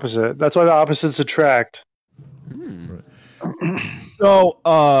very opposite. That's why the opposites attract.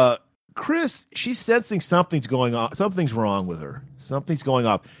 So, Chris, she's sensing something's going on. Something's wrong with her. Something's going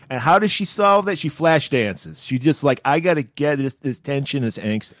off. And how does she solve that? She flash dances. She just like, I got to get this tension, this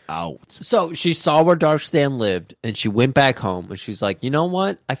angst out. So she saw where Dark Stan lived, and she went back home, and she's like, you know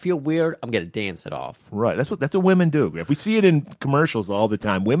what? I feel weird. I'm going to dance it off. Right. That's what women do. If we see it in commercials all the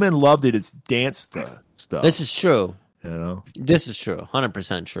time. Women loved it as dance stuff. This is true. You know? This is true.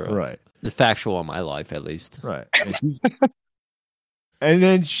 100% true. Right. It's factual in my life, at least. Right. And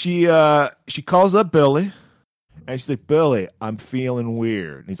then she calls up Billy, and she's like, Billy, I'm feeling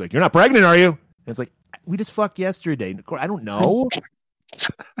weird. And he's like, you're not pregnant, are you? And it's like, we just fucked yesterday. I don't know.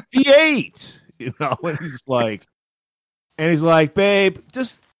 He ate. You know, and he's like, babe,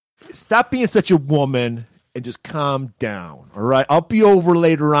 just stop being such a woman and just calm down. All right. I'll be over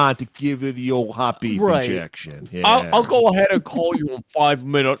later on to give you the old hot beef injection. Yeah. I'll go ahead and call you in 5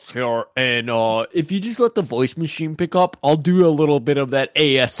 minutes here. And if you just let the voice machine pick up, I'll do a little bit of that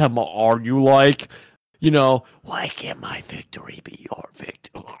ASMR you like. You know, why can't my victory be your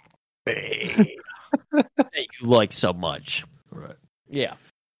victory? That you like so much. Right. Yeah.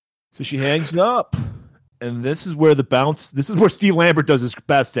 So she hangs up. And this is where Steve Lambert does his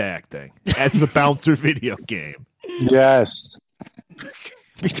best acting as the bouncer video game. Yes.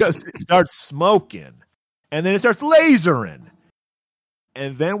 Because it starts smoking. And then it starts lasering.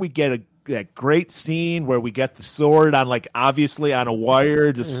 And then we get that great scene where we get the sword on, like, obviously on a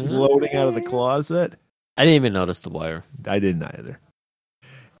wire just floating out of the closet. I didn't even notice the wire. I didn't either.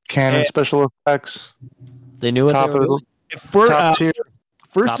 Canon special effects. They knew what they were doing. Top tier.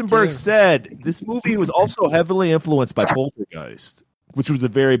 Furstenberg said this movie was also heavily influenced by Poltergeist, which was a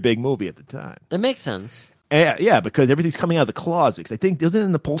very big movie at the time. It makes sense. Yeah, because everything's coming out of the closets. I think, isn't it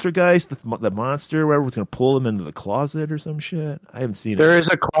in the Poltergeist, the monster, where everyone's going to pull them into the closet or some shit? I haven't seen it. There is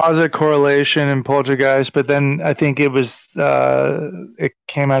a closet correlation in Poltergeist, but then I think it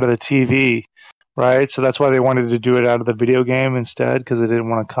came out of the TV, right? So that's why they wanted to do it out of the video game instead, because they didn't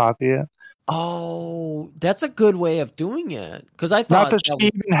want to copy it. Oh, that's a good way of doing it. Because I thought not that she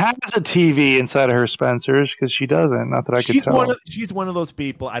even has a TV inside of her Spencer's, because she doesn't. Not that I could tell. She's one of those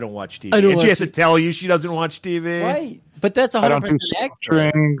people. I don't watch TV. And she has to tell you she doesn't watch TV. Right, but that's 100% I don't do soft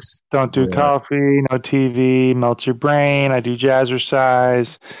drinks. Don't do coffee. No TV. Melts your brain. I do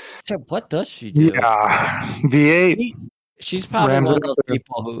jazzercise. What does she do? Yeah, V8. She's probably one of those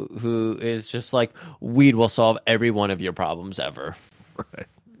people who is just like, weed will solve every one of your problems ever. Right.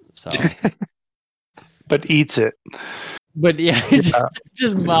 So, but eats it. But yeah,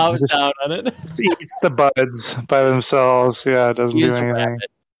 just mouths down on it. Eats the buds by themselves. Yeah, it doesn't do anything.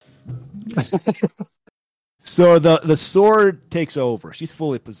 So the sword takes over. She's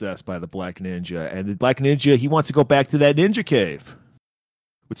fully possessed by the Black Ninja, and the Black Ninja, he wants to go back to that ninja cave,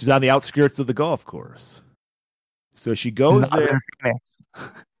 which is on the outskirts of the golf course. So she goes there.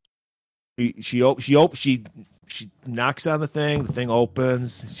 She knocks on the thing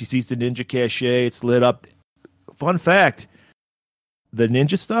opens. She sees the ninja cache. It's lit up. Fun fact: the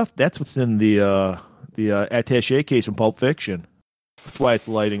ninja stuff, that's what's in the attaché case from Pulp Fiction. That's why it's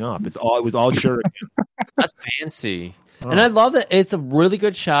lighting up. It was all shuriken. That's fancy. Oh. And I love that it's a really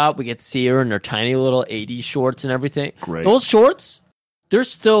good shot. We get to see her in her tiny little 80s shorts and everything. Great. Those shorts, they're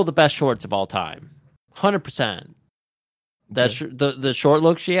still the best shorts of all time. 100%. That's the short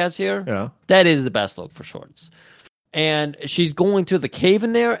look she has here. Yeah, that is the best look for shorts. And she's going to the cave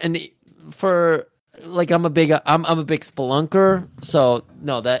in there, and for like I'm a big spelunker, so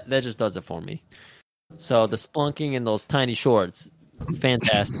no, that just does it for me. So the spelunking in those tiny shorts,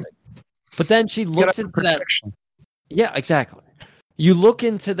 fantastic. But then she looks into that. Yeah, exactly. You look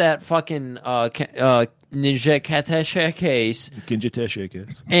into that fucking ninja attaché case,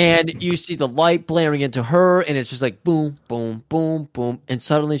 and you see the light blaring into her, and it's just like boom, boom, boom, boom, and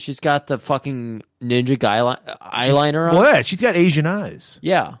suddenly she's got the fucking ninja eyeliner on. Well, yeah, she's got Asian eyes.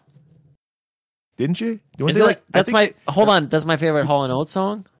 Yeah, didn't she? That's my favorite Hall & Oates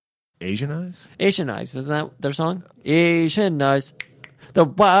song. Asian eyes. Asian eyes, isn't that their song? Asian eyes, they're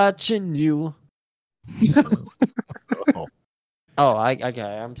watching you. Oh,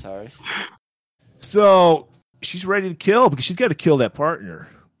 I'm sorry. So she's ready to kill because she's got to kill that partner.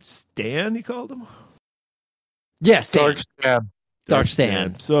 Stan, he called him? Yes, Dark Stan. Dark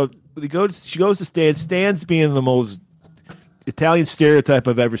Stan. So she goes to Stan. Stan's being the most Italian stereotype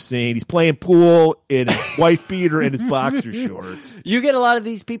I've ever seen. He's playing pool in a wife beater and his boxer shorts. You get a lot of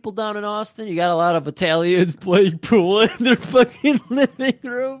these people down in Austin. You got a lot of Italians playing pool in their fucking living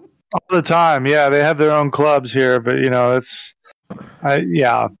room. All the time, yeah. They have their own clubs here, but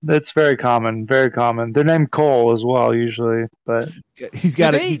it's very common, very common. They're named Cole as well, usually. But he's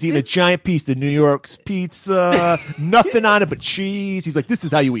eating a giant piece of New York's pizza, nothing on it but cheese. He's like, "This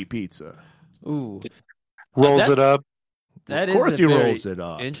is how you eat pizza." Ooh, rolls it up. That of course, is he rolls it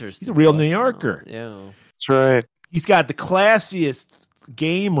up. Interesting. He's a real New Yorker. Yeah, that's right. He's got the classiest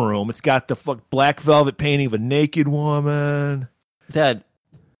game room. It's got the black velvet painting of a naked woman.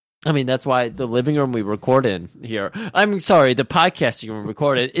 That's why the living room we record in here. I'm sorry, the podcasting room we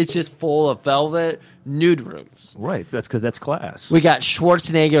record in, it's just full of velvet nude rooms. Right, that's because that's class. We got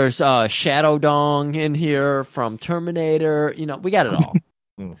Schwarzenegger's Shadow Dong in here from Terminator. We got it all.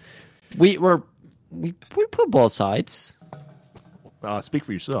 we put both sides. Speak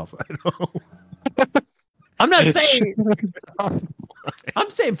for yourself. I know. I'm not saying. I'm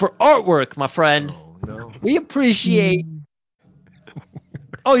saying for artwork, my friend. No. We appreciate.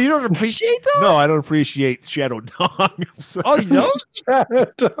 Oh, you don't appreciate that? No, I don't appreciate Shadow Dong. Oh, you don't?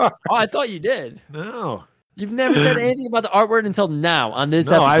 Oh, I thought you did. No. You've never said anything about the artwork until now on this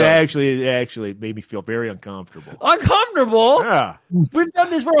episode. No, it actually made me feel very uncomfortable. Uncomfortable? Yeah. We've done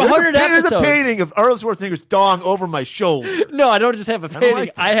this for 100 episodes. There's a painting of Arnold Schwarzenegger's dong over my shoulder. No, I don't just have a painting.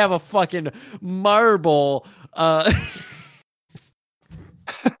 Like I have a fucking marble. I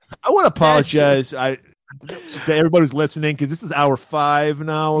want to apologize to everybody who's listening because this is hour 5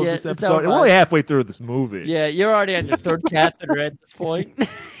 now of this episode. We're only halfway through this movie. Yeah, you're already on your third catheter at this point.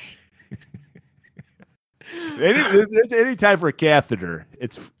 Any time for a catheter,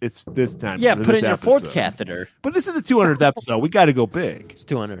 it's this time. Yeah, put in your fourth episode. catheter. But this is the 200th episode. We got to go big. It's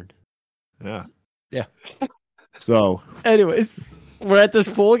 200. Yeah. Yeah. So, anyways, we're at this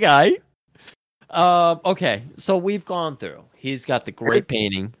pool guy. Okay, so we've gone through. He's got the great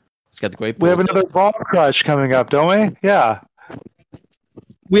painting. He's got the great. We have another ball crush coming up, don't we? Yeah.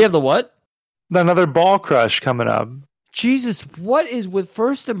 We have the what? Another ball crush coming up. Jesus, what is with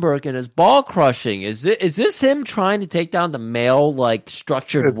Furstenberg and his ball crushing? Is this him trying to take down the male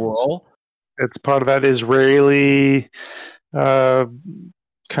structured world? It's part of that Israeli kind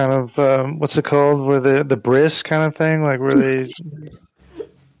of what's it called? Where the bris kind of thing, where they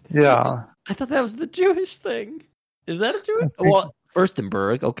yeah. I thought that was the Jewish thing. Is that a Jewish? Well,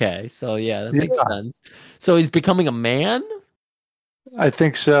 Furstenberg. Okay, so yeah, that makes sense. So he's becoming a man. I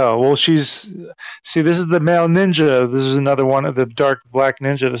think so. Well, this is the male ninja. This is another one of the dark black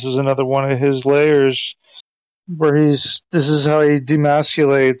ninja. This is another one of his layers where this is how he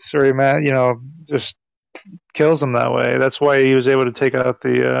demasculates or he, just kills them that way. That's why he was able to take out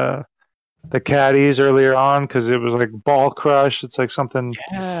the caddies earlier on because it was like ball crush. It's like something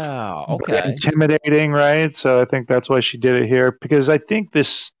intimidating, right? So I think that's why she did it here because I think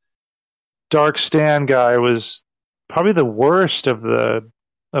this Dark Stan guy was probably the worst of the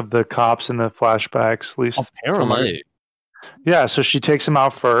cops in the flashbacks, at least. Apparently. Yeah, so she takes him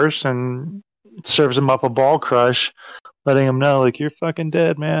out first and serves him up a ball crush, letting him know, you're fucking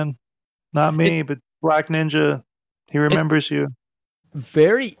dead, man. Not me, but Black Ninja. He remembers you.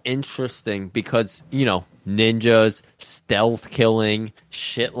 Very interesting because, ninjas, stealth killing,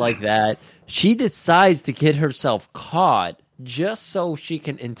 shit like that. She decides to get herself caught just so she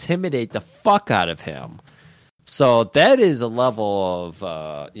can intimidate the fuck out of him. So that is a level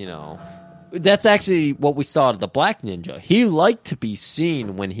of, that's actually what we saw to the Black Ninja. He liked to be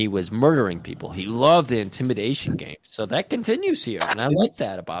seen when he was murdering people. He loved the intimidation game. So that continues here, and I like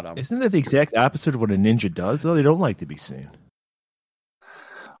that about him. Isn't that the exact opposite of what a ninja does, though? They don't like to be seen.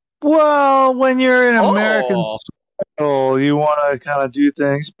 Well, when you're in American style, you want to kind of do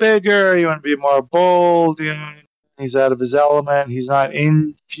things bigger. You want to be more bold. He's out of his element. He's not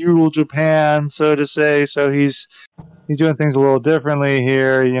in feudal Japan, so to say. So he's doing things a little differently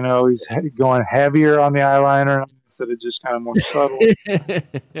here. He's going heavier on the eyeliner instead of just kind of more subtle.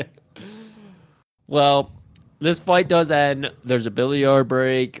 Well, this fight does end. There's a billiard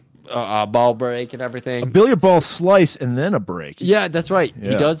break, a ball break, and everything. A billiard ball slice and then a break. Yeah, that's right.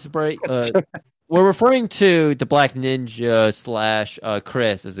 Yeah. He does break. We're referring to the Black Ninja /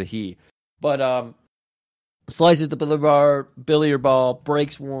 Chris as a he. But slices the billiard ball,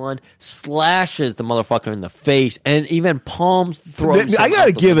 breaks one, slashes the motherfucker in the face, and even palms throws. I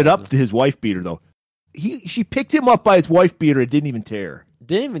gotta give it up to his wife beater though. She picked him up by his wife beater and didn't even tear.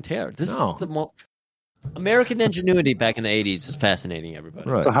 Didn't even tear. This is the most. American ingenuity back in the 80s is fascinating, everybody.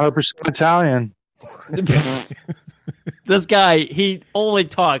 Right. It's 100% Italian. This guy, he only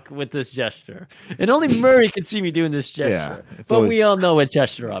talk with this gesture. And only Murray can see me doing this gesture. it's But always- we all know what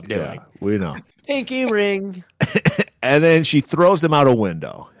gesture I'm doing. Yeah, we know. Pinky ring. And then she throws him out a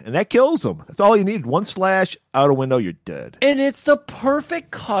window, and that kills him. That's all you need. One slash, out a window, you're dead. And it's the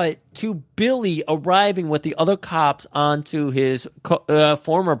perfect cut to Billy arriving with the other cops onto his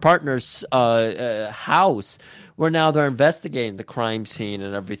former partner's house, where now they're investigating the crime scene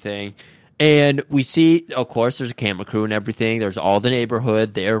and everything. And we see, of course, there's a camera crew and everything. There's all the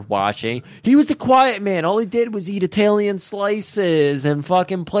neighborhood there watching. He was the quiet man. All he did was eat Italian slices and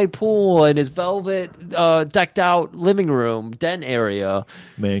fucking play pool in his velvet decked out living room, den area.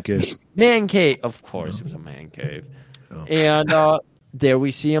 Man cave. Man cave. Of course, it was a man cave. Oh. And there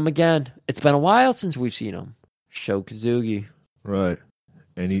we see him again. It's been a while since we've seen him. Sho Kazugi. Right.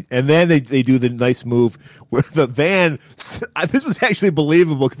 And then they do the nice move where the van, this was actually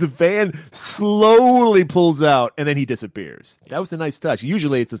believable because the van slowly pulls out and then he disappears. That was a nice touch.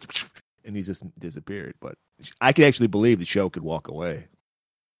 Usually it's just, and he's just disappeared, but I could actually believe the show could walk away.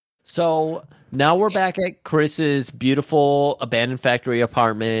 So now we're back at Chris's beautiful abandoned factory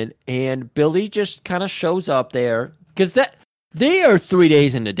apartment, and Billy just kind of shows up there because they are 3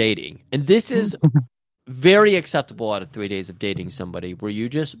 days into dating, and this is very acceptable out of 3 days of dating somebody, where you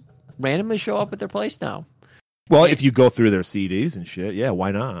just randomly show up at their place now. Well, if you go through their CDs and shit, yeah,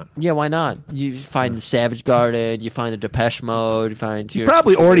 why not? Yeah, why not? You find the Savage Garden, you find the Depeche Mode, you find. You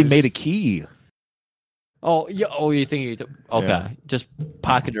probably already made a key. Oh, yeah. Oh, you think you took? Okay, Yeah. just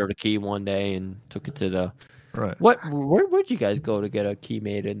pocketed her the key one day and took it to the. Right. Where'd you guys go to get a key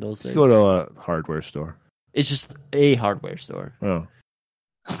made in those Let's days? go to a hardware store. It's just a hardware store. Oh.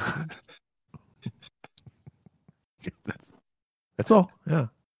 That's all. Yeah.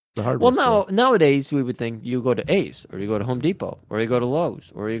 The hardware Well, store. nowadays we would think you go to Ace, or you go to Home Depot, or you go to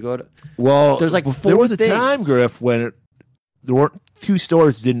Lowe's, or you go to. Well, There's like there four was a things. time, Griff, when there weren't two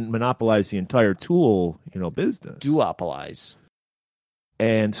stores didn't monopolize the entire tool, business. Duopolize.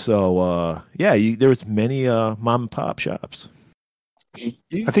 And so, there was many mom and pop shops. I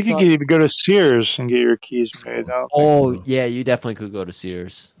think you could even go to Sears and get your keys made. Oh yeah, you definitely could go to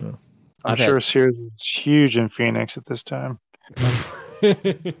Sears. Yeah. I'm sure Sears is huge in Phoenix at this time.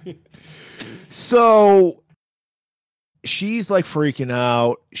 So she's like freaking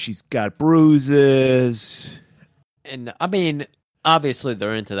out. She's got bruises. And I mean, obviously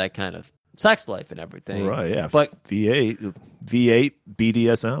they're into that kind of sex life and everything. Right, yeah. But V8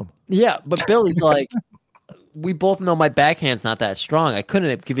 BDSM. yeah, but Billy's like, we both know my backhand's not that strong. I couldn't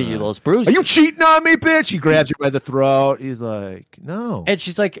have given you those bruises. Are you cheating on me, bitch? He grabs her by the throat. He's like, no. And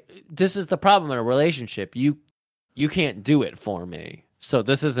she's like, this is the problem in a relationship. You can't do it for me. So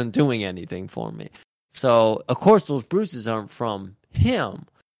this isn't doing anything for me. So, of course, those bruises aren't from him.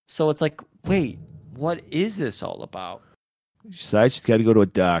 So it's like, wait, what is this all about? She decides she's got to go to a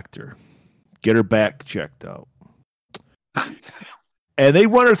doctor. Get her back checked out. And they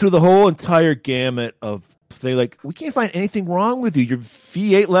run her through the whole entire gamut of, they like, we can't find anything wrong with you. Your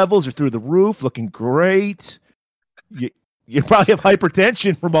V8 levels are through the roof, looking great. You probably have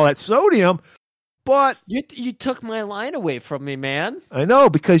hypertension from all that sodium. But You took my line away from me, man. I know,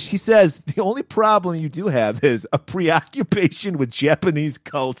 because she says the only problem you do have is a preoccupation with Japanese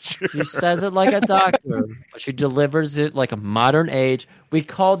culture. She says it like a doctor, but she delivers it like a modern age. We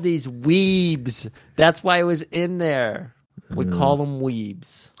called these weebs. That's why it was in there. We call them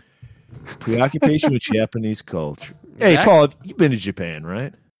weebs. Preoccupation with Japanese culture. Hey, Exactly. Paul, you've been to Japan,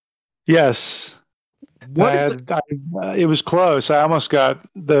 right? Yes. It was close. I almost got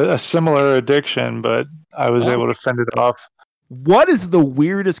a similar addiction, but I was able to fend it off. What is the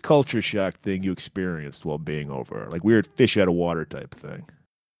weirdest culture shock thing you experienced while being over? Like weird fish out of water type thing.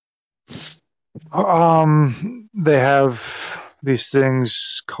 They have these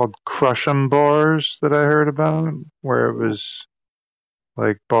things called crush'em bars that I heard about, where it was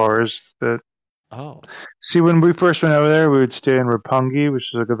like bars that. Oh, See, when we first went over there, we would stay in Roppongi,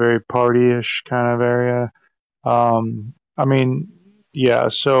 which is like a very party-ish kind of area.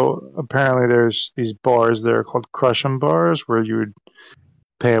 So apparently there's these bars there called crush'em bars, where you would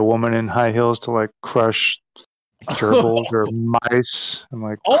pay a woman in high heels to like crush gerbils or mice and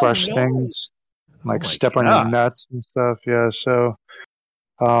like crush things, and, like step on your nuts and stuff. Yeah, so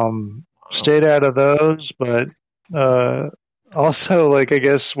stayed out of those, but also, like, I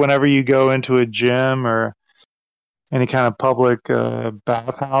guess whenever you go into a gym or any kind of public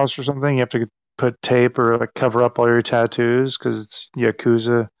bathhouse or something, you have to put tape or like cover up all your tattoos because it's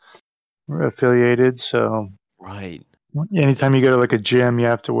Yakuza affiliated. So right. anytime you go to like a gym, you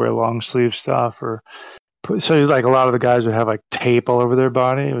have to wear long sleeve stuff, so like a lot of the guys would have like tape all over their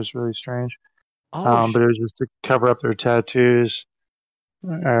body. It was really strange. But it was just to cover up their tattoos.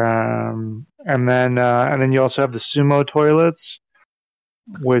 And then you also have the sumo toilets,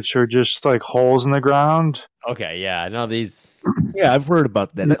 which are just like holes in the ground. Okay, yeah, I know these. Yeah, I've heard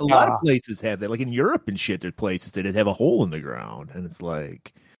about that. Yeah. A lot of places have that. Like in Europe and shit, there's places that have a hole in the ground, and it's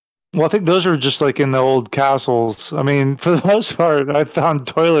like. Well, I think those are just like in the old castles. I mean, for the most part, I found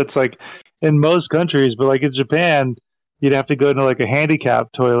toilets like in most countries, but like in Japan, you'd have to go into like a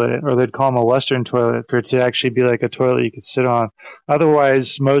handicap toilet, or they'd call them a Western toilet, for it to actually be like a toilet you could sit on.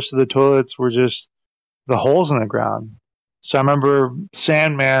 Otherwise, most of the toilets were just the holes in the ground. So I remember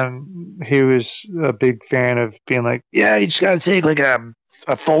Sandman, he was a big fan of being like, yeah, you just got to take like a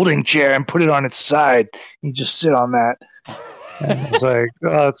folding chair and put it on its side. You just sit on that. And I was like, oh,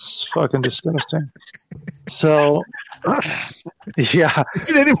 that's fucking disgusting. So, yeah. Is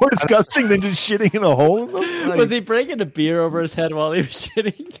it any more disgusting than just shitting in a hole in them? Like, Was he breaking a beer over his head while he was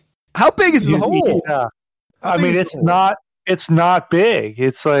shitting? how big is the hole? Yeah. How I big mean, is it's the hole? not big.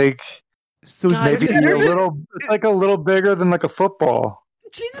 It's like So it's God, maybe maybe it's like a little bigger than like a football.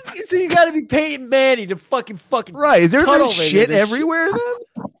 Jesus, so you got to be Peyton Manning to fucking right. Is there tunnel just into shit this everywhere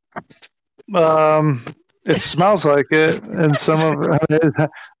then? It smells like it, and some of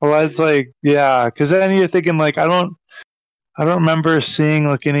it, well, it's like, yeah, because then you're thinking like, I don't remember seeing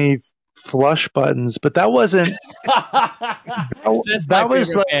like any flush buttons, but that wasn't. That's that my was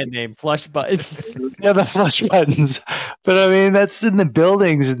favorite like, band name, Flush Buttons. yeah, the flush buttons. But I mean, that's in the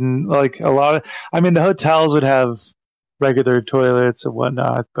buildings, and like a lot of, I mean, the hotels would have regular toilets and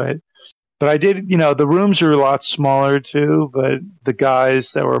whatnot, but I did, the rooms are a lot smaller too, but the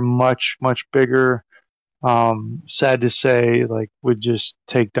guys that were much, much bigger, sad to say, like would just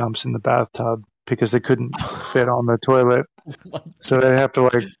take dumps in the bathtub because they couldn't fit on the toilet. So they'd have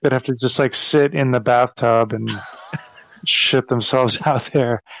to just like sit in the bathtub and shit themselves out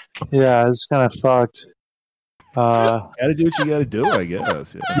there. Yeah, it's kind of fucked. Gotta do what you gotta do, I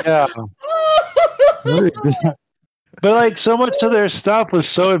guess. Yeah. But like so much of their stuff was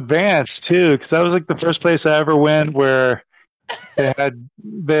so advanced too, because that was like the first place I ever went where they had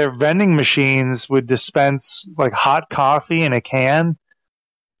their vending machines would dispense like hot coffee in a can,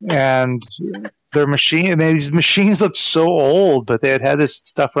 and these machines looked so old, but they had this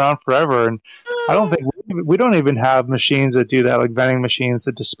stuff around forever. And I don't think we don't even have machines that do that, like vending machines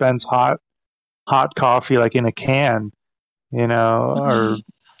that dispense hot coffee like in a can, or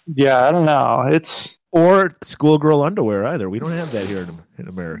yeah, I don't know. Or schoolgirl underwear either. We don't have that here in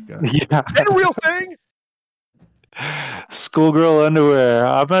America. Yeah. Is that a real thing? Schoolgirl underwear.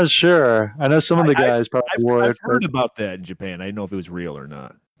 I'm not sure. I know some of the guys probably wore I've it. heard about that in Japan. I didn't know if it was real or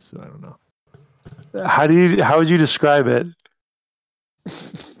not. So I don't know. How would you describe it?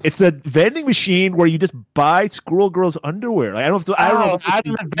 It's a vending machine where you just buy schoolgirls underwear. Like, I don't know. Out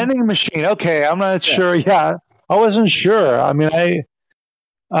of the vending machine. Okay, I'm not sure. Yeah, I wasn't sure. I mean, I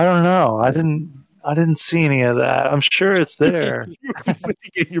don't know. I didn't see any of that. I'm sure it's there. You're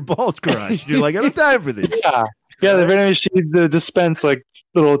getting your balls crushed. You're like, I don't have time for this. Yeah, the vending machines that dispense like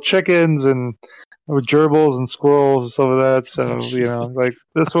little chickens and gerbils and squirrels and stuff like that. So, like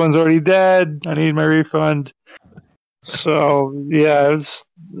this one's already dead. I need my refund. So, yeah,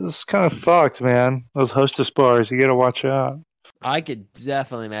 it's kind of fucked, man. Those Hostess bars, you got to watch out. I could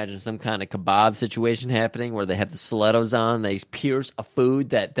definitely imagine some kind of kebab situation happening where they have the stilettos on, they pierce a food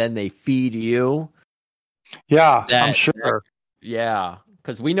that then they feed you. Yeah, I'm sure. Yeah,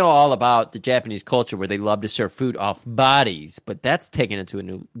 because we know all about the Japanese culture where they love to serve food off bodies, but that's taken it to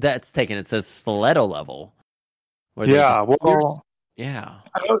a stiletto level. Yeah,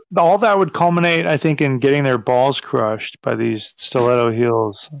 all that would culminate, I think, in getting their balls crushed by these stiletto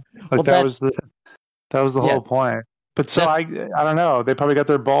heels. Like that was the whole point. But so I don't know. They probably got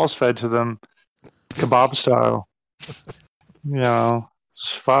their balls fed to them, kebab style. It's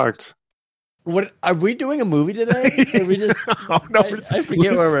fucked. What are we doing a movie today? Are we just? No, I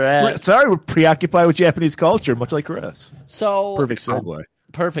forget where we're at. Sorry, we're preoccupied with Japanese culture, much like Chris. So perfect segue.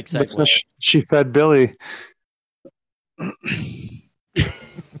 Perfect segue. So she fed Billy.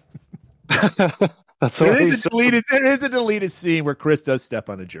 That's what There is a deleted scene where Chris does step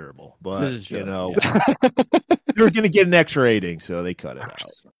on a gerbil, but they're going to get an X rating, so they cut it out.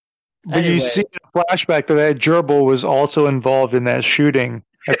 But you see in the flashback that gerbil was also involved in that shooting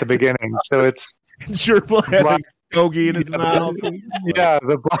at the beginning, so it's gerbil having stogie in his mouth. Yeah,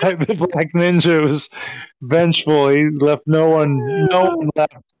 the black ninja was vengeful. He left no one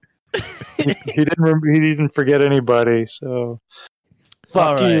left. He didn't forget anybody. So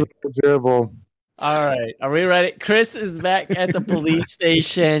fuck you, gerbil. All right, are we ready? Chris is back at the police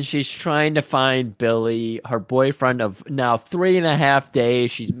station. She's trying to find Billy, her boyfriend of now 3.5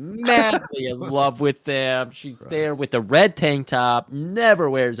 days. She's madly in love with him. She's there with a red tank top, never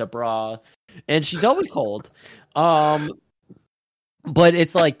wears a bra, and she's always cold. But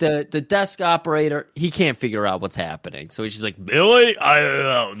it's like the desk operator, he can't figure out what's happening. So he's just like, Billy? I don't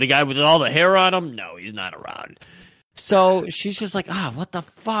know. The guy with all the hair on him? No, he's not around. So she's just like, what the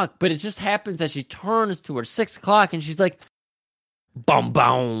fuck? But it just happens that she turns to her 6 o'clock and she's like, boom,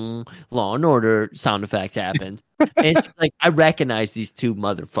 boom, Law and Order sound effect happens. And she's like, I recognize these two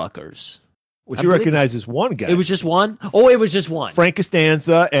motherfuckers. What you recognize is one guy. It was just one? Oh, it was just one. Frank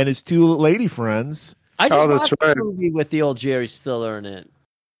Costanza and his two lady friends. I just watched a movie with the old Jerry Stiller in it.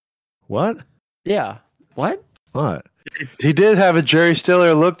 What? Yeah. What? What? He did have a Jerry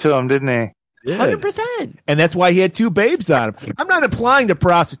Stiller look to him, didn't he? 100%. And that's why he had two babes on him. I'm not implying they're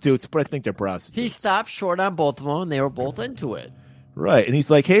prostitutes, but I think they're prostitutes. He stopped short on both of them, and they were both into it. Right. And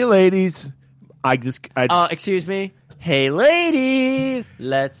he's like, hey, ladies. Excuse me. Hey, ladies.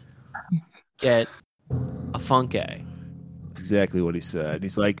 Let's get a funky. That's exactly what he said. And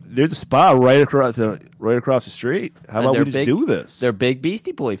he's like, there's a spa right across the street. How about we just do this? They're big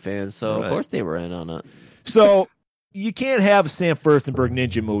Beastie Boy fans, so of course they were in on it. So you can't have a Sam Furstenberg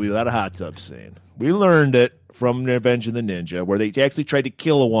ninja movie without a hot tub scene. We learned it from Revenge of the Ninja, where they actually tried to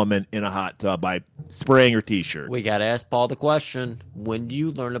kill a woman in a hot tub by spraying her T-shirt. We got to ask Paul the question, when do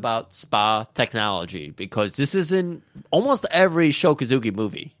you learn about spa technology? Because this is in almost every Shokazuki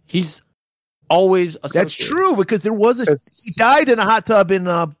movie. He's always associated. That's true, because there was he died in a hot tub in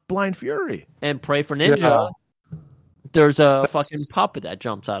Blind Fury. And Pray for Ninja, there's a fucking puppet that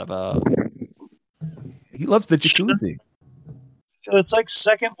jumps out of a... He loves the jacuzzi. It's like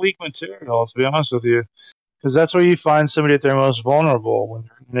second week material, to be honest with you, because that's where you find somebody at their most vulnerable when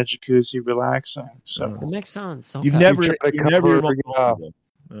they're in a jacuzzi relaxing. So it makes sense. Okay. You've never vulnerable.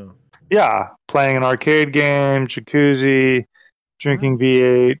 Yeah, playing an arcade game, jacuzzi, drinking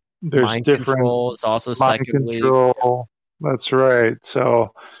V8. There's mind different control. It's also mind second control. That's right.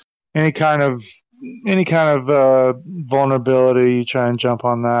 So any kind of vulnerability, you try and jump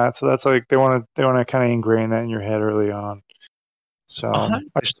on that. So that's like they want to kind of ingrain that in your head early on. So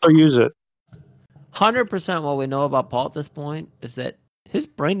I still use it. 100% what we know about Paul at this point is that his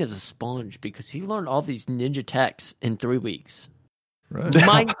brain is a sponge because he learned all these ninja techs in 3 weeks. Right.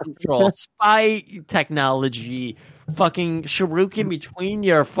 Mind control, spy technology, fucking shuriken between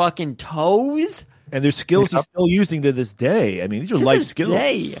your fucking toes. And there's skills he's still using to this day. I mean, these are life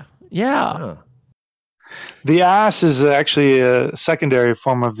skills. Yeah. The ass is actually a secondary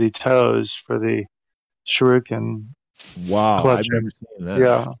form of the toes for the shuriken. Wow, clutching. I've never seen that.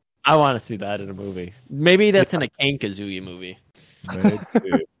 Yeah. I want to see that in a movie. Maybe that's in a Ken Kazuya movie.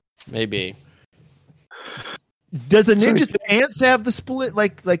 Maybe. Does a ninja pants have the split?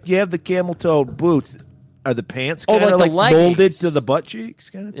 Like you have the camel toe boots. Are the pants kind of like molded to the butt cheeks?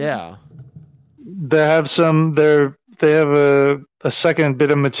 Kind of thing? Yeah. They have some. They have a second bit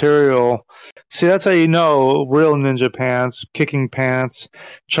of material. See, that's how you know real ninja pants, kicking pants,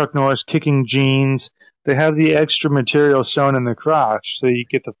 Chuck Norris kicking jeans. They have the extra material sewn in the crotch, so you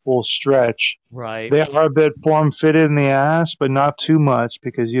get the full stretch. Right. They are a bit form-fitted in the ass, but not too much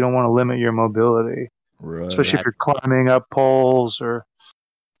because you don't want to limit your mobility. Right. Especially if you're climbing up poles or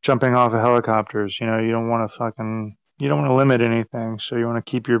jumping off of helicopters. You know, you don't want to limit anything, so you want to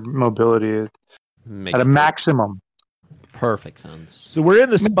keep your mobility at a maximum. Perfect sense. So we're in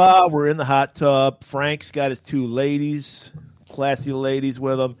the spa, we're in the hot tub. Frank's got his two ladies, classy ladies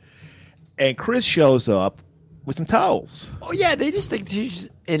with him. And Chris shows up with some towels. Oh yeah, they just think she's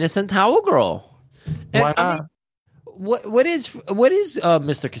innocent towel girl. And, why not? I mean, what is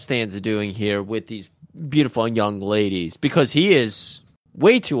Mr. Costanza doing here with these beautiful young ladies? Because he is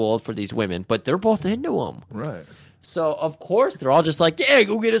way too old for these women, but they're both into him. Right. So of course they're all just like, yeah,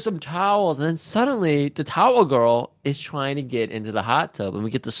 go get us some towels. And then suddenly the towel girl is trying to get into the hot tub, and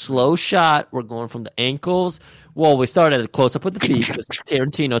we get the slow shot. We're going from the ankles. Well, we started at close up with the feet because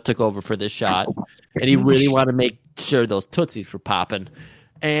Tarantino took over for this shot, and he really wanted to make sure those tootsies were popping.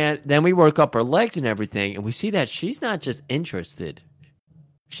 And then we work up her legs and everything, and we see that she's not just interested;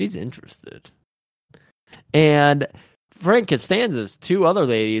 she's interested. And Frank Costanza's two other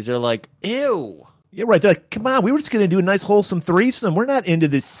ladies are like, "Ew." Yeah, right. They're like, come on, we were just going to do a nice wholesome threesome. We're not into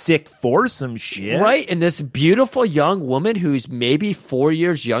this sick foursome shit. Right, and this beautiful young woman who's maybe 4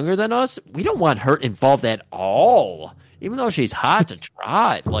 years younger than us, we don't want her involved at all. Even though she's hot to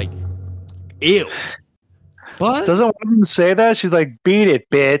try. Like, ew. But doesn't women say that? She's like, beat it,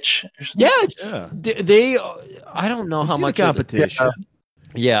 bitch. Yeah. They I don't know how much competition.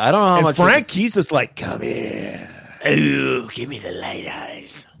 Yeah, I don't know how And much. Frank, he's just like, come here. Ooh, give me the light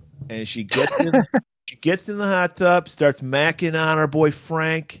eyes. And she gets in the hot tub, starts macking on our boy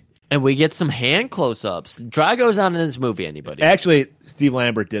Frank. And we get some hand close-ups. Drago's on in this movie, anybody? Actually, Steve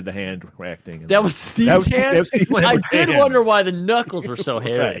Lambert did the hand acting. That was Steve's hand? That was Steve I Lambert's did hand. wonder why the knuckles were so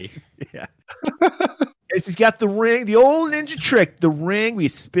hairy. Right. Yeah. And she's got the ring, the old ninja trick, the ring. We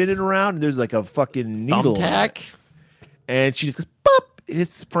spin it around, and there's like a fucking needle. Thumbtack. And she just goes, pop,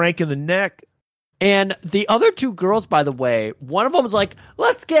 hits Frank in the neck. And the other two girls, by the way, one of them was like,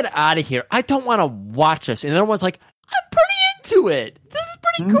 let's get out of here. I don't want to watch this. And the other one's like, I'm pretty into it. This is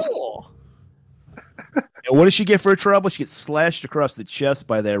pretty cool. And what does she get for her trouble? She gets slashed across the chest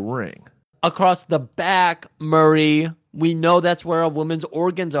by that ring. Across the back, Murray. We know that's where a woman's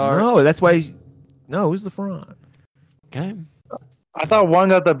organs are. No, that's why. No, it was the front. Okay. I thought one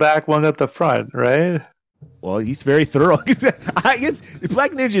got the back, one got the front, right? Well, he's very thorough. I guess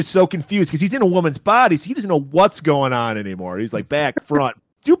Black Ninja is so confused because he's in a woman's body, so he doesn't know what's going on anymore. He's like back, front,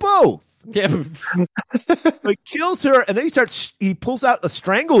 do both. Yeah. Like kills her, and then he pulls out a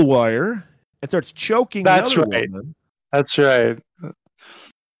strangle wire and starts choking. That's the other right. woman. That's right.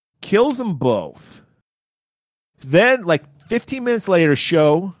 Kills them both. Then, like 15 minutes later,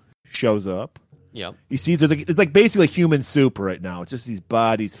 shows up. Yep. You see, it's like basically human soup right now. It's just these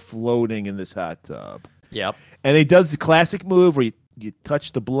bodies floating in this hot tub. Yep. And he does the classic move where you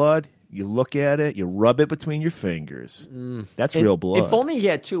touch the blood, you look at it, you rub it between your fingers. That's real blood. If only he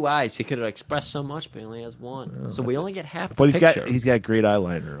had two eyes, he could have expressed so much, but he only has one. So we only get half the But picture. he's got great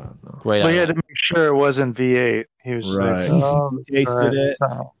eyeliner on though. Great But he eyeliner. had to make sure it wasn't V8. He was Right. like, oh, Tasted right. it.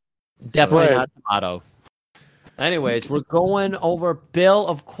 So- Definitely Right. not tomato. Anyways, we're going over Bill.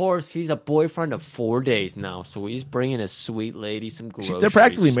 Of course, he's a boyfriend of 4 days now, so he's bringing his sweet lady some groceries. They're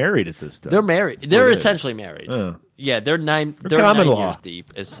practically married at this time. They're married. They're essentially married. Yeah, they're nine. They're 9 common years law.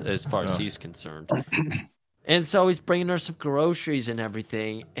 deep as far as he's concerned. And so he's bringing her some groceries and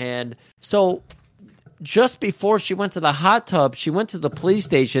everything. And so just before she went to the hot tub, she went to the police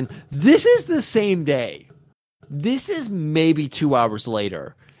station. This is the same day. This is maybe 2 hours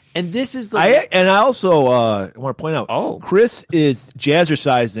later. And this is the I also want to point out. Oh. Chris is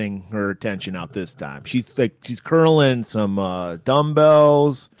jazzercising her attention out this time. She's curling some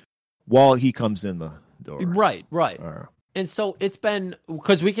dumbbells while he comes in the door. right. And so it's been,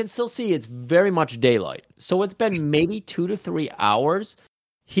 because we can still see it's very much daylight. So it's been maybe 2 to 3 hours.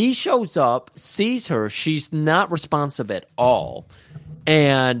 He shows up, sees her. She's not responsive at all.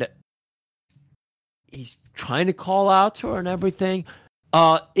 And he's trying to call out to her and everything.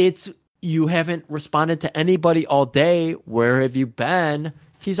 It's, you haven't responded to anybody all day. Where have you been?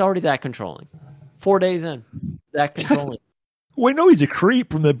 He's already that controlling. 4 days in, that controlling. We know he's a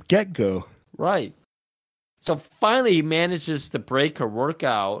creep from the get-go. Right. So finally he manages to break her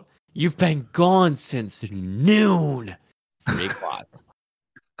workout. You've been gone since noon. 3 o'clock.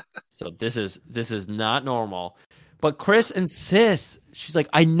 So this is not normal. But Chris insists. She's like,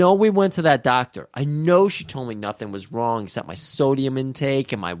 I know we went to that doctor. I know she told me nothing was wrong except my sodium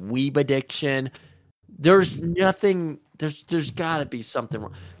intake and my weeb addiction. There's nothing. There's got to be something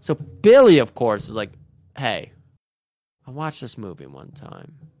wrong. So Billy, of course, is like, hey, I watched this movie one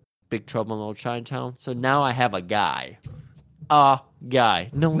time. Big Trouble in Little Chinatown. So now I have a guy.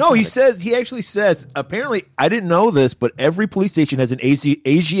 No, he actually says, apparently, I didn't know this, but every police station has an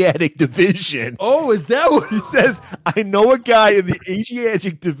Asiatic division. Oh, is that what He says, I know a guy in the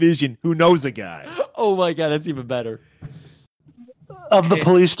Asiatic division who knows a guy. Oh my god, that's even better. Of the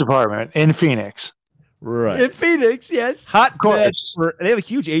police department in Phoenix. Right. In Phoenix, yes. Hot course. They have a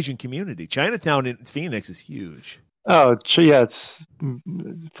huge Asian community. Chinatown in Phoenix is huge. Oh, yeah, it's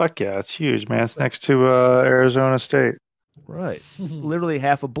huge, man. It's next to Arizona State. Right. It's literally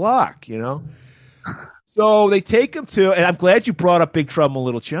half a block, you know? So they take him to, and I'm glad you brought up Big Trouble in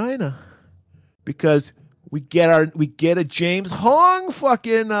Little China, because we get a James Hong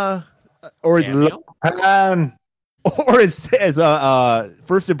fucking, or as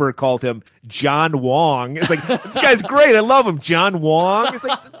Furstenberg called him, John Wong. It's like, this guy's great. I love him. John Wong. It's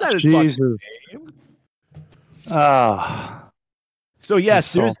like, that's not his Jesus. fucking name. So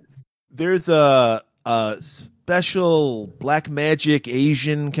yes, there's a special black magic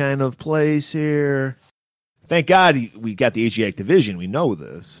Asian kind of place here. Thank God we got the Asiatic division. We know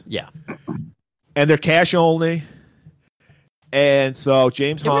this. Yeah. And they're cash only. And so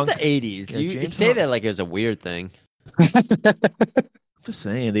James Hong. It was the 80s. Yeah, you James say Hong. that like it was a weird thing. Just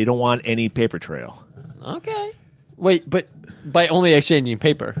saying, they don't want any paper trail. Okay. Wait, but by only exchanging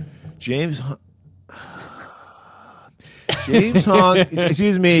paper. James Hong,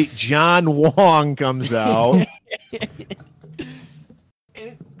 excuse me, John Wong comes out. And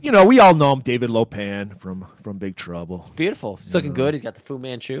we all know him, David Lopan from Big Trouble. Beautiful. He's looking good. He's got the Fu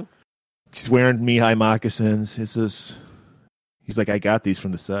Manchu. He's wearing knee-high moccasins. He's like, I got these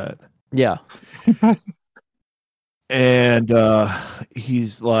from the set. Yeah. And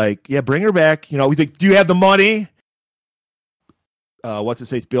he's like, yeah, bring her back. He's like, do you have the money? What's it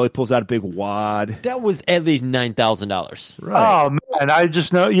say? Billy pulls out a big wad. That was at least $9,000. Right. Oh man, I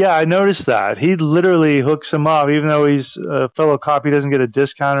just know. Yeah, I noticed that he literally hooks him up, even though he's a fellow cop. He doesn't get a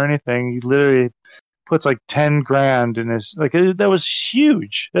discount or anything. He literally puts like $10,000 in his. Like that was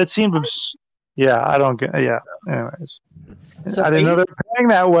huge. That seemed. Yeah, I don't get. Yeah. Anyways, So I didn't know they were paying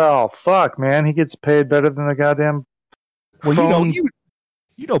that well. Fuck, man, he gets paid better than the goddamn. Well, phone.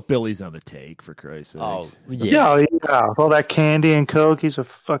 Billy's on the take, for Christ's sake. Oh, Yeah, with all that candy and coke, he's a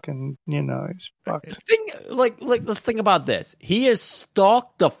fucking. He's fucked. Let's think about this. He has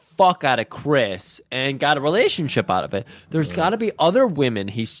stalked the fuck out of Chris and got a relationship out of it. There's got to be other women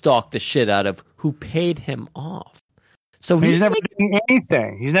he stalked the shit out of who paid him off. So He's never doing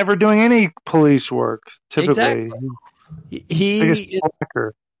anything. He's never doing any police work. Typically, Exactly. Biggest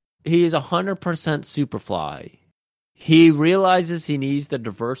slacker. He is 100% Superfly. He realizes he needs to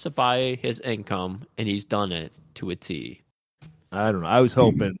diversify his income, and he's done it to a T. I don't know. I was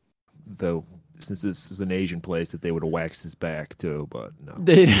hoping, though, since this is an Asian place, that they would have waxed his back, too, but no.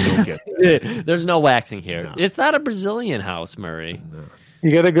 You don't get that. There's no waxing here. No. It's not a Brazilian house, Murray. No.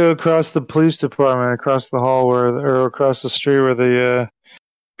 You got to go across the police department, across the hall, or across the street where the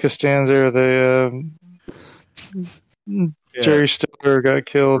Costanza or the Jerry Stiller got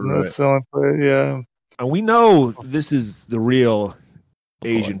killed in the selling place. Yeah. And we know this is the real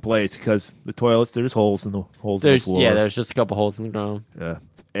Asian place because the toilets, there's holes in the floor. Yeah, there's just a couple holes in the ground. Yeah.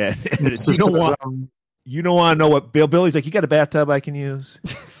 And you don't want to know what Billy's like, you got a bathtub I can use?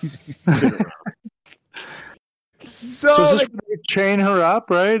 So is this where they chain her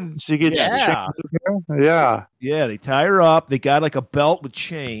up, right? So you get chained up there? Yeah. Yeah, they tie her up. They got like a belt with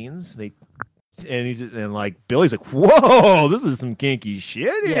chains. And like Billy's like, whoa, this is some kinky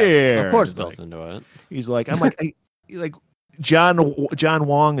shit here. Of course, Bill's into it. He's like, he's like, John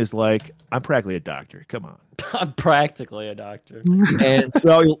Wong is like, I'm practically a doctor. Come on. I'm practically a doctor. And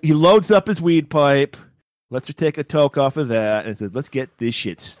so he loads up his weed pipe, lets her take a toke off of that, and says, let's get this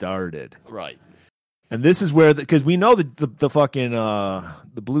shit started. Right. And this is where, because we know the fucking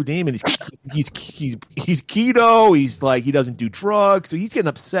the Blue Demon, he's keto. He's like, he doesn't do drugs, so he's getting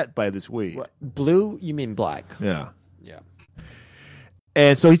upset by this weed. What? Blue? You mean black? Yeah. Yeah.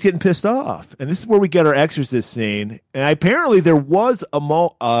 And so he's getting pissed off. And this is where we get our exorcist scene. And apparently there was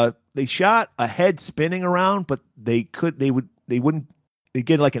they shot a head spinning around, but they'd get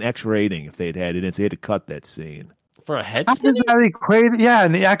like an X rating if they'd had it in, so they had to cut that scene. For a head How spinning? does that equate? Yeah,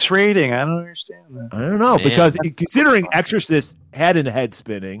 and the X rating. I don't understand that. I don't know, Man. because considering Exorcist had a head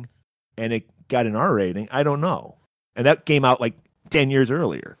spinning and it got an R rating, I don't know. And that came out like 10 years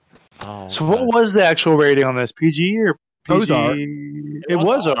earlier. Oh, So what was the actual rating on this? PG or PG? It was R. It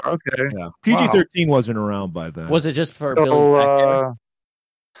was R. Okay. Yeah. PG-13 wasn't around by then. Was it just for So, Billy's back hair?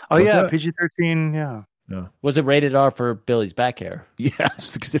 oh yeah, that? PG-13. Yeah. No. Was it rated R for Billy's back hair?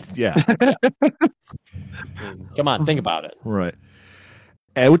 Yes. Yeah. Come on, think about it. Right.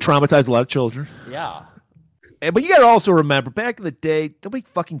 And it would traumatize a lot of children. Yeah. But you got to also remember, back in the day, nobody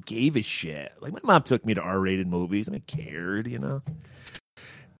fucking gave a shit. Like, my mom took me to R-rated movies. I cared,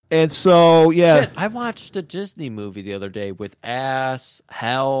 And so, yeah. Shit, I watched a Disney movie the other day with ass,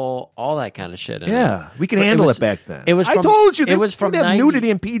 hell, all that kind of shit in it. Yeah, we could But handle it back then. I told you, it was from we didn't have 90 nudity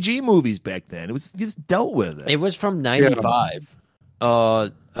in PG movies back then. It was, you just dealt with it. It was from 95.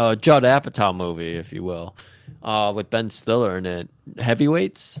 Judd Apatow movie, if you will, with Ben Stiller in it.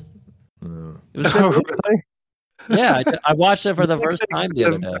 Heavyweights. It was good. Really? Yeah, I watched it for the first time the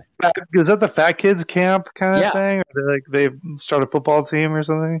other day. Is that the Fat Kids Camp kind of Yeah. thing? Or they start a football team or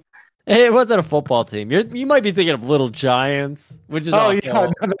something? It wasn't a football team. You might be thinking of Little Giants, which is also, Yeah,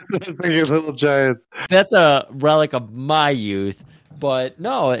 no, that's what I was thinking. Little Giants. that's a relic of my youth. But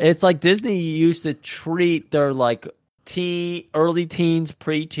no, it's like Disney used to treat their like early teens,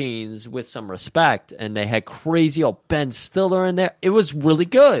 preteens with some respect, and they had crazy old Ben Stiller in there. It was really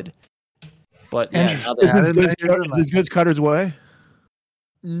good. But yeah, now they- Is this as good as Cutter's Way?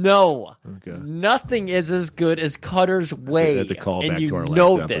 no, Okay. nothing is as good as Cutter's Way. That's a callback and you to our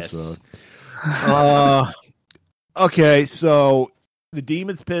know last this. episode. Okay, so the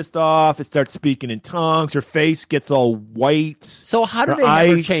demon's pissed off. It starts speaking in tongues. Her face gets all white. So how do Her they have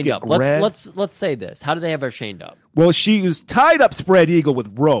her eyes chained get up? red. Let's say this. How do they have her chained up? Well, she was tied up spread eagle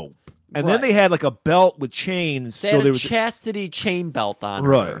with rope. And then Right. they had like a belt with chains. They so had there a was chastity chain belt on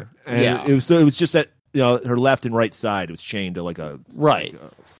right. her. And Yeah. it was that her left and right side was chained to like a Right.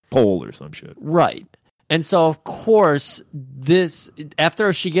 pole or some shit. Right. And so, of course,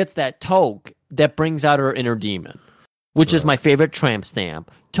 after she gets that toke, that brings out her inner demon, which is my favorite tramp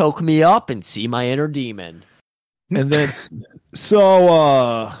stamp. Toke me up and see my inner demon. And then,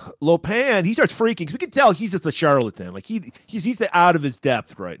 Lopan, he starts freaking because we can tell he's just a charlatan. Like he's out of his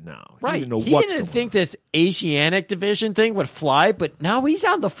depth right now. Right. He didn't think this Asiatic division thing would fly, but now he's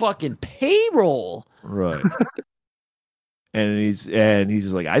on the fucking payroll. Right. And he's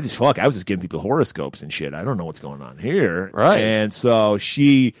just like, I was just giving people horoscopes and shit. I don't know what's going on here. Right. And so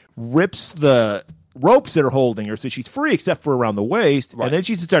she rips the ropes that are holding her, so she's free except for around the waist. Right. And then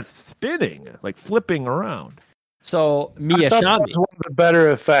she starts spinning, like flipping around. So I thought that was one of the better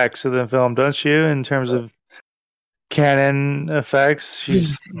effects of the film, don't you? In terms of canon effects,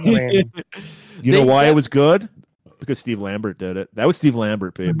 she's. You know why it was good? Because Steve Lambert did it. That was Steve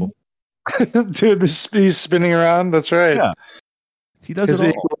Lambert, people. Dude, he's spinning around. That's right. Yeah, he does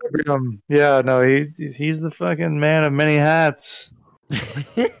it all. Yeah, no, he's the fucking man of many hats.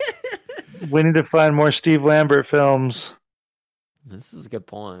 We need to find more Steve Lambert films. This is a good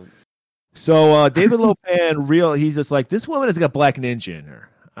point. So David Lopan, he's just like, this woman has got Black Ninja in her.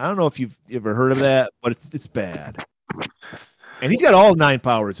 I don't know if you've ever heard of that, but it's bad. And he's got all 9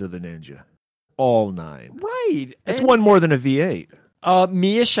 powers of the ninja. All 9. Right. That's one more than a V8.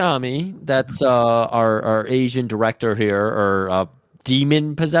 Mia Shami, that's our Asian director here, or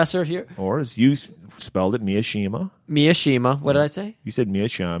demon possessor here. Or as you spelled it, Miyashima. Miyashima. What did I say? You said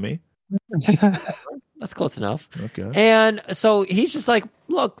Miyashami. That's close enough. Okay. And so he's just like,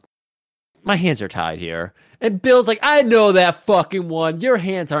 look, my hands are tied here. And Bill's like, I know that fucking one. Your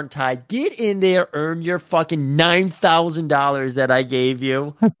hands aren't tied. Get in there, earn your fucking $9,000 that I gave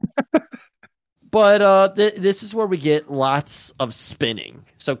you. But this is where we get lots of spinning.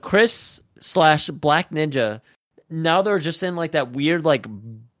 So Chris / Black Ninja, now they're just in like that weird like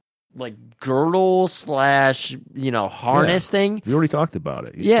girdle / harness thing. We already talked about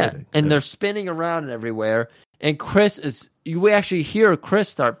it. They're spinning around everywhere. And you actually hear Chris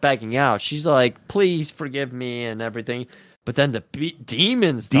start backing out. She's like, please forgive me and everything. But then the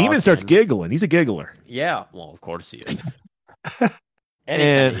demon starts giggling. He's a giggler. Yeah. Well, of course he is. Any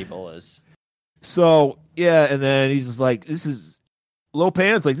kind of evil is. So, yeah, and then he's just like, this is...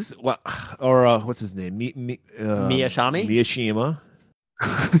 Lopan's like, this is... What, or, what's his name? Miyashima? Miyashima.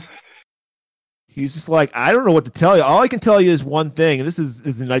 He's just like, I don't know what to tell you. All I can tell you is one thing, and this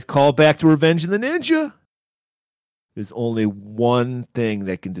is a nice callback to Revenge of the Ninja. There's only one thing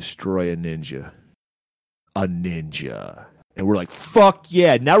that can destroy a ninja. A ninja. And we're like, fuck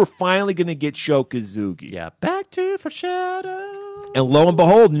yeah. Now we're finally going to get Sho Kosugi. Yeah, back to Foreshadow. And lo and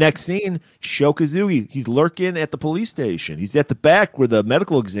behold, next scene, Sho Kosugi, he's lurking at the police station. He's at the back where the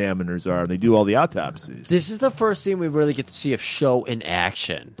medical examiners are, and they do all the autopsies. This is the first scene we really get to see of Sho in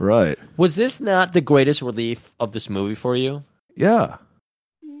action. Right. Was this not the greatest relief of this movie for you? Yeah.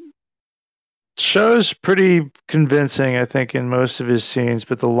 Sho's pretty convincing, I think, in most of his scenes,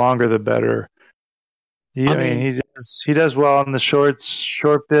 but the longer the better. I mean, he does well in the short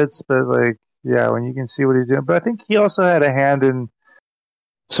bits, but like, yeah, when you can see what he's doing. But I think he also had a hand in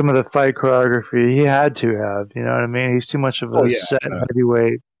some of the fight choreography. He had to have, you know what I mean? He's too much of a set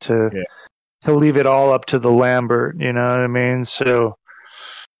heavyweight to leave it all up to the Lambert, you know what I mean? So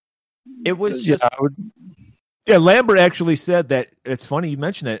it was just. Yeah, Lambert actually said that. It's funny you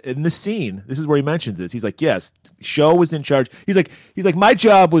mentioned that in this scene. This is where he mentions this. He's like, "Yes, Sho was in charge." He's like, "My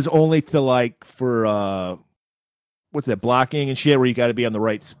job was only to for what's that, blocking and shit, where you got to be on the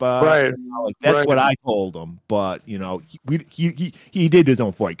right spot." Right. Like, that's what I told him. But he did his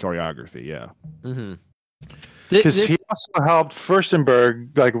own fight choreography. Yeah. Mm-hmm. Because he also helped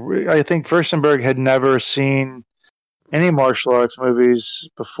Furstenberg. Like, I think Furstenberg had never seen any martial arts movies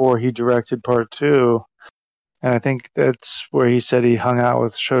before he directed Part 2. And I think that's where he said he hung out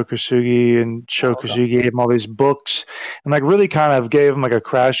with Sho Kosugi, and Sho Kosugi gave him all these books and like really kind of gave him like a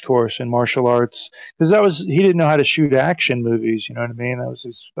crash course in martial arts, because he didn't know how to shoot action movies. You know what I mean? That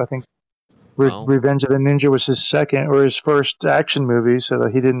was I think Revenge of the Ninja was his second or his first action movie, so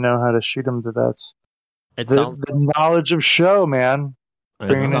that he didn't know how to shoot them. That's the knowledge of Sho, man,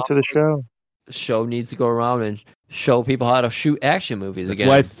 bringing it to the show. Sho needs to go around and show people how to shoot action movies again. That's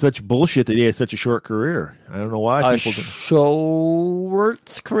why it's such bullshit that he has such a short career. I don't know why people do.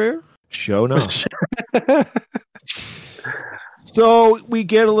 Showert's career? Sho, no. So we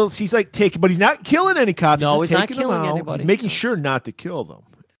get a little. He's like taking, but he's not killing any cops. No, he's not killing anybody. He's making sure not to kill them,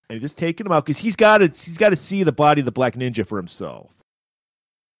 and he's just taking them out because he's got to see the body of the Black Ninja for himself.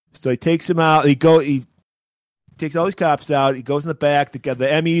 So he takes him out. He takes all these cops out. He goes in the back.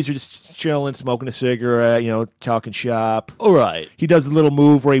 The MEs are just chilling, smoking a cigarette, talking shop. All right. He does a little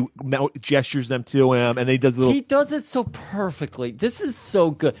move where he gestures them to him, and then he does a little. He does it so perfectly. This is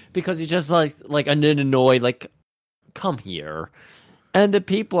so good because he's just like annoyed, like, come here. And the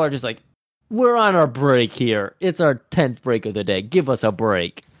people are just like, we're on our break here. It's our 10th break of the day. Give us a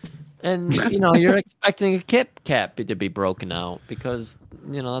break. And, you're expecting a Kit Kat to be broken out because,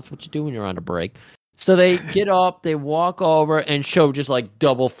 that's what you do when you're on a break. So they get up, they walk over, and Show just,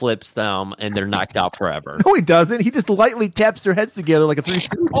 double flips them, and they're knocked out forever. No, he doesn't. He just lightly taps their heads together like a Three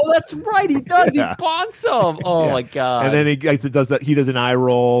Stooges. Oh, that's right. He does. Yeah. He bonks them. Oh, Yeah. my God. And then he does that. He does an eye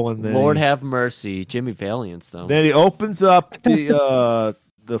roll. And then Lord have mercy. Jimmy Valiant's, though. Then he opens up the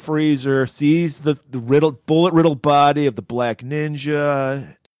freezer, sees the bullet-riddled body of the Black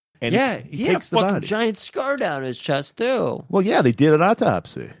Ninja. And he had a takes the fucking body. giant scar down his chest, too. Well, yeah, they did an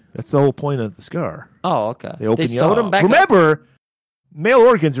autopsy. That's the whole point of the scar. Oh, okay. They open sewed him back up. Remember, male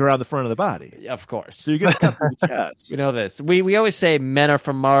organs are on the front of the body. Yeah, of course. So you're going to cut through the chest. We know this. We always say men are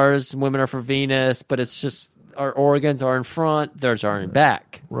from Mars, women are from Venus, but it's just our organs are in front, theirs are in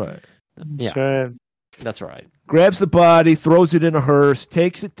back. Right. That's right. That's right. Grabs the body, throws it in a hearse,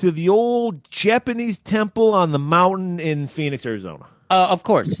 takes it to the old Japanese temple on the mountain in Phoenix, Arizona. Of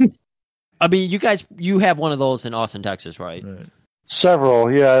course. I mean, you have one of those in Austin, Texas, right? Several,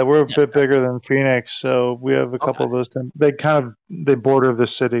 yeah. We're a bit bigger than Phoenix, so we have a couple of those. They border the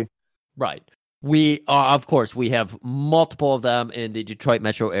city. Right. We of course, we have multiple of them in the Detroit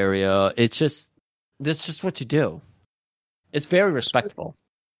metro area. That's just what you do. It's very respectful.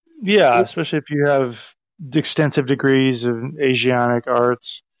 Yeah, especially if you have extensive degrees of Asiatic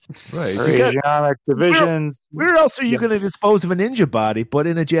arts. Right. Or Asiatic divisions. Where else are you going to dispose of a ninja body but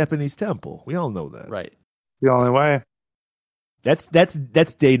in a Japanese temple? We all know that. Right. The only way. That's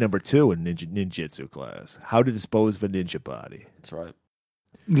day number 2 in ninjutsu class. How to dispose of a ninja body. That's right.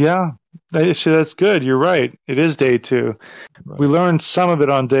 Yeah. That's good. You're right. It is day 2. Right. We learned some of it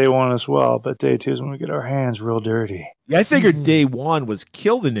on day 1 as well, but day 2 is when we get our hands real dirty. Yeah, I figured day 1 was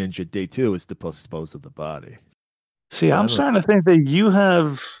kill the ninja. Day 2 is to dispose of the body. See, I'm starting to think that you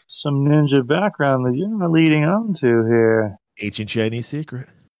have some ninja background that you're not leading on to here. Ancient Chinese secret.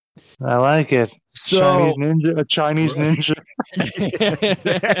 I like it. So, A Chinese ninja.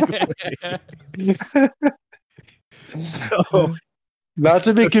 Exactly. So, not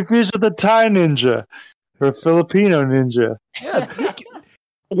to be confused with a Thai ninja or a Filipino ninja. yeah.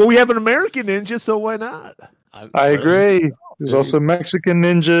 Well, we have an American ninja, so why not? I agree. There's also Mexican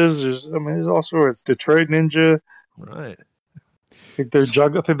ninjas. There's all sorts. Detroit ninja. Right. I think those are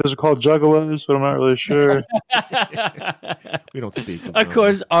called juggalos, but I'm not really sure. We don't speak. Of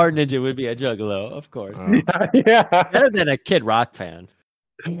course, our ninja would be a juggalo, of course. Yeah. Better than a Kid Rock fan.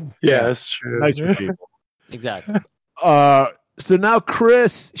 Yeah, that's true. Nice for people. Exactly. So now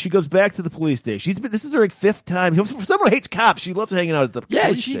Chris, she goes back to the police station. This is her 5th time. For someone who hates cops, she loves hanging out at the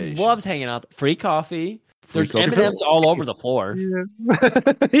police station. She loves hanging out. Free coffee. There's coffee. M&Ms all over the floor. Yeah,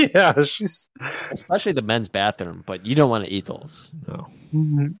 yeah, she's Especially the men's bathroom, but you don't want to eat those.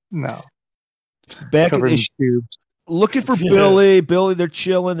 no. She's back Covered in in cubes. looking for Billy. Billy, they're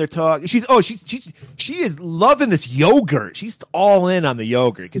chilling. They're talking. She is loving this yogurt. She's all in on the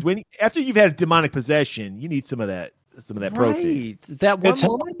yogurt because after you've had a demonic possession, you need some of that protein. Right. That one It's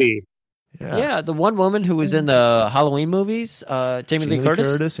woman. healthy. Yeah, the one woman who was in the Halloween movies, Jamie Lee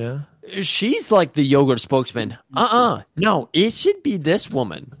Curtis. Yeah. She's like the yogurt spokesman. No, it should be this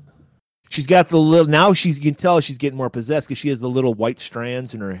woman. She's got the little. Now you can tell she's getting more possessed because she has the little white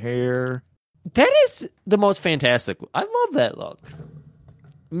strands in her hair. That is the most fantastic. I love that look.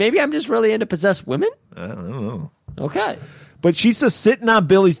 Maybe I'm just really into possessed women. I don't know. Okay. But she's just sitting on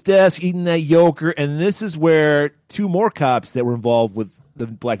Billy's desk eating that yogurt, and this is where 2 more cops that were involved with the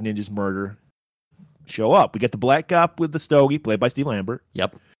Black Ninja's murder show up. We get the black cop with the stogie, played by Steve Lambert.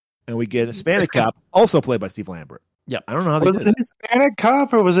 Yep. And we get a Hispanic cop, also played by Steve Lambert. Yep. I don't know how they Was did it an Hispanic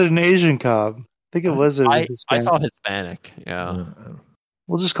cop or was it an Asian cop? I think it was I Hispanic. saw Hispanic. Yeah.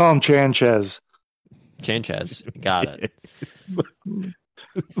 We'll just call him Chanchez. Chanchez. Got it.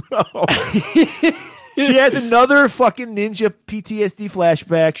 She has another fucking ninja PTSD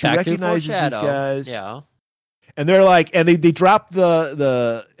flashback. She Back to recognizes these Foreshadow. guys. Yeah. And they're like, and they drop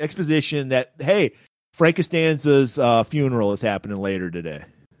the exposition that, hey, Frank Costanza's funeral is happening later today.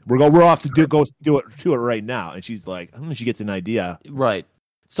 We're off to do it right now. And she's like, she gets an idea. Right.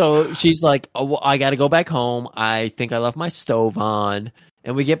 So she's like, I got to go back home. I think I left my stove on.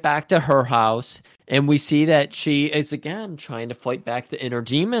 And we get back to her house, and we see that she is, again, trying to fight back the inner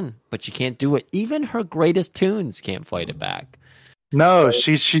demon, but she can't do it. Even her greatest tunes can't fight it back. No,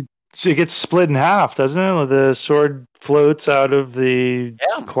 she So it gets split in half, doesn't it? The sword floats out of the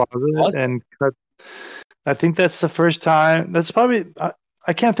closet and cut. I think that's the first time. That's probably.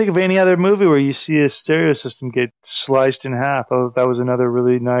 I can't think of any other movie where you see a stereo system get sliced in half. Oh, that was another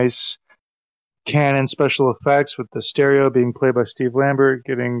really nice canon special effects with the stereo being played by Steve Lambert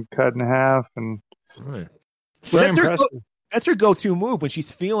getting cut in half, and Right. very Well, impressive. That's her go-to move when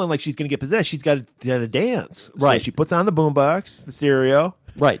she's feeling like she's going to get possessed. She's got to dance. Right. So she puts on the boombox, the stereo.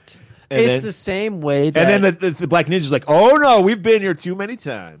 Right. And It's then- the same way that. And then the Black Ninja's like, oh, no, we've been here too many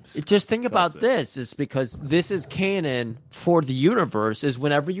times. Just think about it. this, is because this is canon for the universe, is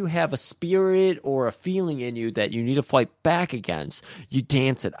whenever you have a spirit or a feeling in you that you need to fight back against, you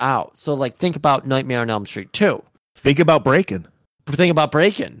dance it out. So, like, think about Nightmare on Elm Street 2. Think about breaking. Think about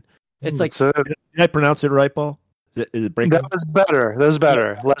Breaking. It's like, So Did I pronounce it right, Paul? Is it breaking? that was better. That was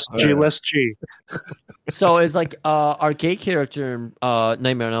better. Less G. Yeah. Less G. so it's like our gay character in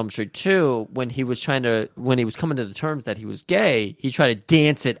Nightmare on Elm Street 2, when he was coming to the terms that he was gay, he tried to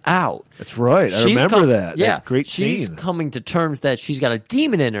dance it out. That's right. I She's remember that. Yeah, That great she's scene. coming to terms that she's got a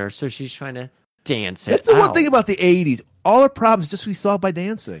demon in her, so she's trying to dance it That's the out. one thing about the 80s. All our problems just we solved by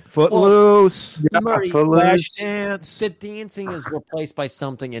dancing. Footloose, Murray, Flash Dance. the dancing is replaced by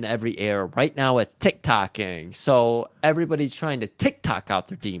something in every era. Right now, it's TikToking. So everybody's trying to TikTok out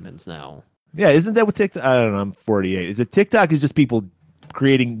their demons now. Yeah, isn't that what TikTok? I don't know. I'm 48. Is it TikTok? Is just people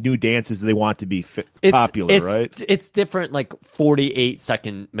creating new dances they want to be popular, right? It's different, like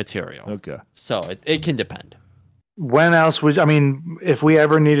 48-second material. Okay. So it can depend. When else would if we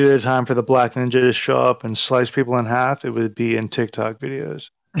ever needed a time for the Black Ninja to show up and slice people in half, it would be in TikTok videos.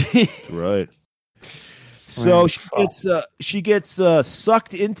 Right. So she gets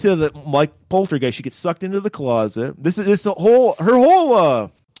sucked into the like Poltergeist. She gets sucked into the closet. Her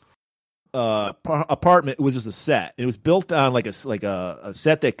whole apartment was just a set. It was built on like a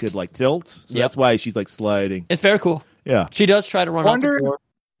set that could like tilt. So Yep. that's why she's like sliding. It's very cool. Yeah. She does try to run out the door.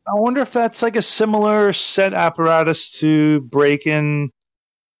 I wonder if that's like a similar set apparatus to Breakin'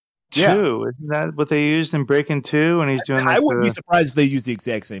 2. Yeah. Isn't that what they used in Breakin' 2 when he's doing I like wouldn't be surprised if they used the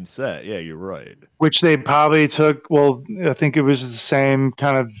exact same set. Yeah, you're right. which they probably took, well, I think it was the same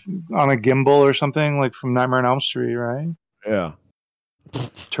kind of on a gimbal or something, like from Nightmare on Elm Street, right? Yeah.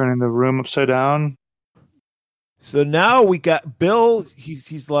 Turning the room upside down. So now we got Bill.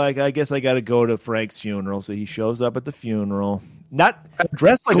 He's like, I guess I got to go to Frank's funeral. So he shows up at the funeral, not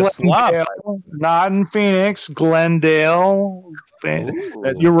dressed like a slob. Glendale, not in Phoenix, Glendale.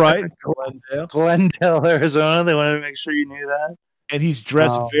 You're right, Glendale. Glendale, Arizona. They wanted to make sure you knew that. And he's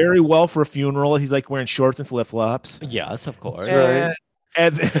dressed very well for a funeral. He's like wearing shorts and flip flops. Yes, of course. Right.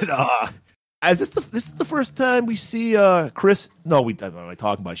 And then, this is the first time we see Chris. No, we don't know what I'm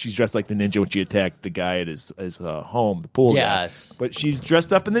talking about. She's dressed like the ninja when she attacked the guy at his home, the pool guy. Yes. But she's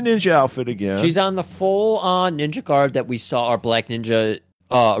dressed up in the ninja outfit again. She's on the full-on ninja guard that we saw our Black Ninja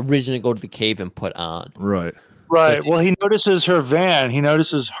originally go to the cave and put on. right. Right. Well, he notices her van. He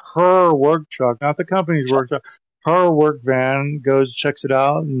notices her work truck, not the company's work truck. Her work van, goes, checks it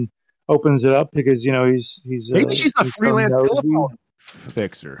out, and opens it up because he's Maybe she's a he's so freelance nosy. telephone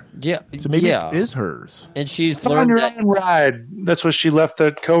fixer. Yeah. So maybe yeah. it is hers. And she's Find learned your that. own ride. That's what she left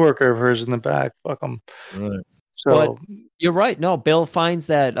that coworker of hers in the back. Fuck them. Right. So You're right. No, Bill finds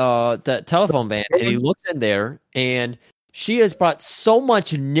that that telephone van, and he looks in there, and she has brought so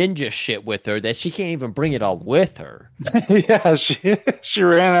much ninja shit with her that she can't even bring it all with her. yeah, she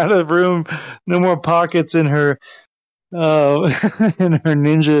ran out of the room. No more pockets in her in her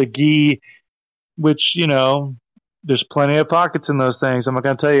ninja gi, which there's plenty of pockets in those things. I'm not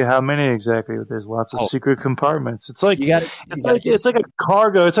going to tell you how many exactly, but there's lots of secret compartments. It's like it's like a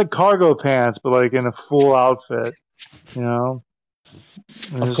cargo. It's like cargo pants, but like in a full outfit.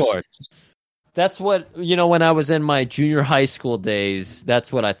 Of course. That's what, when I was in my junior high school days,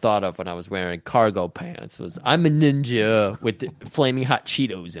 that's what I thought of when I was wearing cargo pants. Was I'm a ninja with the flaming hot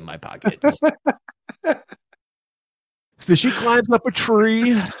Cheetos in my pockets. So she climbs up a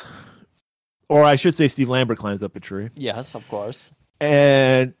tree, or I should say Steve Lambert climbs up a tree, Yes, of course.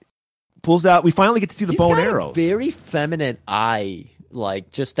 and pulls out. We finally get to see the He's bow got and a arrows. very feminine eye,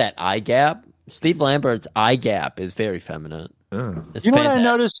 like just that eye gap. Steve Lambert's eye gap is very feminine. It's You know what I fantastic.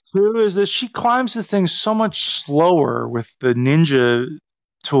 noticed too is that she climbs the thing so much slower with the ninja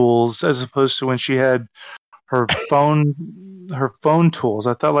tools as opposed to when she had her phone tools.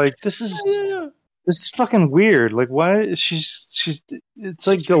 I thought like this is fucking weird. Like why is she's it's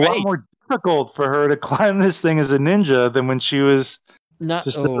like a lot more difficult for her to climb this thing as a ninja than when she was Not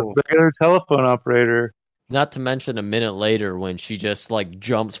just a regular telephone operator. Not to mention a minute later when she just like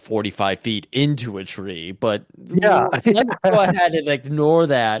jumps 45 feet into a tree. But Yeah. let's go ahead and ignore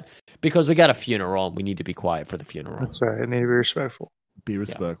that. because we got a funeral and we need to be quiet for the funeral. That's right. I need to be respectful. Be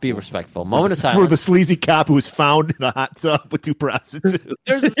respectful. Yeah, be respectful. Moment of For the silence. sleazy cop who was found in a hot tub with 2 prostitutes.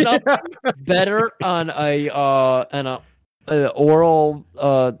 There's nothing better on a oral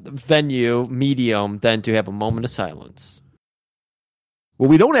venue medium than to have a moment of silence. Well,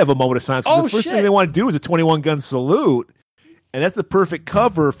 we don't have a moment of silence. Oh, the first shit. thing they want to do is a 21-gun salute, and that's the perfect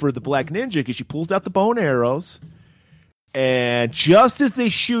cover for the Black Ninja because she pulls out the bow and arrows, and just as they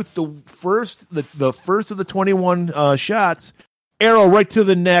shoot the first of the 21 shots, arrow right to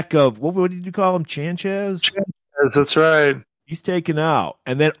the neck of what did you call him, Chanchez? Yes, that's right. He's taken out,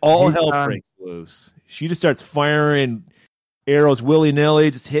 and then all He's hell done. breaks loose. She just starts firing arrows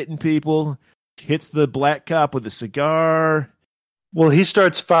willy-nilly, just hitting people. Hits the black cop with a cigar. Well, he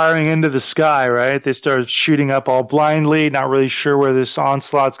starts firing into the sky, right? They start shooting up all blindly, not really sure where this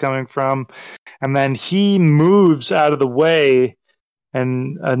onslaught's coming from. And then he moves out of the way,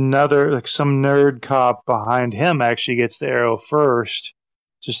 and another, like some nerd cop behind him actually gets the arrow first.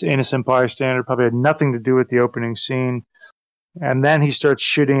 Just innocent bystander, probably had nothing to do with the opening scene. And then he starts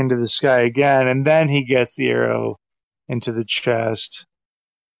shooting into the sky again, and then he gets the arrow into the chest,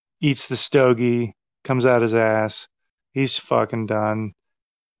 eats the stogie, comes out his ass. He's fucking done.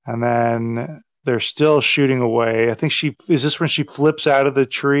 And then they're still shooting away. I think is this when she flips out of the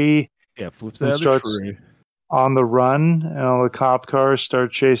tree Yeah, flips and out of the starts tree. on the run, and all the cop cars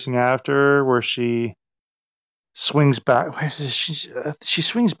start chasing after her, where she swings back. Where is she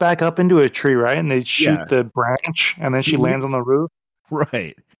swings back up into a tree, right? And they shoot Yeah. the branch, and then she lands on the roof.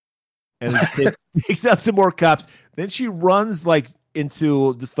 Right. And it takes up some more cops. Then she runs like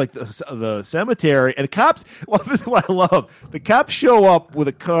into just like the cemetery, and the cops. Well, this is what I love. The cops show up with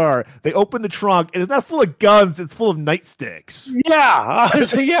a car. They open the trunk, and it's not full of guns. It's full of nightsticks. Yeah, I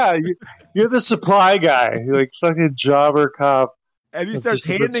was like, yeah, you're the supply guy. You're like fucking jobber cop. And he That's starts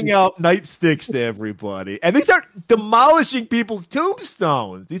just handing out nightsticks to everybody, and they start demolishing people's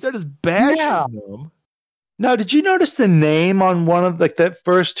tombstones. They start just bashing Yeah. them. Now, did you notice the name on one of like that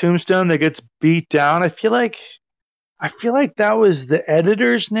first tombstone that gets beat down? I feel like that was the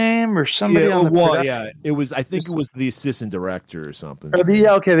editor's name or somebody on the production. yeah, it was. I think it was the assistant director or something. Or it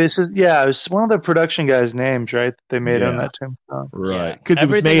was one of the production guys' names, right? That they made on Yeah. that tombstone. Right, because it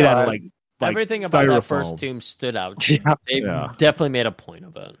was Everything made out of about- like Everything about that styrofoam. first tomb stood out. Yeah. They Yeah. definitely made a point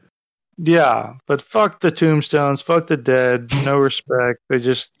of it. Yeah, but fuck the tombstones, fuck the dead, no respect. They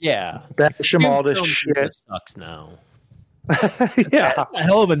just Yeah. bash them all to Tombstone shit. just sucks now. Yeah, a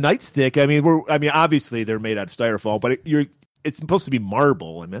hell of a nightstick. I mean, obviously they're made out of styrofoam, but it's supposed to be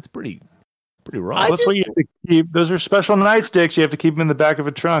marble, and that's pretty rough. that's what you have to keep. Those are special nightsticks. You have to keep them in the back of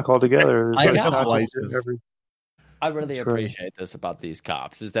a trunk altogether. I There's know. not License. I really That's right. appreciate this about these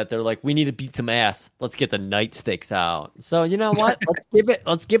cops is that they're like, we need to beat some ass. Let's get the nightsticks out. So you know what?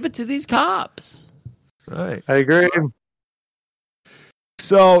 Let's give it to these cops. Right. I agree.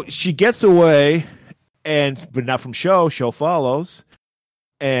 So she gets away, but not from Show. Show follows,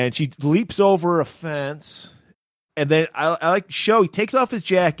 and she leaps over a fence. And then I like Show. He takes off his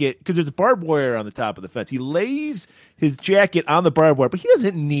jacket because there's a barbed wire on the top of the fence. He lays his jacket on the barbed wire, but he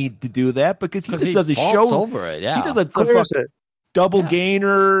doesn't need to do that because he just does his vaults show over it. Yeah, He does a Clears it. double Yeah.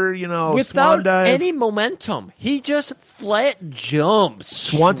 gainer, swan without dive, any momentum. He just flat jumps.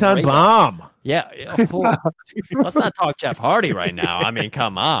 swanton straight up. bomb. Yeah. Let's not talk Jeff Hardy right now. I mean,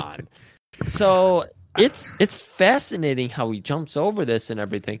 come on. So it's fascinating how he jumps over this and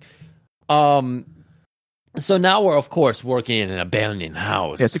everything. So now we're of course working in an abandoned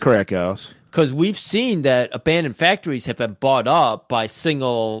house. Yeah, it's a crack house. Because we've seen that abandoned factories have been bought up by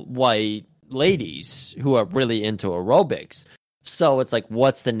single white ladies who are really into aerobics. So it's like,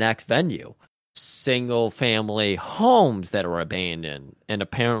 what's the next venue? Single family homes that are abandoned and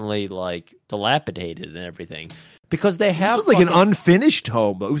apparently like dilapidated and everything. Because they This have was like an fucking- unfinished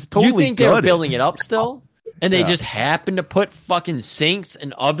home, but it was totally You think they were gutted. building it up still? And they Yeah. just happened to put fucking sinks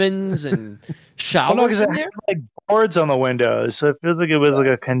and ovens and Oh, showers no, because in it there? had like boards on the windows, so it feels like it was like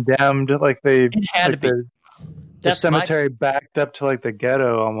a condemned, like they It had like to be. the That's my- cemetery backed up to like the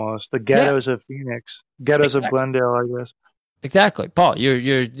ghetto almost. The ghettos of Phoenix, ghettos Exactly. of Glendale, I guess. Exactly, Paul.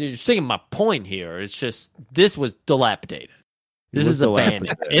 You're seeing my point here. It's just this was dilapidated. This was is abandoned.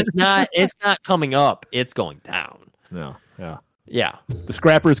 dilapidated. It's not coming up. It's going down. No, yeah. Yeah. The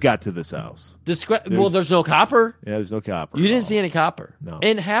scrappers got to this house. There's no copper. Yeah, there's no copper. You at didn't all. see any copper. No.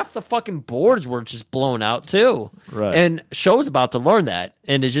 And half the fucking boards were just blown out too. Right. And Show's about to learn that.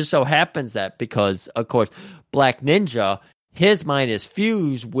 And it just so happens that because, of course, Black Ninja, his mind is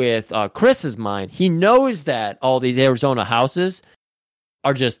fused with Chris's mind. He knows that all these Arizona houses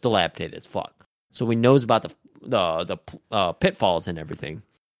are just dilapidated as fuck. So he knows about the pitfalls and everything.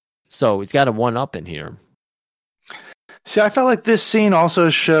 So he's got a one up in here. See, I felt like this scene also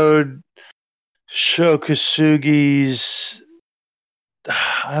showed Sho Kosugi's,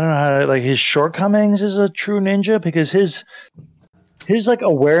 I don't know how to, like, his shortcomings as a true ninja, because his like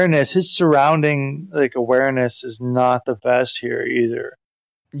awareness, his surrounding like awareness is not the best here either.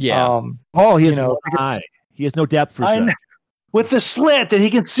 Yeah. He has you know, no eye. He has no depth perception. With the slit that he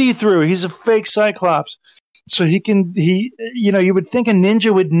can see through, he's a fake Cyclops. So you would think a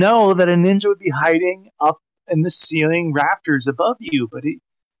ninja would know that a ninja would be hiding up in the ceiling rafters above you, but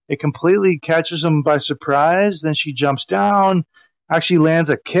it completely catches him by surprise. Then she jumps down, actually lands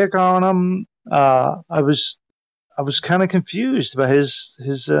a kick on him. I was kind of confused by his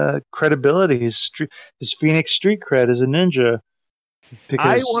credibility, his Phoenix street cred as a ninja.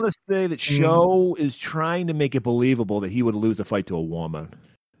 I want to say that Sho is trying to make it believable that he would lose a fight to a woman.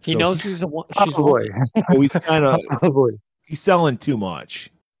 He knows she's a woman. So he's kind of he's selling too much.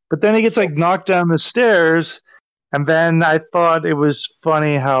 But then he gets like knocked down the stairs, and then I thought it was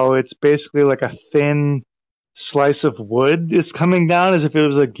funny how it's basically like a thin slice of wood is coming down as if it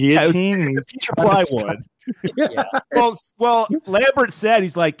was a guillotine. Plywood. Yeah. Well, Lambert said,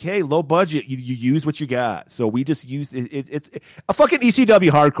 he's like, hey, low budget, you use what you got. So we just use it. It's a fucking ECW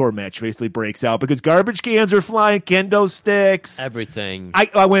hardcore match basically breaks out because garbage cans are flying, kendo sticks, everything. I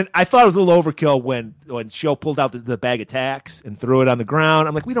thought it was a little overkill when Sho pulled out the bag of tacks and threw it on the ground.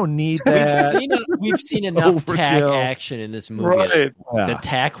 I'm like, we don't need that. We've seen enough tack action in this movie. Right. The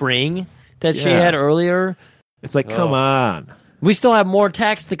tack ring that she had earlier. It's like, come on. We still have more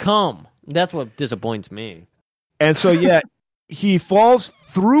tacks to come. That's what disappoints me. And so, he falls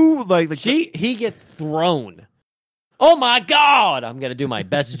through he gets thrown. Oh my God! I'm gonna do my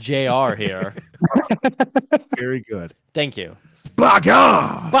best JR here. Very good. Thank you.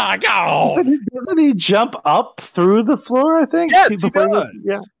 Baga! Doesn't he jump up through the floor? I think. Yes, he does.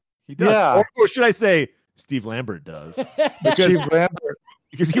 Yeah, he does. Yeah. Or should I say, Steve Lambert does? Steve Lambert.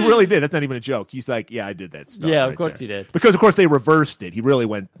 Because he really did. That's not even a joke. He's like, yeah, I did that stuff. Yeah, of course he did. Because, of course, they reversed it. He really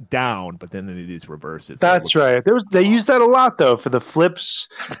went down, but then they just reversed it. That's right. They used that a lot, though, for the flips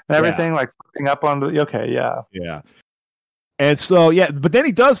and everything, like flipping up on the... Okay, yeah. Yeah. And so, but then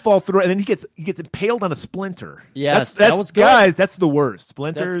he does fall through, and then he gets impaled on a splinter. Yes, that was good. Guys, that's the worst.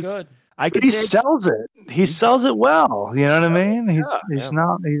 Splinters. That's good. But he sells it. He sells it well. You know what I mean? He's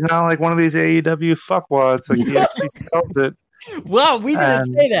not like one of these AEW fuckwads. Like he actually sells it. Wow, we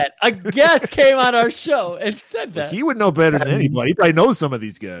didn't say that. A guest came on our show and said that. He would know better than anybody. He probably knows some of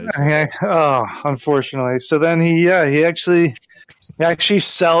these guys. Unfortunately. So then he actually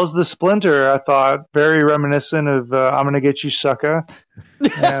sells the splinter. I thought very reminiscent of "I'm Gonna Get You, Sucker,"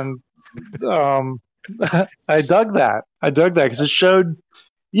 and I dug that. Because it showed,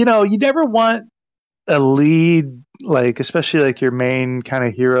 you never want a lead, like especially like your main kind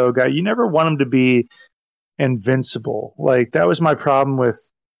of hero guy. You never want him to be invincible. Like that was my problem with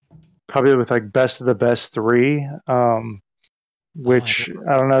like Best of the Best 3, which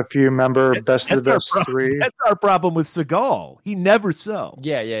I don't know if you remember Best of the Best 3. That's our problem with Seagal. He never sells.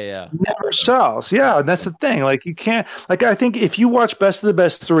 Yeah. Never sells. Yeah, and that's the thing. Like you can't. Like I think if you watch Best of the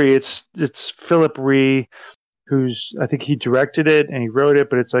Best 3, it's Philip Ree, who's I think he directed it and he wrote it,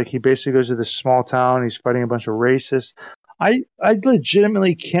 but it's like he basically goes to this small town. He's fighting a bunch of racists. I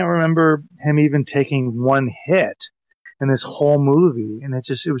legitimately can't remember him even taking one hit in this whole movie, and it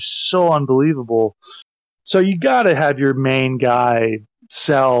was so unbelievable. So you got to have your main guy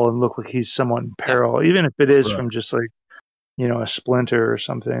sell and look like he's somewhat in peril, even if it is from just like a splinter or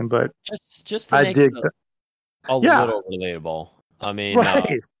something. But just to make it a little relatable. I mean,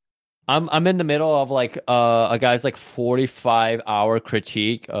 I'm in the middle of like a guy's like 45-hour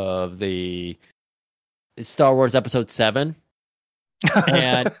critique of the Star Wars Episode 7.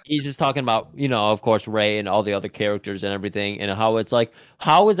 And he's just talking about, of course, Rey and all the other characters and everything, and how it's like,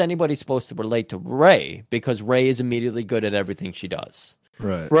 how is anybody supposed to relate to Rey? Because Rey is immediately good at everything she does.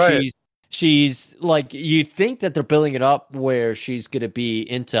 Right. She's like, you think that they're building it up where she's going to be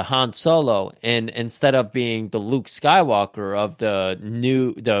into Han Solo, and instead of being the Luke Skywalker of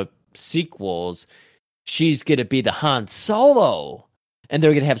the sequels, she's going to be the Han Solo. And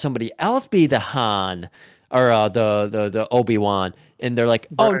they're going to have somebody else be the Han or the Obi-Wan. And they're like,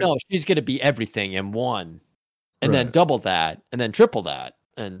 oh, no, she's going to be everything in one. And then double that. And then triple that.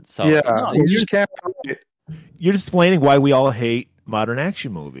 And so you're just explaining why we all hate modern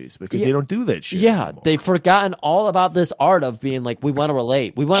action movies, because they don't do that shit. Yeah, anymore. they've forgotten all about this art of being like, we want to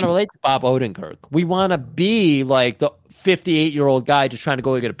relate. We want to relate to Bob Odenkirk. We want to be like the 58-year-old guy just trying to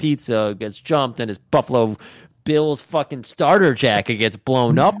go get a pizza, gets jumped, and his Buffalo Bill's fucking starter jacket gets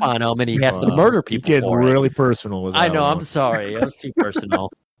blown up on him, and he has to murder people. You're getting really personal with that. I know. I'm sorry. It was too personal.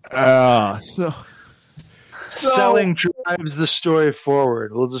 Selling drives the story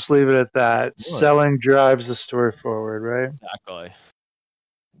forward. We'll just leave it at that. Selling drives the story forward, right? Exactly.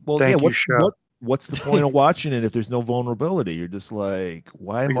 Well, Thank you, Show. What's the point of watching it if there's no vulnerability? You're just like,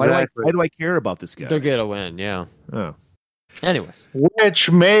 why do I care about this guy? They're gonna win, yeah. Oh. Anyways, which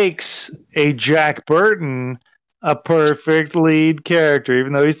makes a Jack Burton a perfect lead character,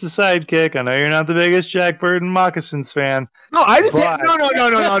 even though he's the sidekick. I know you're not the biggest Jack Burton moccasins fan. No, I just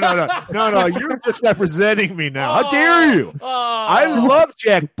no. You're just representing me now. How dare you? I love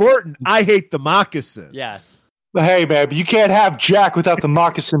Jack Burton. I hate the moccasins. yes. But hey, man, you can't have Jack without the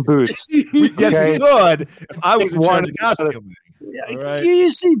moccasin boots. Yes, we could. If I was in charge of costume. Right. You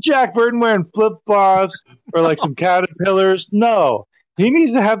see Jack Burton wearing flip-flops or like some caterpillars? No. He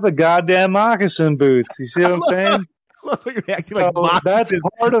needs to have the goddamn moccasin boots. You see what I'm saying? You're acting like that's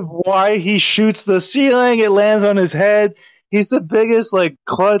part of why he shoots the ceiling. It lands on his head. He's the biggest, like,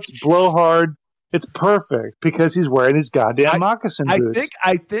 klutz, blowhard. It's perfect because he's wearing his goddamn moccasin boots.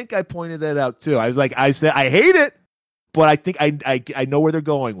 I think I pointed that out too. I said I hate it, but I think I know where they're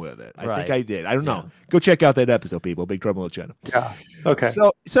going with it. I think I did. I don't know. Go check out that episode, people. Big Trouble in Little China. Yeah. Okay.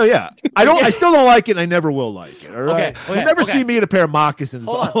 So yeah. I still don't like it and I never will like it. All right. Okay. You'll never see me in a pair of moccasins.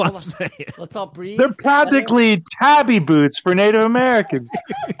 Hold all on. I'm saying. Let's all breathe. They're practically tabby boots for Native Americans.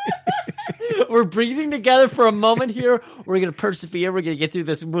 We're breathing together for a moment here. We're going to persevere. We're going to get through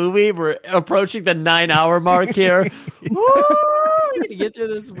this movie. We're approaching the 9-hour mark here. Woo! We're going to get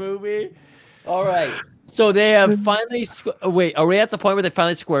through this movie. All right. So they have finally... Wait, are we at the point where they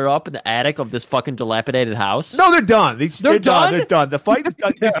finally square up in the attic of this fucking dilapidated house? No, they're done. They're done? They're done. The fight is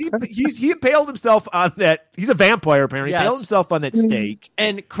done. He impaled himself on that... He's a vampire, apparently. Yes. He impaled himself on that stake.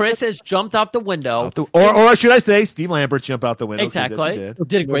 And Chris has jumped out the window. Or should I say, Steve Lambert jumped out the window. Exactly.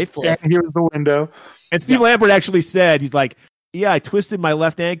 Did a great flip. And here's the window. And Steve Lambert actually said, he's like, yeah, I twisted my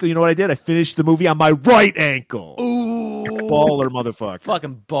left ankle. You know what I did? I finished the movie on my right ankle. Ooh. Baller, motherfucker.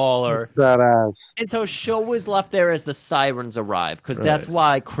 Fucking baller. That's badass. And so Show was left there as the sirens arrive, because that's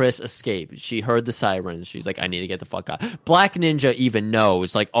why Chris escaped. She heard the sirens. She's like, I need to get the fuck out. Black Ninja even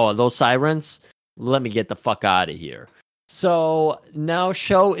knows, like, oh, those sirens? Let me get the fuck out of here. So now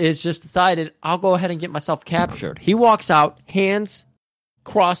Show is just decided, I'll go ahead and get myself captured. He walks out, hands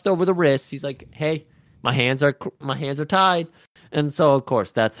crossed over the wrists. He's like, hey, my hands are tied. And so, of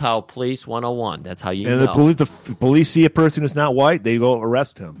course, that's how Police 101. That's how you know. And the police see a person who's not white, they go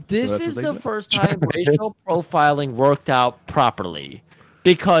arrest him. This is the first time racial profiling worked out properly.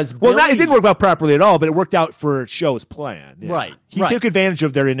 Because it didn't work out properly at all, but it worked out for Show's plan. Yeah. Right. He took advantage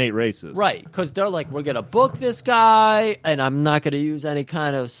of their innate racism. Right, because they're like, we're going to book this guy, and I'm not going to use any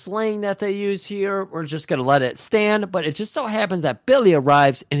kind of slang that they use here. We're just going to let it stand. But it just so happens that Billy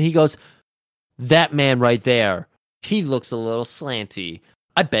arrives, and he goes, that man right there, he looks a little slanty.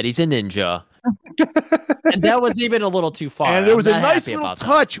 I bet he's a ninja. And that was even a little too far. And there was a nice little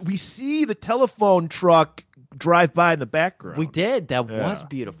touch. We see the telephone truck drive by in the background. We did. That was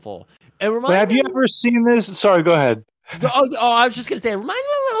beautiful. Have you ever seen this? Sorry, go ahead. Oh, I was just going to say, it reminds me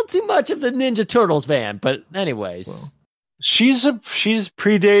a little too much of the Ninja Turtles van. But anyways. Well, she's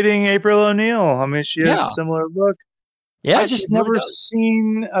predating April O'Neil. I mean, she has a similar look. Yeah, I just never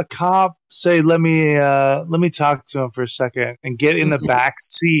seen a cop say, let me talk to him for a second and get in the back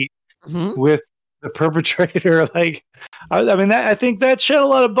seat with the perpetrator. Like, I mean, I think that shed a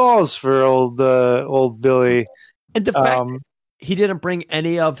lot of balls for old Billy. And the fact he didn't bring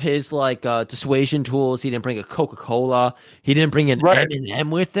any of his dissuasion tools. He didn't bring a Coca-Cola. He didn't bring an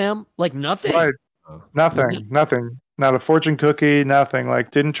M&M with him. Like nothing. Right. Nothing. Not a fortune cookie. Nothing. Like,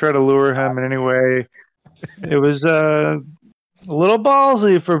 didn't try to lure him in any way. It was a little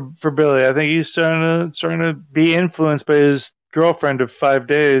ballsy for Billy. I think he's starting to be influenced by his girlfriend of 5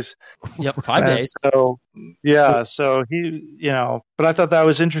 days. Yep, 5 days. So so he, but I thought that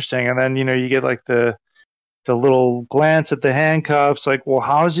was interesting. And then you get like the little glance at the handcuffs, like, well,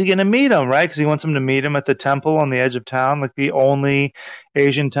 how is he going to meet him, right? Because he wants him to meet him at the temple on the edge of town, like the only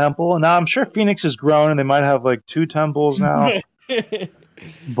Asian temple. And now I'm sure Phoenix has grown, and they might have like 2 temples now.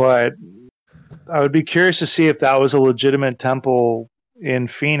 But I would be curious to see if that was a legitimate temple in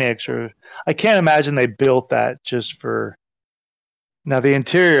Phoenix, or I can't imagine they built that just for. Now the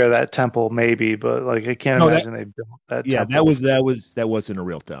interior of that temple, maybe, but like I can't imagine they built that. Yeah, temple. that wasn't a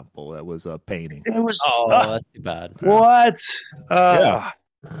real temple. That was a painting. It was. That's too bad. What?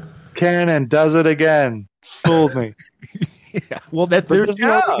 Cannon does it again. Fooled me. Yeah. Well, that's their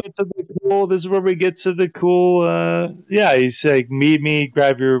job. This is where we get to the cool. He's like, meet me,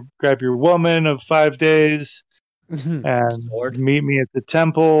 grab your woman of 5 days. and Sword. meet me at the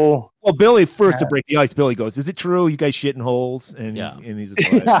temple. Well, Billy, first to break the ice, Billy goes, "Is it true you guys shit in holes?" And Yeah. he's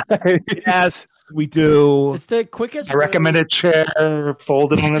just like, "Yes, we do." It's the quickest. I recommend a chair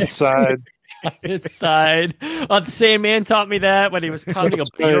folded on its side. Inside. The same man taught me that when he was pounding a That's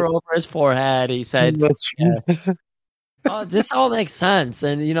beer right. over his forehead. He said, That's "Oh, this all makes sense."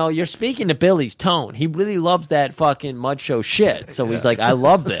 And you're speaking to Billy's tone. He really loves that fucking mud show shit. So he's like, "I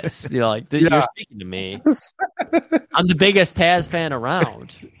love this." You're Yeah. speaking to me. I'm the biggest Taz fan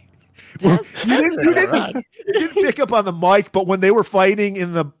around. You didn't pick up on the mic, but when they were fighting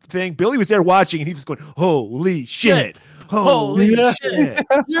in the thing, Billy was there watching, and he was going, "Holy shit! Holy Holy shit!"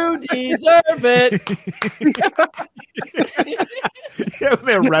 You deserve it. Yeah, when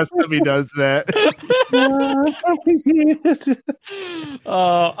they arrest him, he does that.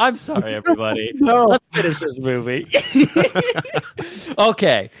 I'm sorry, everybody. No. Let's finish this movie.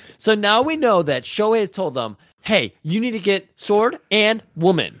 Okay, so now we know that Shohei has told them, hey, you need to get sword and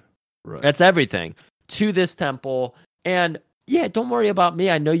woman. Right. That's everything to this temple. And yeah, don't worry about me.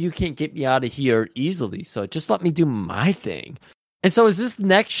 I know you can't get me out of here easily, so just let me do my thing. And so is this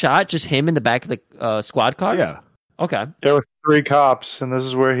next shot just him in the back of the squad car? Yeah. Okay. There were 3 cops, and this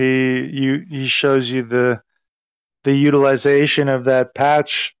is where he shows you the utilization of that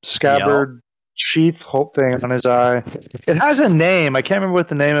patch scabbard sheath whole thing on his eye. It has a name. I can't remember what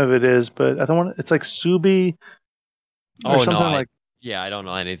the name of it is, but I don't want. It's like Subi or something like. Yeah, I don't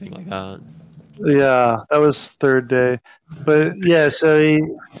know anything like that. Yeah, that was third day, but yeah. So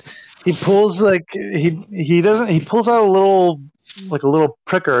he pulls he pulls out a little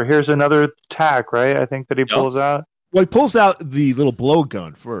pricker. Here's another tack, right? I think that he pulls out. Well, he pulls out the little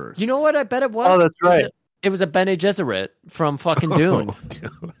blowgun first. You know what? I bet it was. Oh, that's right. It was a Bene Gesserit from fucking Dune. Oh,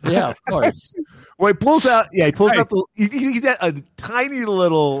 dude. Yeah, of course. Well, he pulls out. Yeah, he pulls out the. He's got a tiny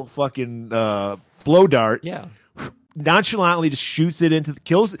little fucking blow dart. Yeah. Nonchalantly just shoots it into the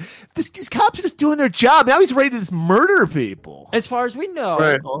kills. These cops are just doing their job. Now he's ready to just murder people. As far as we know,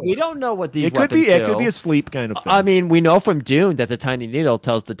 Right. we don't know what these It could weapons be. It do. could be a sleep kind of thing. I mean, we know from Dune that the tiny needle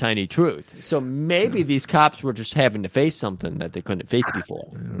tells the tiny truth. So maybe these cops were just having to face something that they couldn't face before.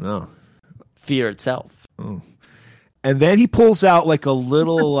 I don't know. Fear itself. And then he pulls out like a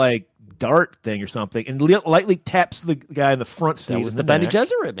little like dart thing or something, and lightly taps the guy in the front seat. That was in the Bene neck.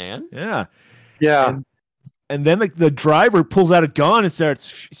 Gesserit, man. Yeah. Yeah, And then the driver pulls out a gun and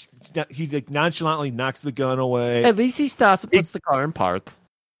starts. He like nonchalantly knocks the gun away. At least he stops and puts the car in park.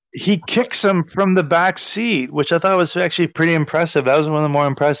 he kicks him from the back seat, which I thought was actually pretty impressive. That was one of the more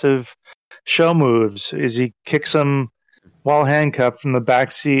impressive show moves. Is he kicks him while handcuffed from the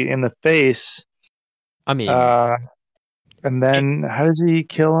back seat in the face. I mean, And then how does he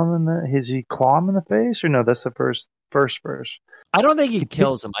kill him? Does he claw him in the face, or no? That's the first verse. I don't think he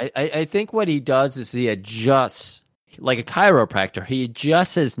kills him. I think what he does is he adjusts, like a chiropractor, he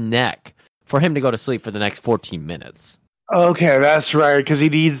adjusts his neck for him to go to sleep for the next 14 minutes. Okay, that's right, because he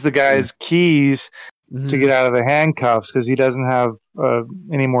needs the guy's keys to get out of the handcuffs because he doesn't have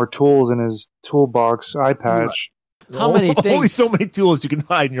any more tools in his toolbox eye patch. How many things? Only so many tools you can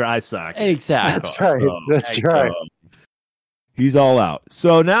hide in your eye socket. Exactly. That's right. That's right. He's all out.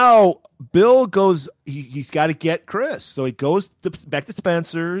 So now Bill goes. He's got to get Chris. So he goes back to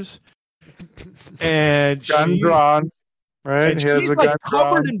Spencer's, and Gun drawn, right? And He has she's the like gun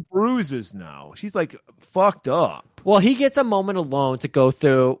covered drawn. in bruises now. She's like fucked up. Well, he gets a moment alone to go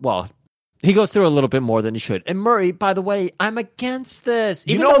through. Well, he goes through a little bit more than he should. And Murray, by the way, I'm against this.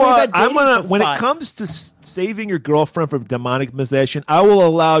 You Even know though what? they've been I'm dating gonna. for When it 5 comes to saving your girlfriend from demonic possession, I will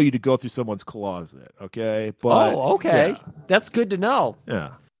allow you to go through someone's closet. Okay, but Oh, okay. That's good to know.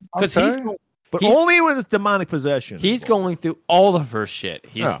 yeah. Because Okay. But He's- only when it's demonic possession. he's going through all of her shit.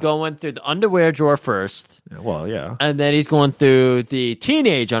 He's Yeah. going through the underwear drawer first, Yeah, well, yeah. and then he's going through the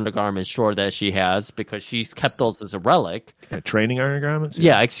teenage undergarments drawer that she has because she's kept those as a relic. Training undergarments.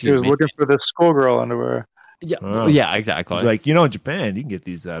 Yeah, He excuse was me. looking for the schoolgirl underwear. Yeah, Oh. yeah, exactly. He's like, in Japan, you can get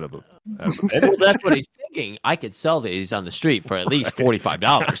these out of a bed. Well, that's what he's thinking. I could sell these on the street for at least $45.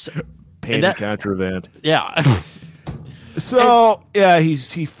 Panty that- contraband. Yeah. So and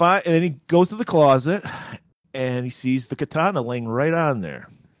then he goes to the closet and he sees the katana laying right on there,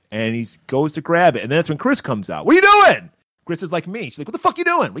 and he goes to grab it, and then that's when Chris comes out. What are you doing? Chris is like me. She's like, "What the fuck you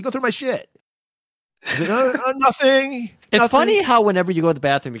doing? We go through my shit." He's like, nothing. It's nothing." funny how whenever you go to the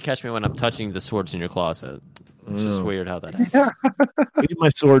bathroom, you catch me when I'm touching the swords in your closet. It's just weird how that happens. Leave my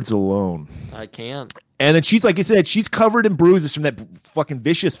swords alone. I can't. And then she's like I said, she's covered in bruises from that fucking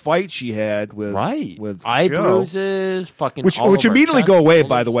vicious fight she had with with eye Joe. bruises, fucking which all over her immediately chest, go away. shoulders.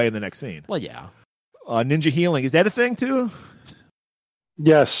 By the way, in the next scene, Well, yeah. ninja healing, is that a thing too?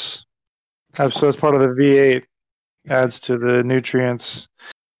 Yes. So that's part of the V8. Adds to the nutrients.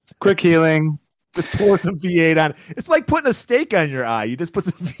 Quick healing. Just pour some V8 on. It's like putting a steak on your eye. You just put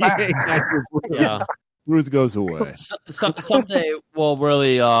some V8 on your bruise. Yeah. Bruise goes away. Someday we'll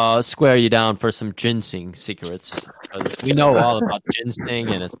really square you down for some ginseng secrets. Because we know all about ginseng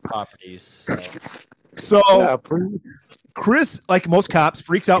and its properties. So Yeah, Chris, like most cops,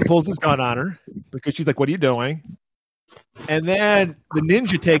 freaks out and pulls his gun on her because she's like, "What are you doing?" And then the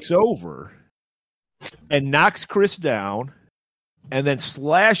ninja takes over and knocks Chris down and then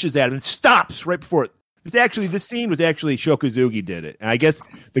slashes at him and stops right before it. This scene was actually Shokazugi did it. And I guess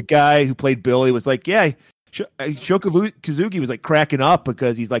the guy who played Billy was like, yeah, Shokazugi was like cracking up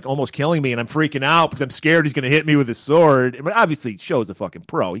because he's like almost killing me and I'm freaking out because I'm scared he's going to hit me with his sword. But obviously, Sho's a fucking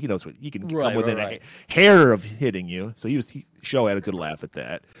pro. He knows what he can come within a hair of hitting you. So Sho had a good laugh at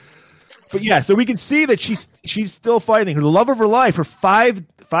that. But yeah, so we can see that she's still fighting her love of her life for 5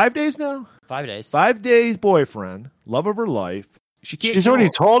 days now. 5 days. 5 days, boyfriend, love of her life. She's already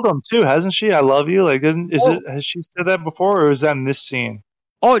told him too, hasn't she? I love you. Like, has she said that before, or is that in this scene?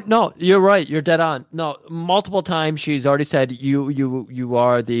 Oh no, you're right. You're dead on. No, multiple times she's already said you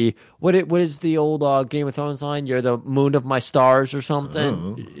are the what is the old Game of Thrones line? You're the moon of my stars or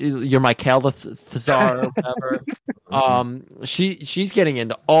something. You're my Calithazar or whatever. She's getting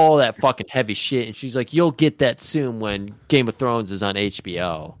into all that fucking heavy shit, and she's like, you'll get that soon when Game of Thrones is on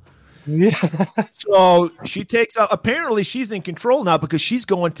HBO. Yeah. So she takes out. Apparently, she's in control now because she's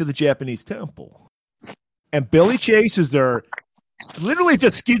going to the Japanese temple, and Billy chases her. Literally,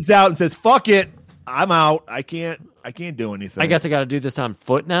 just skids out and says, "Fuck it, I'm out. I can't do anything." I guess I got to do this on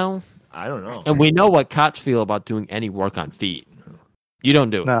foot now. I don't know. And we know what cops feel about doing any work on feet. You don't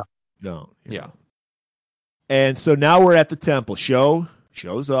do it. No. Yeah. And so now we're at the temple. Sho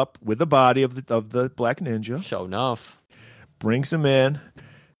shows up with the body of the Black Ninja. Sure enough. Brings him in.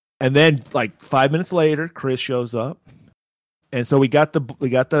 And then, like 5 minutes later, Chris shows up, and so we got the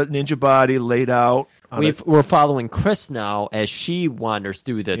ninja body laid out. We're following Chris now as she wanders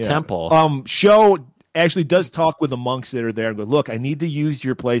through the temple. Sho actually does talk with the monks that are there and go, "Look, I need to use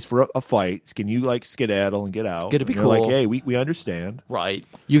your place for a fight. Can you like skedaddle and get out?" Gonna be cool. Like, hey, we understand. Right.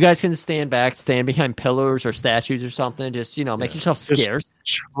 You guys can stand behind pillars or statues or something. Just make yourself scarce.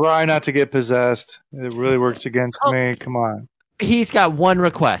 Try not to get possessed. It really works against me. Come on. He's got one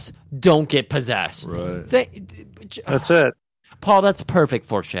request. Don't get possessed. Right. That's it. Paul, that's perfect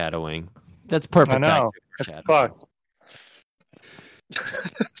foreshadowing. That's perfect. I know. It's fucked.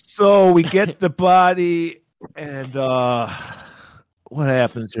 So we get the body, and what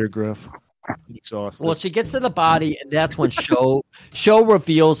happens here, Griff? Exhausted. Well, she gets to the body, and that's when Sho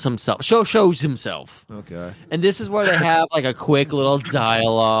reveals himself. Sho shows himself. Okay. And this is where they have like a quick little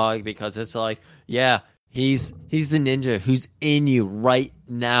dialogue because it's like, yeah, he's the ninja who's in you right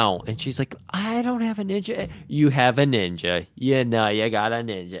now. And she's like, I don't have a ninja. You have a ninja. You know, you got a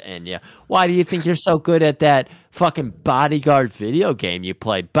ninja in you. Why do you think you're so good at that fucking Bodyguard video game you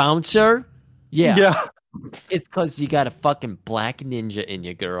play? Bouncer? Yeah. It's because you got a fucking black ninja in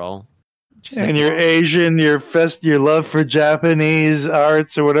you, girl. She's and like, you're Asian, your love for Japanese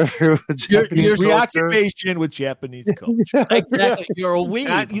arts or whatever. Your preoccupation with Japanese culture. Exactly. You're a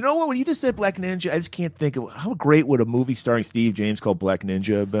weeb. You know what? When you just said Black Ninja, I just can't think of how great would a movie starring Steve James called Black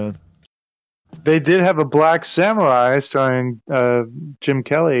Ninja have been. They did have a Black Samurai starring Jim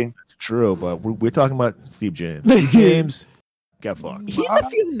Kelly. True, but we're talking about Steve James. Steve James got fucked. He's a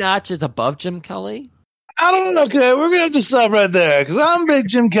few notches above Jim Kelly. I don't know. Okay, we're gonna have to stop right there because I'm a big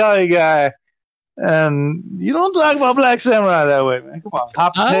Jim Kelly guy, and you don't talk about Black Samurai that way, man. Come on,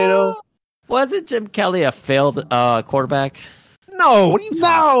 hot potato. Wasn't Jim Kelly a failed quarterback? No, what are you?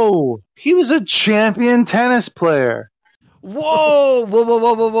 No, he was a champion tennis player. Whoa!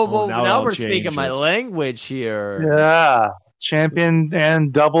 Oh, now we're speaking my language here. Yeah, champion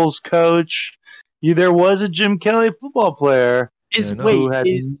and doubles coach. There was a Jim Kelly football player. Who had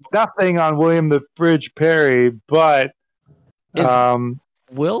nothing on William the Fridge Perry, but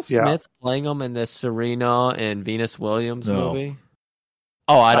Will Smith playing him in this Serena and Venus Williams movie?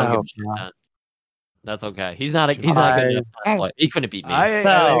 Oh, I don't give a shit. Then. That's okay. He's not good enough to play. He couldn't beat me.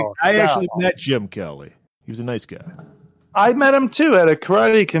 I actually met Jim Kelly. He was a nice guy. I met him too at a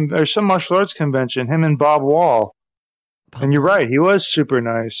karate or some martial arts convention. Him and Bob Wall. And you're right, he was super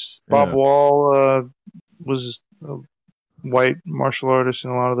nice. Bob Wall was a white martial artist in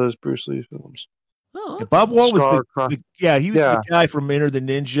a lot of those Bruce Lee films. Oh, okay. Bob Wall was the guy from Enter the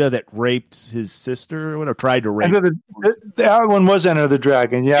Ninja that raped his sister or whatever, tried to rape. The other one was Enter the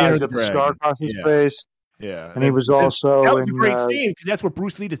Dragon. Yeah, he's got the scar across his face. Yeah, and he was also that was a great scene because that's where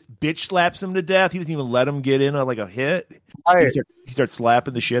Bruce Lee just bitch slaps him to death. He doesn't even let him get in on like a hit. He starts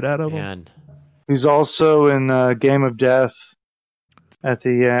slapping the shit out of him. He's also in Game of Death. At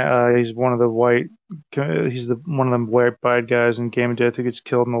the he's one of the white. He's one of the white bad guys in Game of Death who gets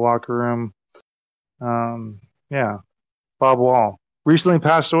killed in the locker room. Yeah, Bob Wall recently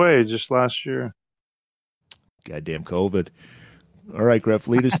passed away just last year. Goddamn COVID. All right, Griff,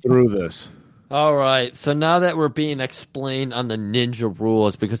 lead us through this. All right, so now that we're being explained on the ninja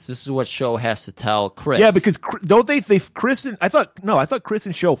rules, because this is what Show has to tell Chris. Yeah, because don't they Chris and I thought Chris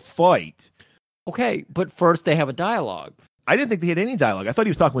and Show fight. Okay, but first they have a dialogue. I didn't think they had any dialogue. I thought he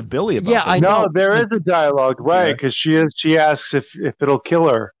was talking with Billy about Yeah, that. I know. No, there is a dialogue, right? Because she asks if it'll kill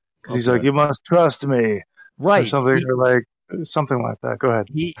her. Because he's like, "You must trust me," Right. or something, or like something like that. Go ahead.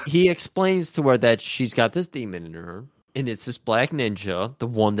 He explains to her that she's got this demon in her, and it's this black ninja, the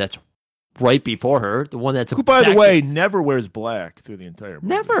one that's right before her, the one that's who, by the way, never wears black through the entire movie.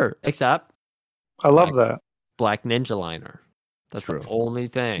 Never, except I love that black ninja liner. That's True. the only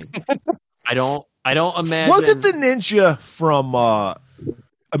thing. I don't imagine. Was it the ninja from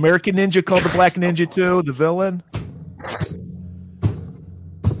American Ninja called the Black Ninja too? The villain,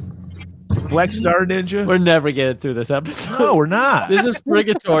 Black Star Ninja. We're never getting through this episode. No, we're not. This is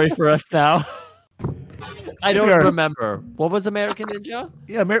purgatory for us now. I don't Sure. remember. What was American Ninja?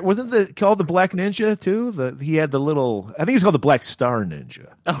 Yeah, wasn't the called the Black Ninja too? He had the little. I think he was called the Black Star Ninja.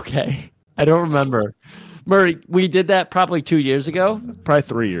 Okay. I don't remember. Murray, we did that probably 2 years ago. Probably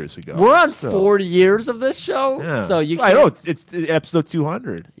 3 years ago. We're on So, 40 years of this show, yeah. so you. I Can't, know it's episode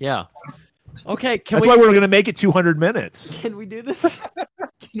 200. Yeah. Okay. That's why we're going to make it 200 minutes. Can we do this?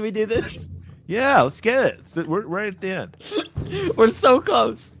 Can we do this? Yeah, let's get it. We're right at the end. We're so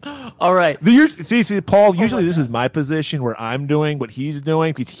close. All right. See, Paul, usually this is my position where I'm doing what he's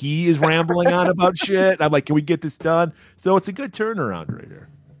doing because he is rambling on about shit. I'm like, can we get this done? So it's a good turnaround right here.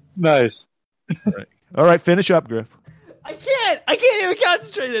 Nice. All right, finish up, Griff. I can't even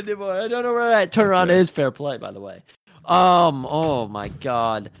concentrate anymore. I don't know where that turnaround is. Fair play, by the way. Oh my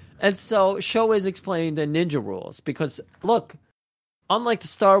God. And so Show is explaining the ninja rules because look, unlike the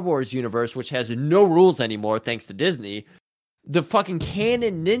Star Wars universe, which has no rules anymore thanks to Disney, the fucking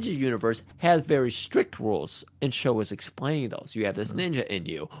canon ninja universe has very strict rules, and Show is explaining those. You have this ninja in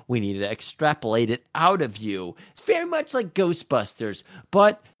you. We need to extrapolate it out of you. It's very much like Ghostbusters,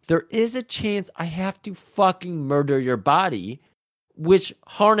 but there is a chance I have to fucking murder your body, which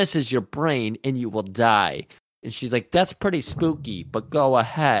harnesses your brain, and you will die. And she's like, that's pretty spooky, but go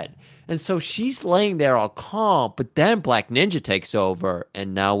ahead. And so she's laying there all calm, but then Black Ninja takes over,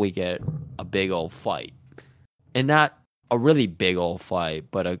 and now we get a big old fight. And not a really big old fight,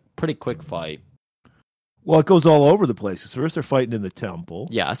 but a pretty quick fight. Well, it goes all over the place. First, they're fighting in the temple.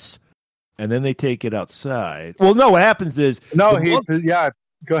 Yes. And then they take it outside. Well, no, what happens is...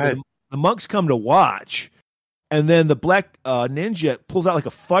 Go ahead. The monks come to watch, and then the black ninja pulls out like a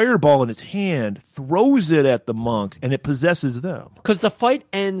fireball in his hand, throws it at the monks, and it possesses them. Because the fight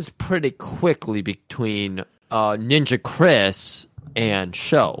ends pretty quickly between Ninja Chris and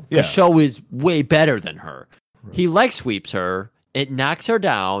Show. Yeah. Show is way better than her. Right. He leg sweeps her, it knocks her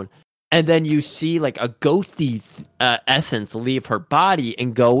down, and then you see like a ghosty essence leave her body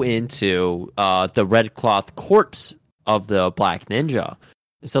and go into the red cloth corpse of the Black Ninja.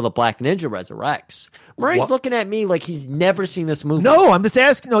 So the Black Ninja resurrects. Murray's looking at me like he's never seen this movie. No, I'm just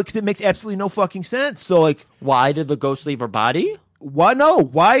asking, because it makes absolutely no fucking sense. So, like, why did the ghost leave her body? Why? No,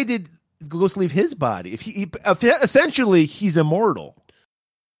 why did the ghost leave his body? If essentially he's immortal.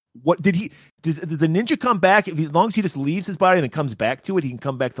 What did he? Does the ninja come back? As long as he just leaves his body and then comes back to it, he can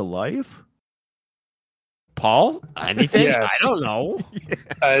come back to life. Paul, anything? Yes. I don't know.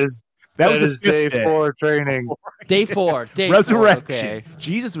 Yeah. That is day 4 training. Day 4. Resurrection. 4, okay.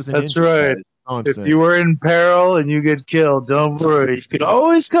 Jesus was an That's ninja. right. If you were in peril and you get killed, don't worry. You can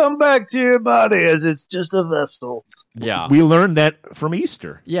always come back to your body as it's just a vessel. Yeah. We learned that from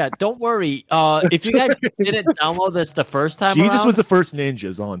Easter. Yeah, don't worry. If you guys didn't download this the first time Jesus around, was the first ninja,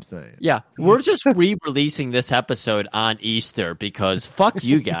 is all I'm saying. Yeah, we're just re-releasing this episode on Easter because fuck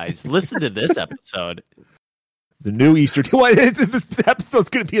you guys. Listen to this episode. The new Easter. This episode's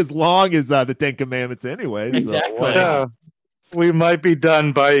going to be as long as the Ten Commandments anyway. So. Exactly. Yeah. We might be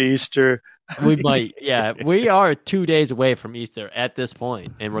done by Easter. We might. Yeah, we are 2 days away from Easter at this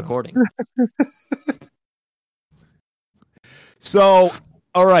point in recording. So,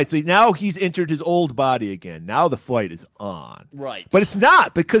 all right. So now he's entered his old body again. Now the fight is on. Right. But it's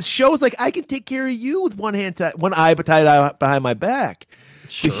not, because Show's like, I can take care of you with one eye tied behind my back.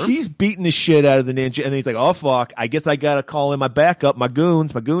 Sure. So he's beating the shit out of the ninja, and then he's like, oh, fuck, I guess I got to call in my backup, my goon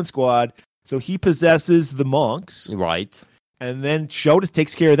squad. So he possesses the monks. Right. And then Show just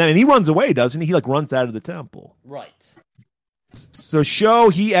takes care of them. And he runs away, doesn't he? He, like, runs out of the temple. Right. So Sho,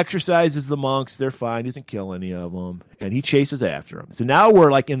 he exercises the monks. They're fine. He doesn't kill any of them. And he chases after them. So now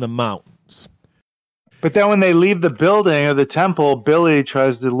we're like in the mountains. But then when they leave the building or the temple, Billy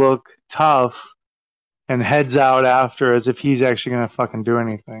tries to look tough and heads out after as if he's actually going to fucking do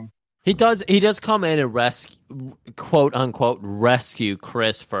anything. He does come in and rescue, quote unquote, rescue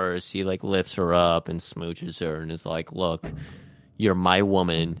Chris first. He like lifts her up and smooches her and is like, "Look, you're my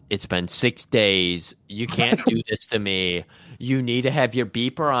woman. It's been 6 days. You can't do this to me. You need to have your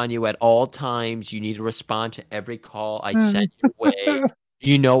beeper on you at all times. You need to respond to every call I send your way.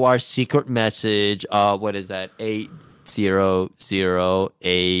 You know our secret message. What is that?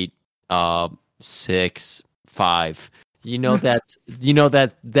 800-865. You know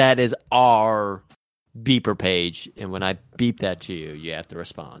that is our beeper page, and when I beep that to you, you have to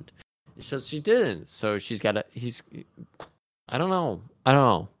respond." So she didn't. So I don't know.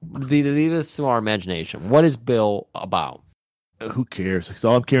 Leave this to our imagination. What is Bill about? Who cares? Because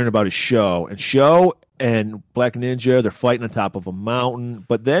all I'm caring about is Sho. And Sho and Black Ninja, they're fighting on top of a mountain.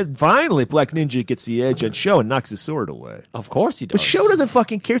 But then finally, Black Ninja gets the edge on Sho and knocks his sword away. Of course he does. But Sho doesn't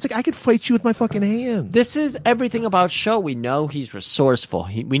fucking care. It's like, I can fight you with my fucking hand. This is everything about Sho. We know he's resourceful.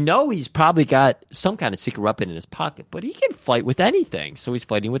 We know he's probably got some kind of secret weapon in his pocket. But he can fight with anything. So he's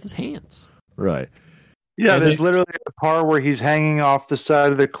fighting with his hands. Right. Yeah, there's literally a part where he's hanging off the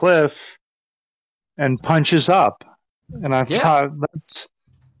side of the cliff and punches up. And I thought that's,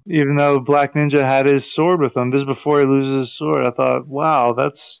 even though Black Ninja had his sword with him, this is before he loses his sword, I thought, wow,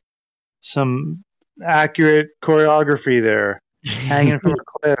 that's some accurate choreography there. Hanging from a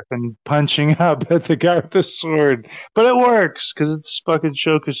cliff and punching up at the guy with the sword. But it works because it's fucking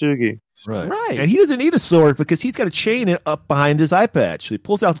Sho Kosugi. Right. And he doesn't need a sword because he's got a chain up behind his eye patch. So he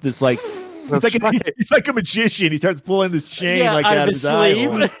pulls out this like... He's like a magician. He starts pulling this chain out of his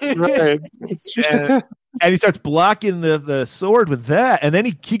sleeve. Right. And he starts blocking the sword with that. And then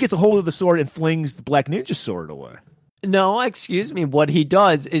he gets a hold of the sword and flings the Black Ninja sword away. No, excuse me. What he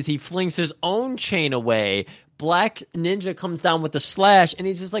does is he flings his own chain away. Black Ninja comes down with the slash, and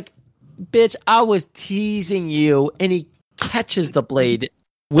he's just like, "Bitch, I was teasing you." And he catches the blade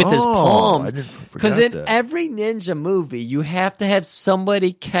with his palms. Because in every ninja movie, you have to have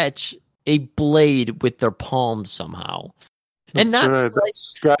somebody catch a blade with their palms somehow. That's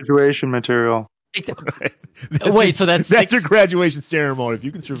that's graduation material. Exactly. Wait, so that's your graduation ceremony. If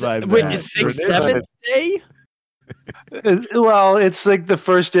you can survive wait, that. 6th, 7th day? Well, it's like the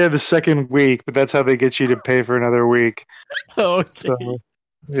first day of the second week, but that's how they get you to pay for another week. Oh, so,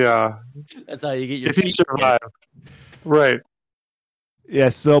 yeah. That's how you get your if you survive. Right. Yeah,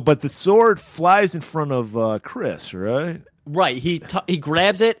 but the sword flies in front of Chris, right? Right. He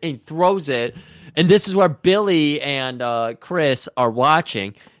grabs it and throws it, and this is where Billy and Chris are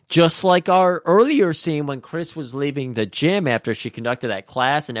watching. Just like our earlier scene when Chris was leaving the gym after she conducted that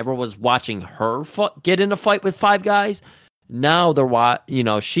class and everyone was watching her get in a fight with 5 guys. Now they're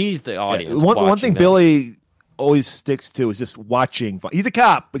she's the audience. One thing Billy always sticks to is just watching. He's a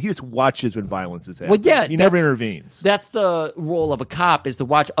cop, but he just watches when violence is happening. Well, yeah, he never intervenes. That's the role of a cop, is to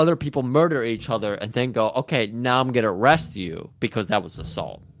watch other people murder each other and then go, okay, now I'm going to arrest you because that was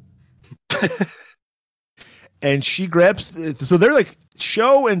assault. And she grabs, so they're like,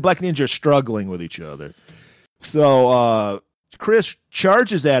 Sho and Black Ninja are struggling with each other. So Chris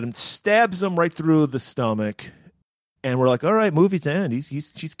charges at him, stabs him right through the stomach, and we're like, all right, movie's end.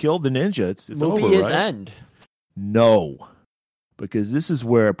 She's killed the ninja. It's movie over, is right? end. No, because this is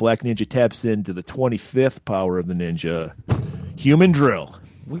where Black Ninja taps into the 25th power of the ninja, human drill.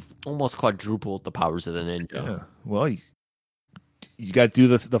 We've almost quadrupled the powers of the ninja. Yeah. Well, you got to do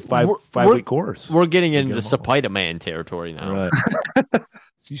the five-week course. We're getting into the Spider-Man territory now. Right.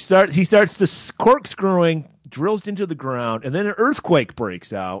 He starts to corkscrewing, drills into the ground, and then an earthquake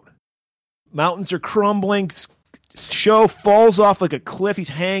breaks out. Mountains are crumbling. Sho falls off like a cliff. He's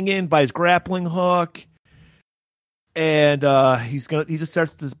hanging by his grappling hook, and he just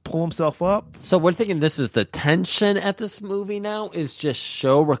starts to pull himself up. So we're thinking this is the tension at this movie now is just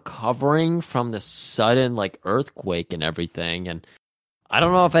Sho recovering from the sudden earthquake and everything. And I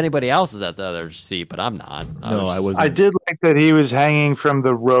don't know if anybody else is at the other seat, but I'm not. I wasn't. I did like that he was hanging from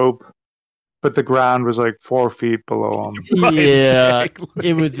the rope, but the ground was 4 feet below him. Yeah,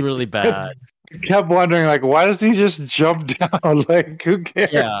 it was really bad. I kept wondering, why doesn't he just jump down? Who cares?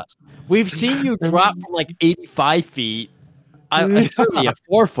 Yeah, we've seen you drop from 85 feet. Surely a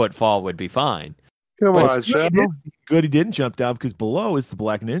 4-foot fall would be fine. Come on, Sho. Good, he didn't jump down because below is the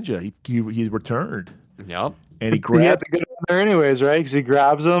Black Ninja. He returned. Yep. And he grabbed. He had to get in there anyways, right? Because he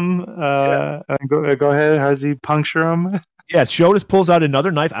grabs him. And go ahead. How does he puncture him? Yeah, Sho just pulls out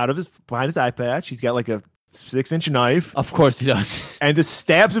another knife behind his eye patch. He's got a 6-inch knife, Of course he does. and just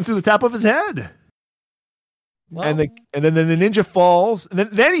stabs him through the top of his head. Well, And then the ninja falls, and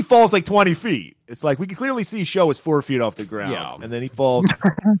then he falls like 20 feet. It's like we can clearly see Sho is 4 feet off the ground, Yeah. and then he falls,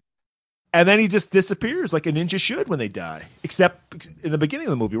 and then he just disappears like a ninja should when they die. Except in the beginning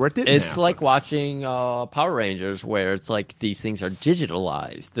of the movie where it didn't. it's happen. like watching Power Rangers, where it's like these things are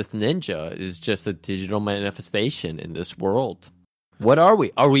digitalized. This ninja is just a digital manifestation in this world. What are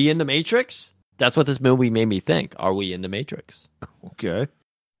we? Are we in the Matrix? That's what this movie made me think. Are we in the Matrix? Okay.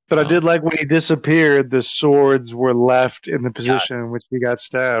 But I did like when he disappeared, the swords were left in the position in which he got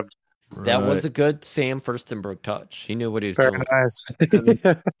stabbed. That was Right. a good Sam Furstenberg touch. He knew what he was Very doing.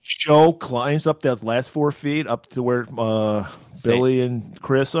 nice. Sho climbs up those last 4 feet up to where Billy and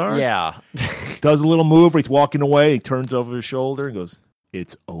Chris are. Yeah. Does a little move where he's walking away. He turns over his shoulder and goes,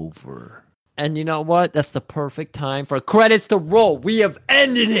 "It's over." And you know what? That's the perfect time for credits to roll. We have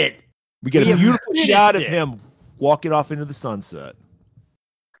ended it. We get We a have beautiful finished shot of it. him walking off into the sunset.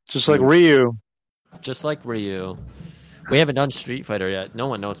 Just like Ryu. Just like Ryu. We haven't done Street Fighter yet. No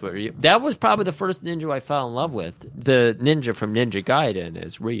one knows what Ryu. That was probably the first ninja I fell in love with. The ninja from Ninja Gaiden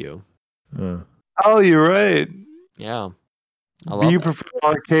is Ryu. Oh, you're right. Yeah. I But love you that. prefer the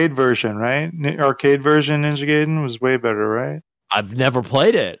arcade version, right? Arcade version Ninja Gaiden was way better, right? I've never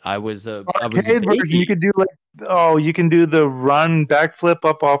played it. I was a Arcade version, baby. you could do you can do the run backflip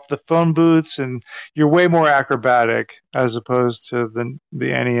up off the phone booths, and you're way more acrobatic as opposed to the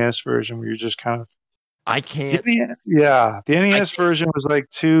NES version where you're just kind of. I can't. The NES version was like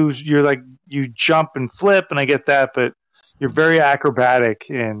you jump and flip, and I get that, but you're very acrobatic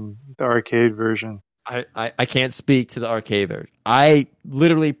in the arcade version. I can't speak to the arcade version. I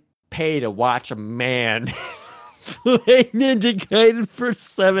literally pay to watch a man play Ninja Gaiden for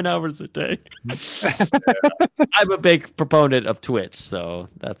 7 hours a day. I'm a big proponent of Twitch, so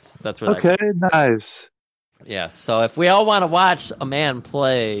that's where Okay, nice. yeah. So if we all want to watch a man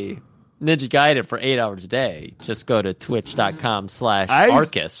play Ninja Gaiden for 8 hours a day, just go to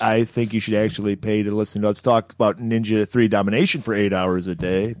twitch.com/Arcus. I think you should actually pay to listen to us talk about Ninja 3 Domination for 8 hours a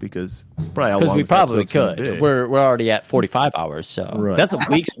day because it's probably how long Because we this probably episode's gonna could. be. We're already at 45 hours, so Right. that's a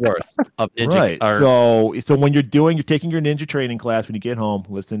week's worth of Ninja. Right. or- So when you're taking your ninja training class, when you get home,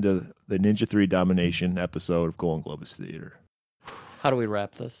 listen to the Ninja 3 Domination episode of Golden Globus Theater. how do we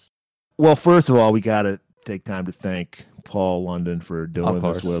wrap this? Well, first of all, we got to take time to thank Paul London for doing Of this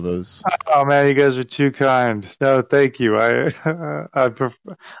course. with us. Oh man, you guys are too kind. No, thank you. I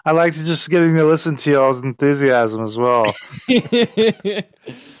like to just getting to listen to y'all's enthusiasm as well.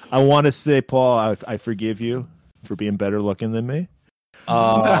 I want to say, Paul, I forgive you for being better looking than me.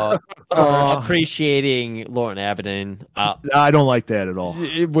 Appreciating Lauren Avedon. I don't like that at all.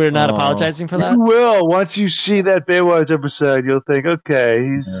 We're not apologizing for that. You will once you see that Baywatch episode. You'll think, okay,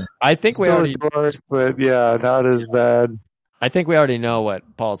 he's I think we still already. a dork, but yeah, not as bad. I think we already know what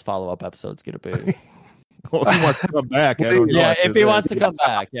Paul's follow-up episode's going to be. Well, if he wants to come back, I don't know. Yeah, if he wants to come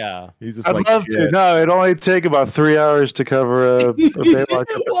back, yeah. He's just I'd like, love shit. to. No, it'd only take about 3 hours to cover a Baywatch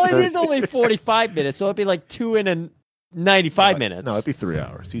episode. Well, it is only 45 minutes, so it'd be like 2 and 95 minutes. No, it'd be 3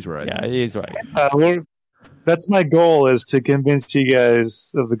 hours. He's right. Yeah, he's right. That's my goal, is to convince you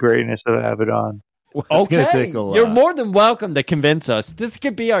guys of the greatness of Abaddon. Well, it's gonna Okay, take a lot. you're more than welcome to convince us. This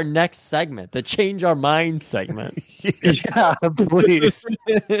could be our next segment, the Change Our Mind segment. Yeah, please.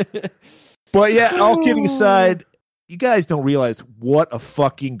 But yeah, all kidding aside, you guys don't realize what a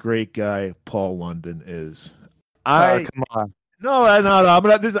fucking great guy Paul London is. Come on. No. I'm not.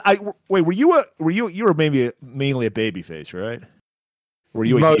 Wait, you were mainly a baby face, right? Were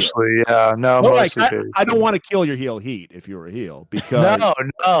you a heel? Mostly, yeah. No, Well, like, mostly. I don't want to kill your heel heat if you were a heel because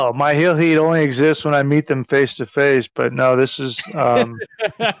No. My heel heat only exists when I meet them face to face. But no, this is, yeah,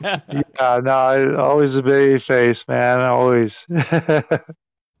 no, always a baby face, man. Always.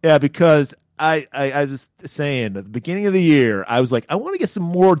 yeah, because I was just saying at the beginning of the year, I was like, I want to get some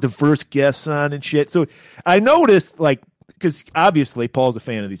more diverse guests on and shit. So I noticed, like, because obviously Paul's a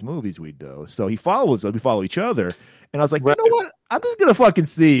fan of these movies we do, so he follows us. We follow each other, and I was like, Right. you know what? I'm just gonna fucking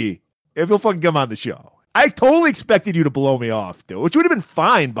see if he'll fucking come on the show. I totally expected you to blow me off, dude, which would have been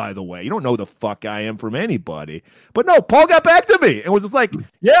fine, by the way. You don't know the fuck I am from anybody. But no, Paul got back to me and was just like,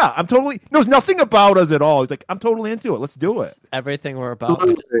 yeah, I'm totally, knows nothing about us at all. He's like, I'm totally into it. Let's do it. Everything we're about.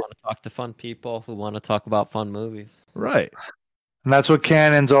 We just want to talk to fun people who want to talk about fun movies. Right. And that's what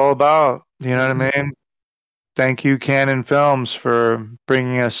Canon's all about. You know what I mean? Thank you, Canon Films, for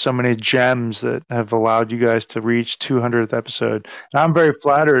bringing us so many gems that have allowed you guys to reach 200th episode. And I'm very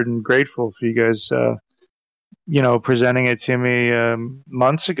flattered and grateful for you guys, presenting it to me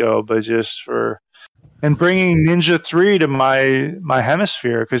months ago, but just for and bringing Ninja 3 to my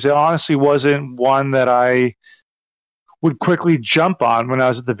hemisphere, because it honestly wasn't one that I would quickly jump on when I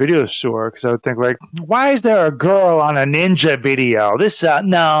was at the video store, because I would think like, why is there a girl on a ninja video?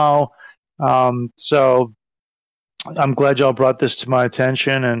 No. So I'm glad y'all brought this to my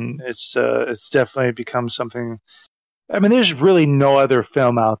attention, and it's definitely become something. I mean, there's really no other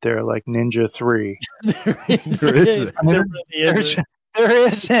film out there like Ninja 3. There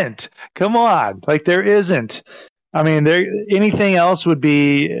isn't. Come on. Like, there isn't. I mean, anything else would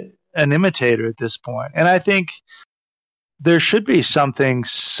be an imitator at this point. And I think there should be something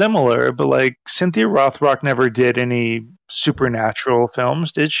similar, but like Cynthia Rothrock never did any supernatural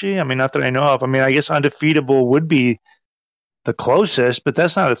films, did she? I mean, not that I know of. I mean, I guess Undefeatable would be the closest, but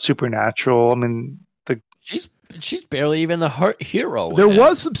that's not a supernatural. I mean, she's barely even the hero. There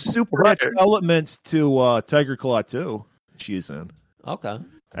was some supernatural elements to Tiger Claw 2. She's in. Okay.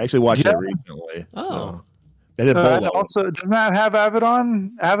 I actually watched that recently. Oh. So. Also, doesn't that have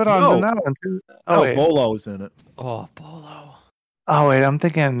Abaddon? Abaddon's in that one too. Bolo's in it. Oh, Bolo. Oh wait, I'm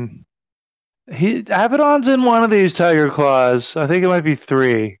thinking Abaddon's in one of these Tiger Claws. I think it might be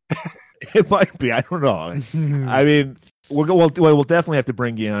 3. It might be. I don't know. I mean, we'll definitely have to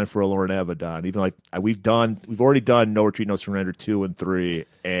bring you on for a Lauren Abaddon. Even like we've already done No Retreat, No Surrender 2 and 3,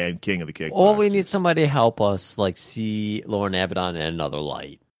 and King of the Kickboxers. Or we need somebody to help us like see Lauren Abaddon in another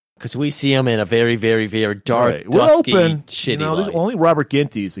light. Because we see him in a very, very, very dark, right. We're dusky, open. shitty There's light. only Robert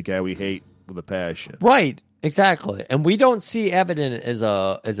Ginty is the guy we hate with a passion. Right, exactly. And we don't see Abaddon as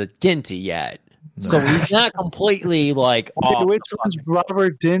a Ginty yet. No. So he's not completely like off. Which one's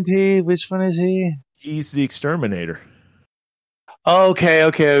Robert Ginty? Which one is he? He's the Exterminator. Okay.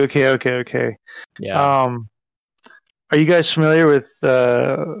 Yeah. Are you guys familiar with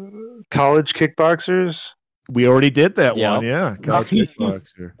College Kickboxers? We already did that one, yeah. College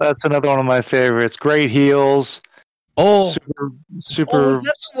Kickboxer. That's another one of my favorites. Great heels. Oh, super. Oh, is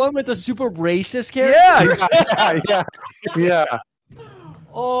that the one with the super racist character? Yeah.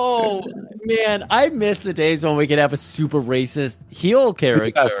 Oh man, I miss the days when we could have a super racist heel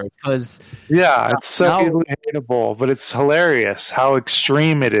character. Because it's so easily hateable, but it's hilarious how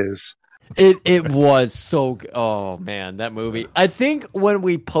extreme it is. It was so. Oh man, that movie. I think when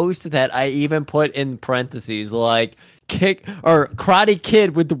we posted that, I even put in parentheses like "kick" or "Karate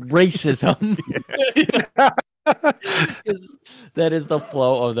Kid" with the racism. That is the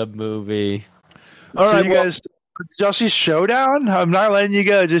flow of the movie. All right, you guys. Jussie Showdown? I'm not letting you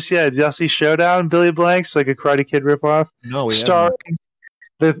go just yet. Jussie Showdown, Billy Blanks, like a Karate Kid ripoff. No, we haven't.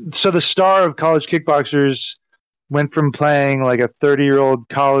 The star of College Kickboxers went from playing like a 30-year-old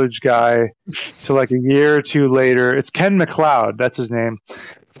college guy to like a year or two later. It's Ken McLeod. That's his name.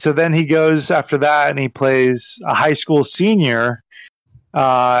 So then he goes after that and he plays a high school senior.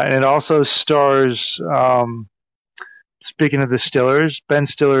 And it also stars, speaking of the Stillers, Ben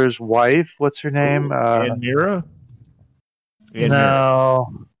Stiller's wife. What's her name? Ann Mira?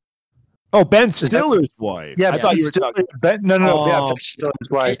 No. Oh, Ben Stiller's wife. Yeah, I thought you were talking. Ben Stiller's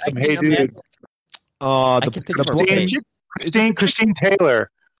wife from Hey Dude. Christine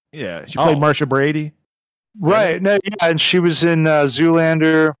Taylor. Yeah, she played Marsha Brady. Right. No, yeah, and she was in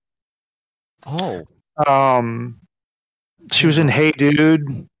Zoolander. Oh. She was in Hey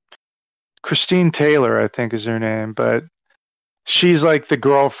Dude. Christine Taylor, I think, is her name, but she's like the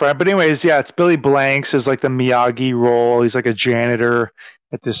girlfriend. But anyways, yeah, it's Billy Blanks is like the Miyagi role. He's like a janitor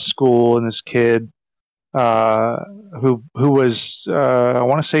at this school, and this kid who was I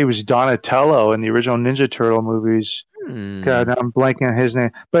want to say he was Donatello in the original Ninja Turtle movies. God, I'm blanking on his name.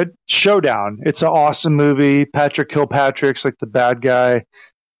 But Showdown, it's an awesome movie. Patrick Kilpatrick's like the bad guy.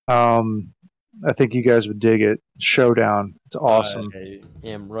 I think you guys would dig it. Showdown, it's awesome. I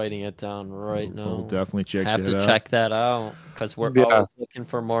am writing it down right now. We'll definitely check that out. Have to check that out because we're always looking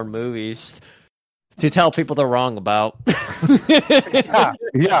for more movies to tell people they're wrong about.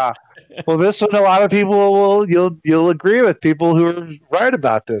 Yeah. Well, this one, a lot of people you'll agree with people who are right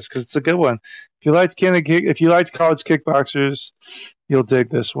about this because it's a good one. If you liked College Kickboxers, you'll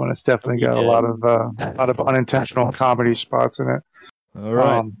dig this one. It's definitely got a lot of unintentional comedy spots in it. All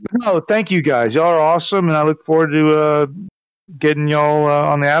right. Thank you guys. Y'all are awesome, and I look forward to getting y'all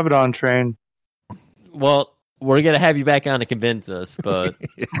on the Abaddon train. Well, we're gonna have you back on to convince us, but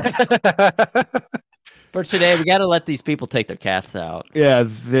for today, we got to let these people take their cats out. Yeah,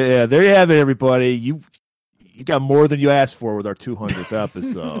 there you have it, everybody. You got more than you asked for with our 200th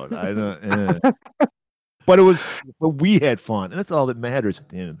episode. But we had fun, and that's all that matters at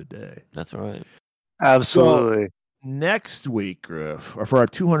the end of the day. That's right. Absolutely. So, next week, Griff, or for our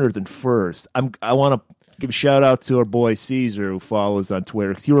 201st, I want to give a shout out to our boy Caesar who follows on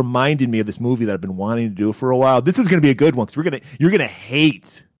Twitter because he reminded me of this movie that I've been wanting to do for a while. This is going to be a good one because you're gonna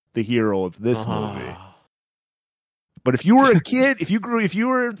hate the hero of this movie. But if you were a kid, if you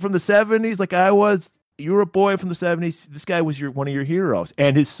were from the 70s like I was, you were a boy from the 70s, this guy was one of your heroes.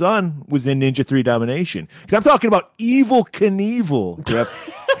 And his son was in Ninja 3 Domination. Because I'm talking about Evel Knievel, Jeff.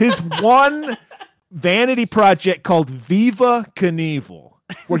 His one vanity project called Viva Knievel,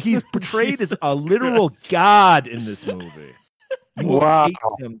 where he's portrayed as a literal god in this movie. You will hate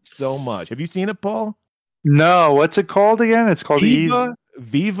him so much. Have you seen it, Paul? No. What's it called again? It's called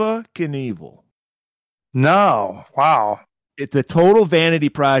Viva Knievel. No. Wow. It's a total vanity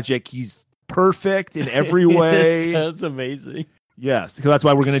project. He's perfect in every way. That's amazing. Yes, because that's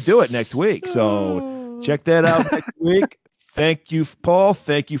why we're going to do it next week. So check that out next week. Thank you, Paul.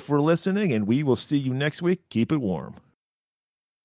 Thank you for listening, and we will see you next week. Keep it warm.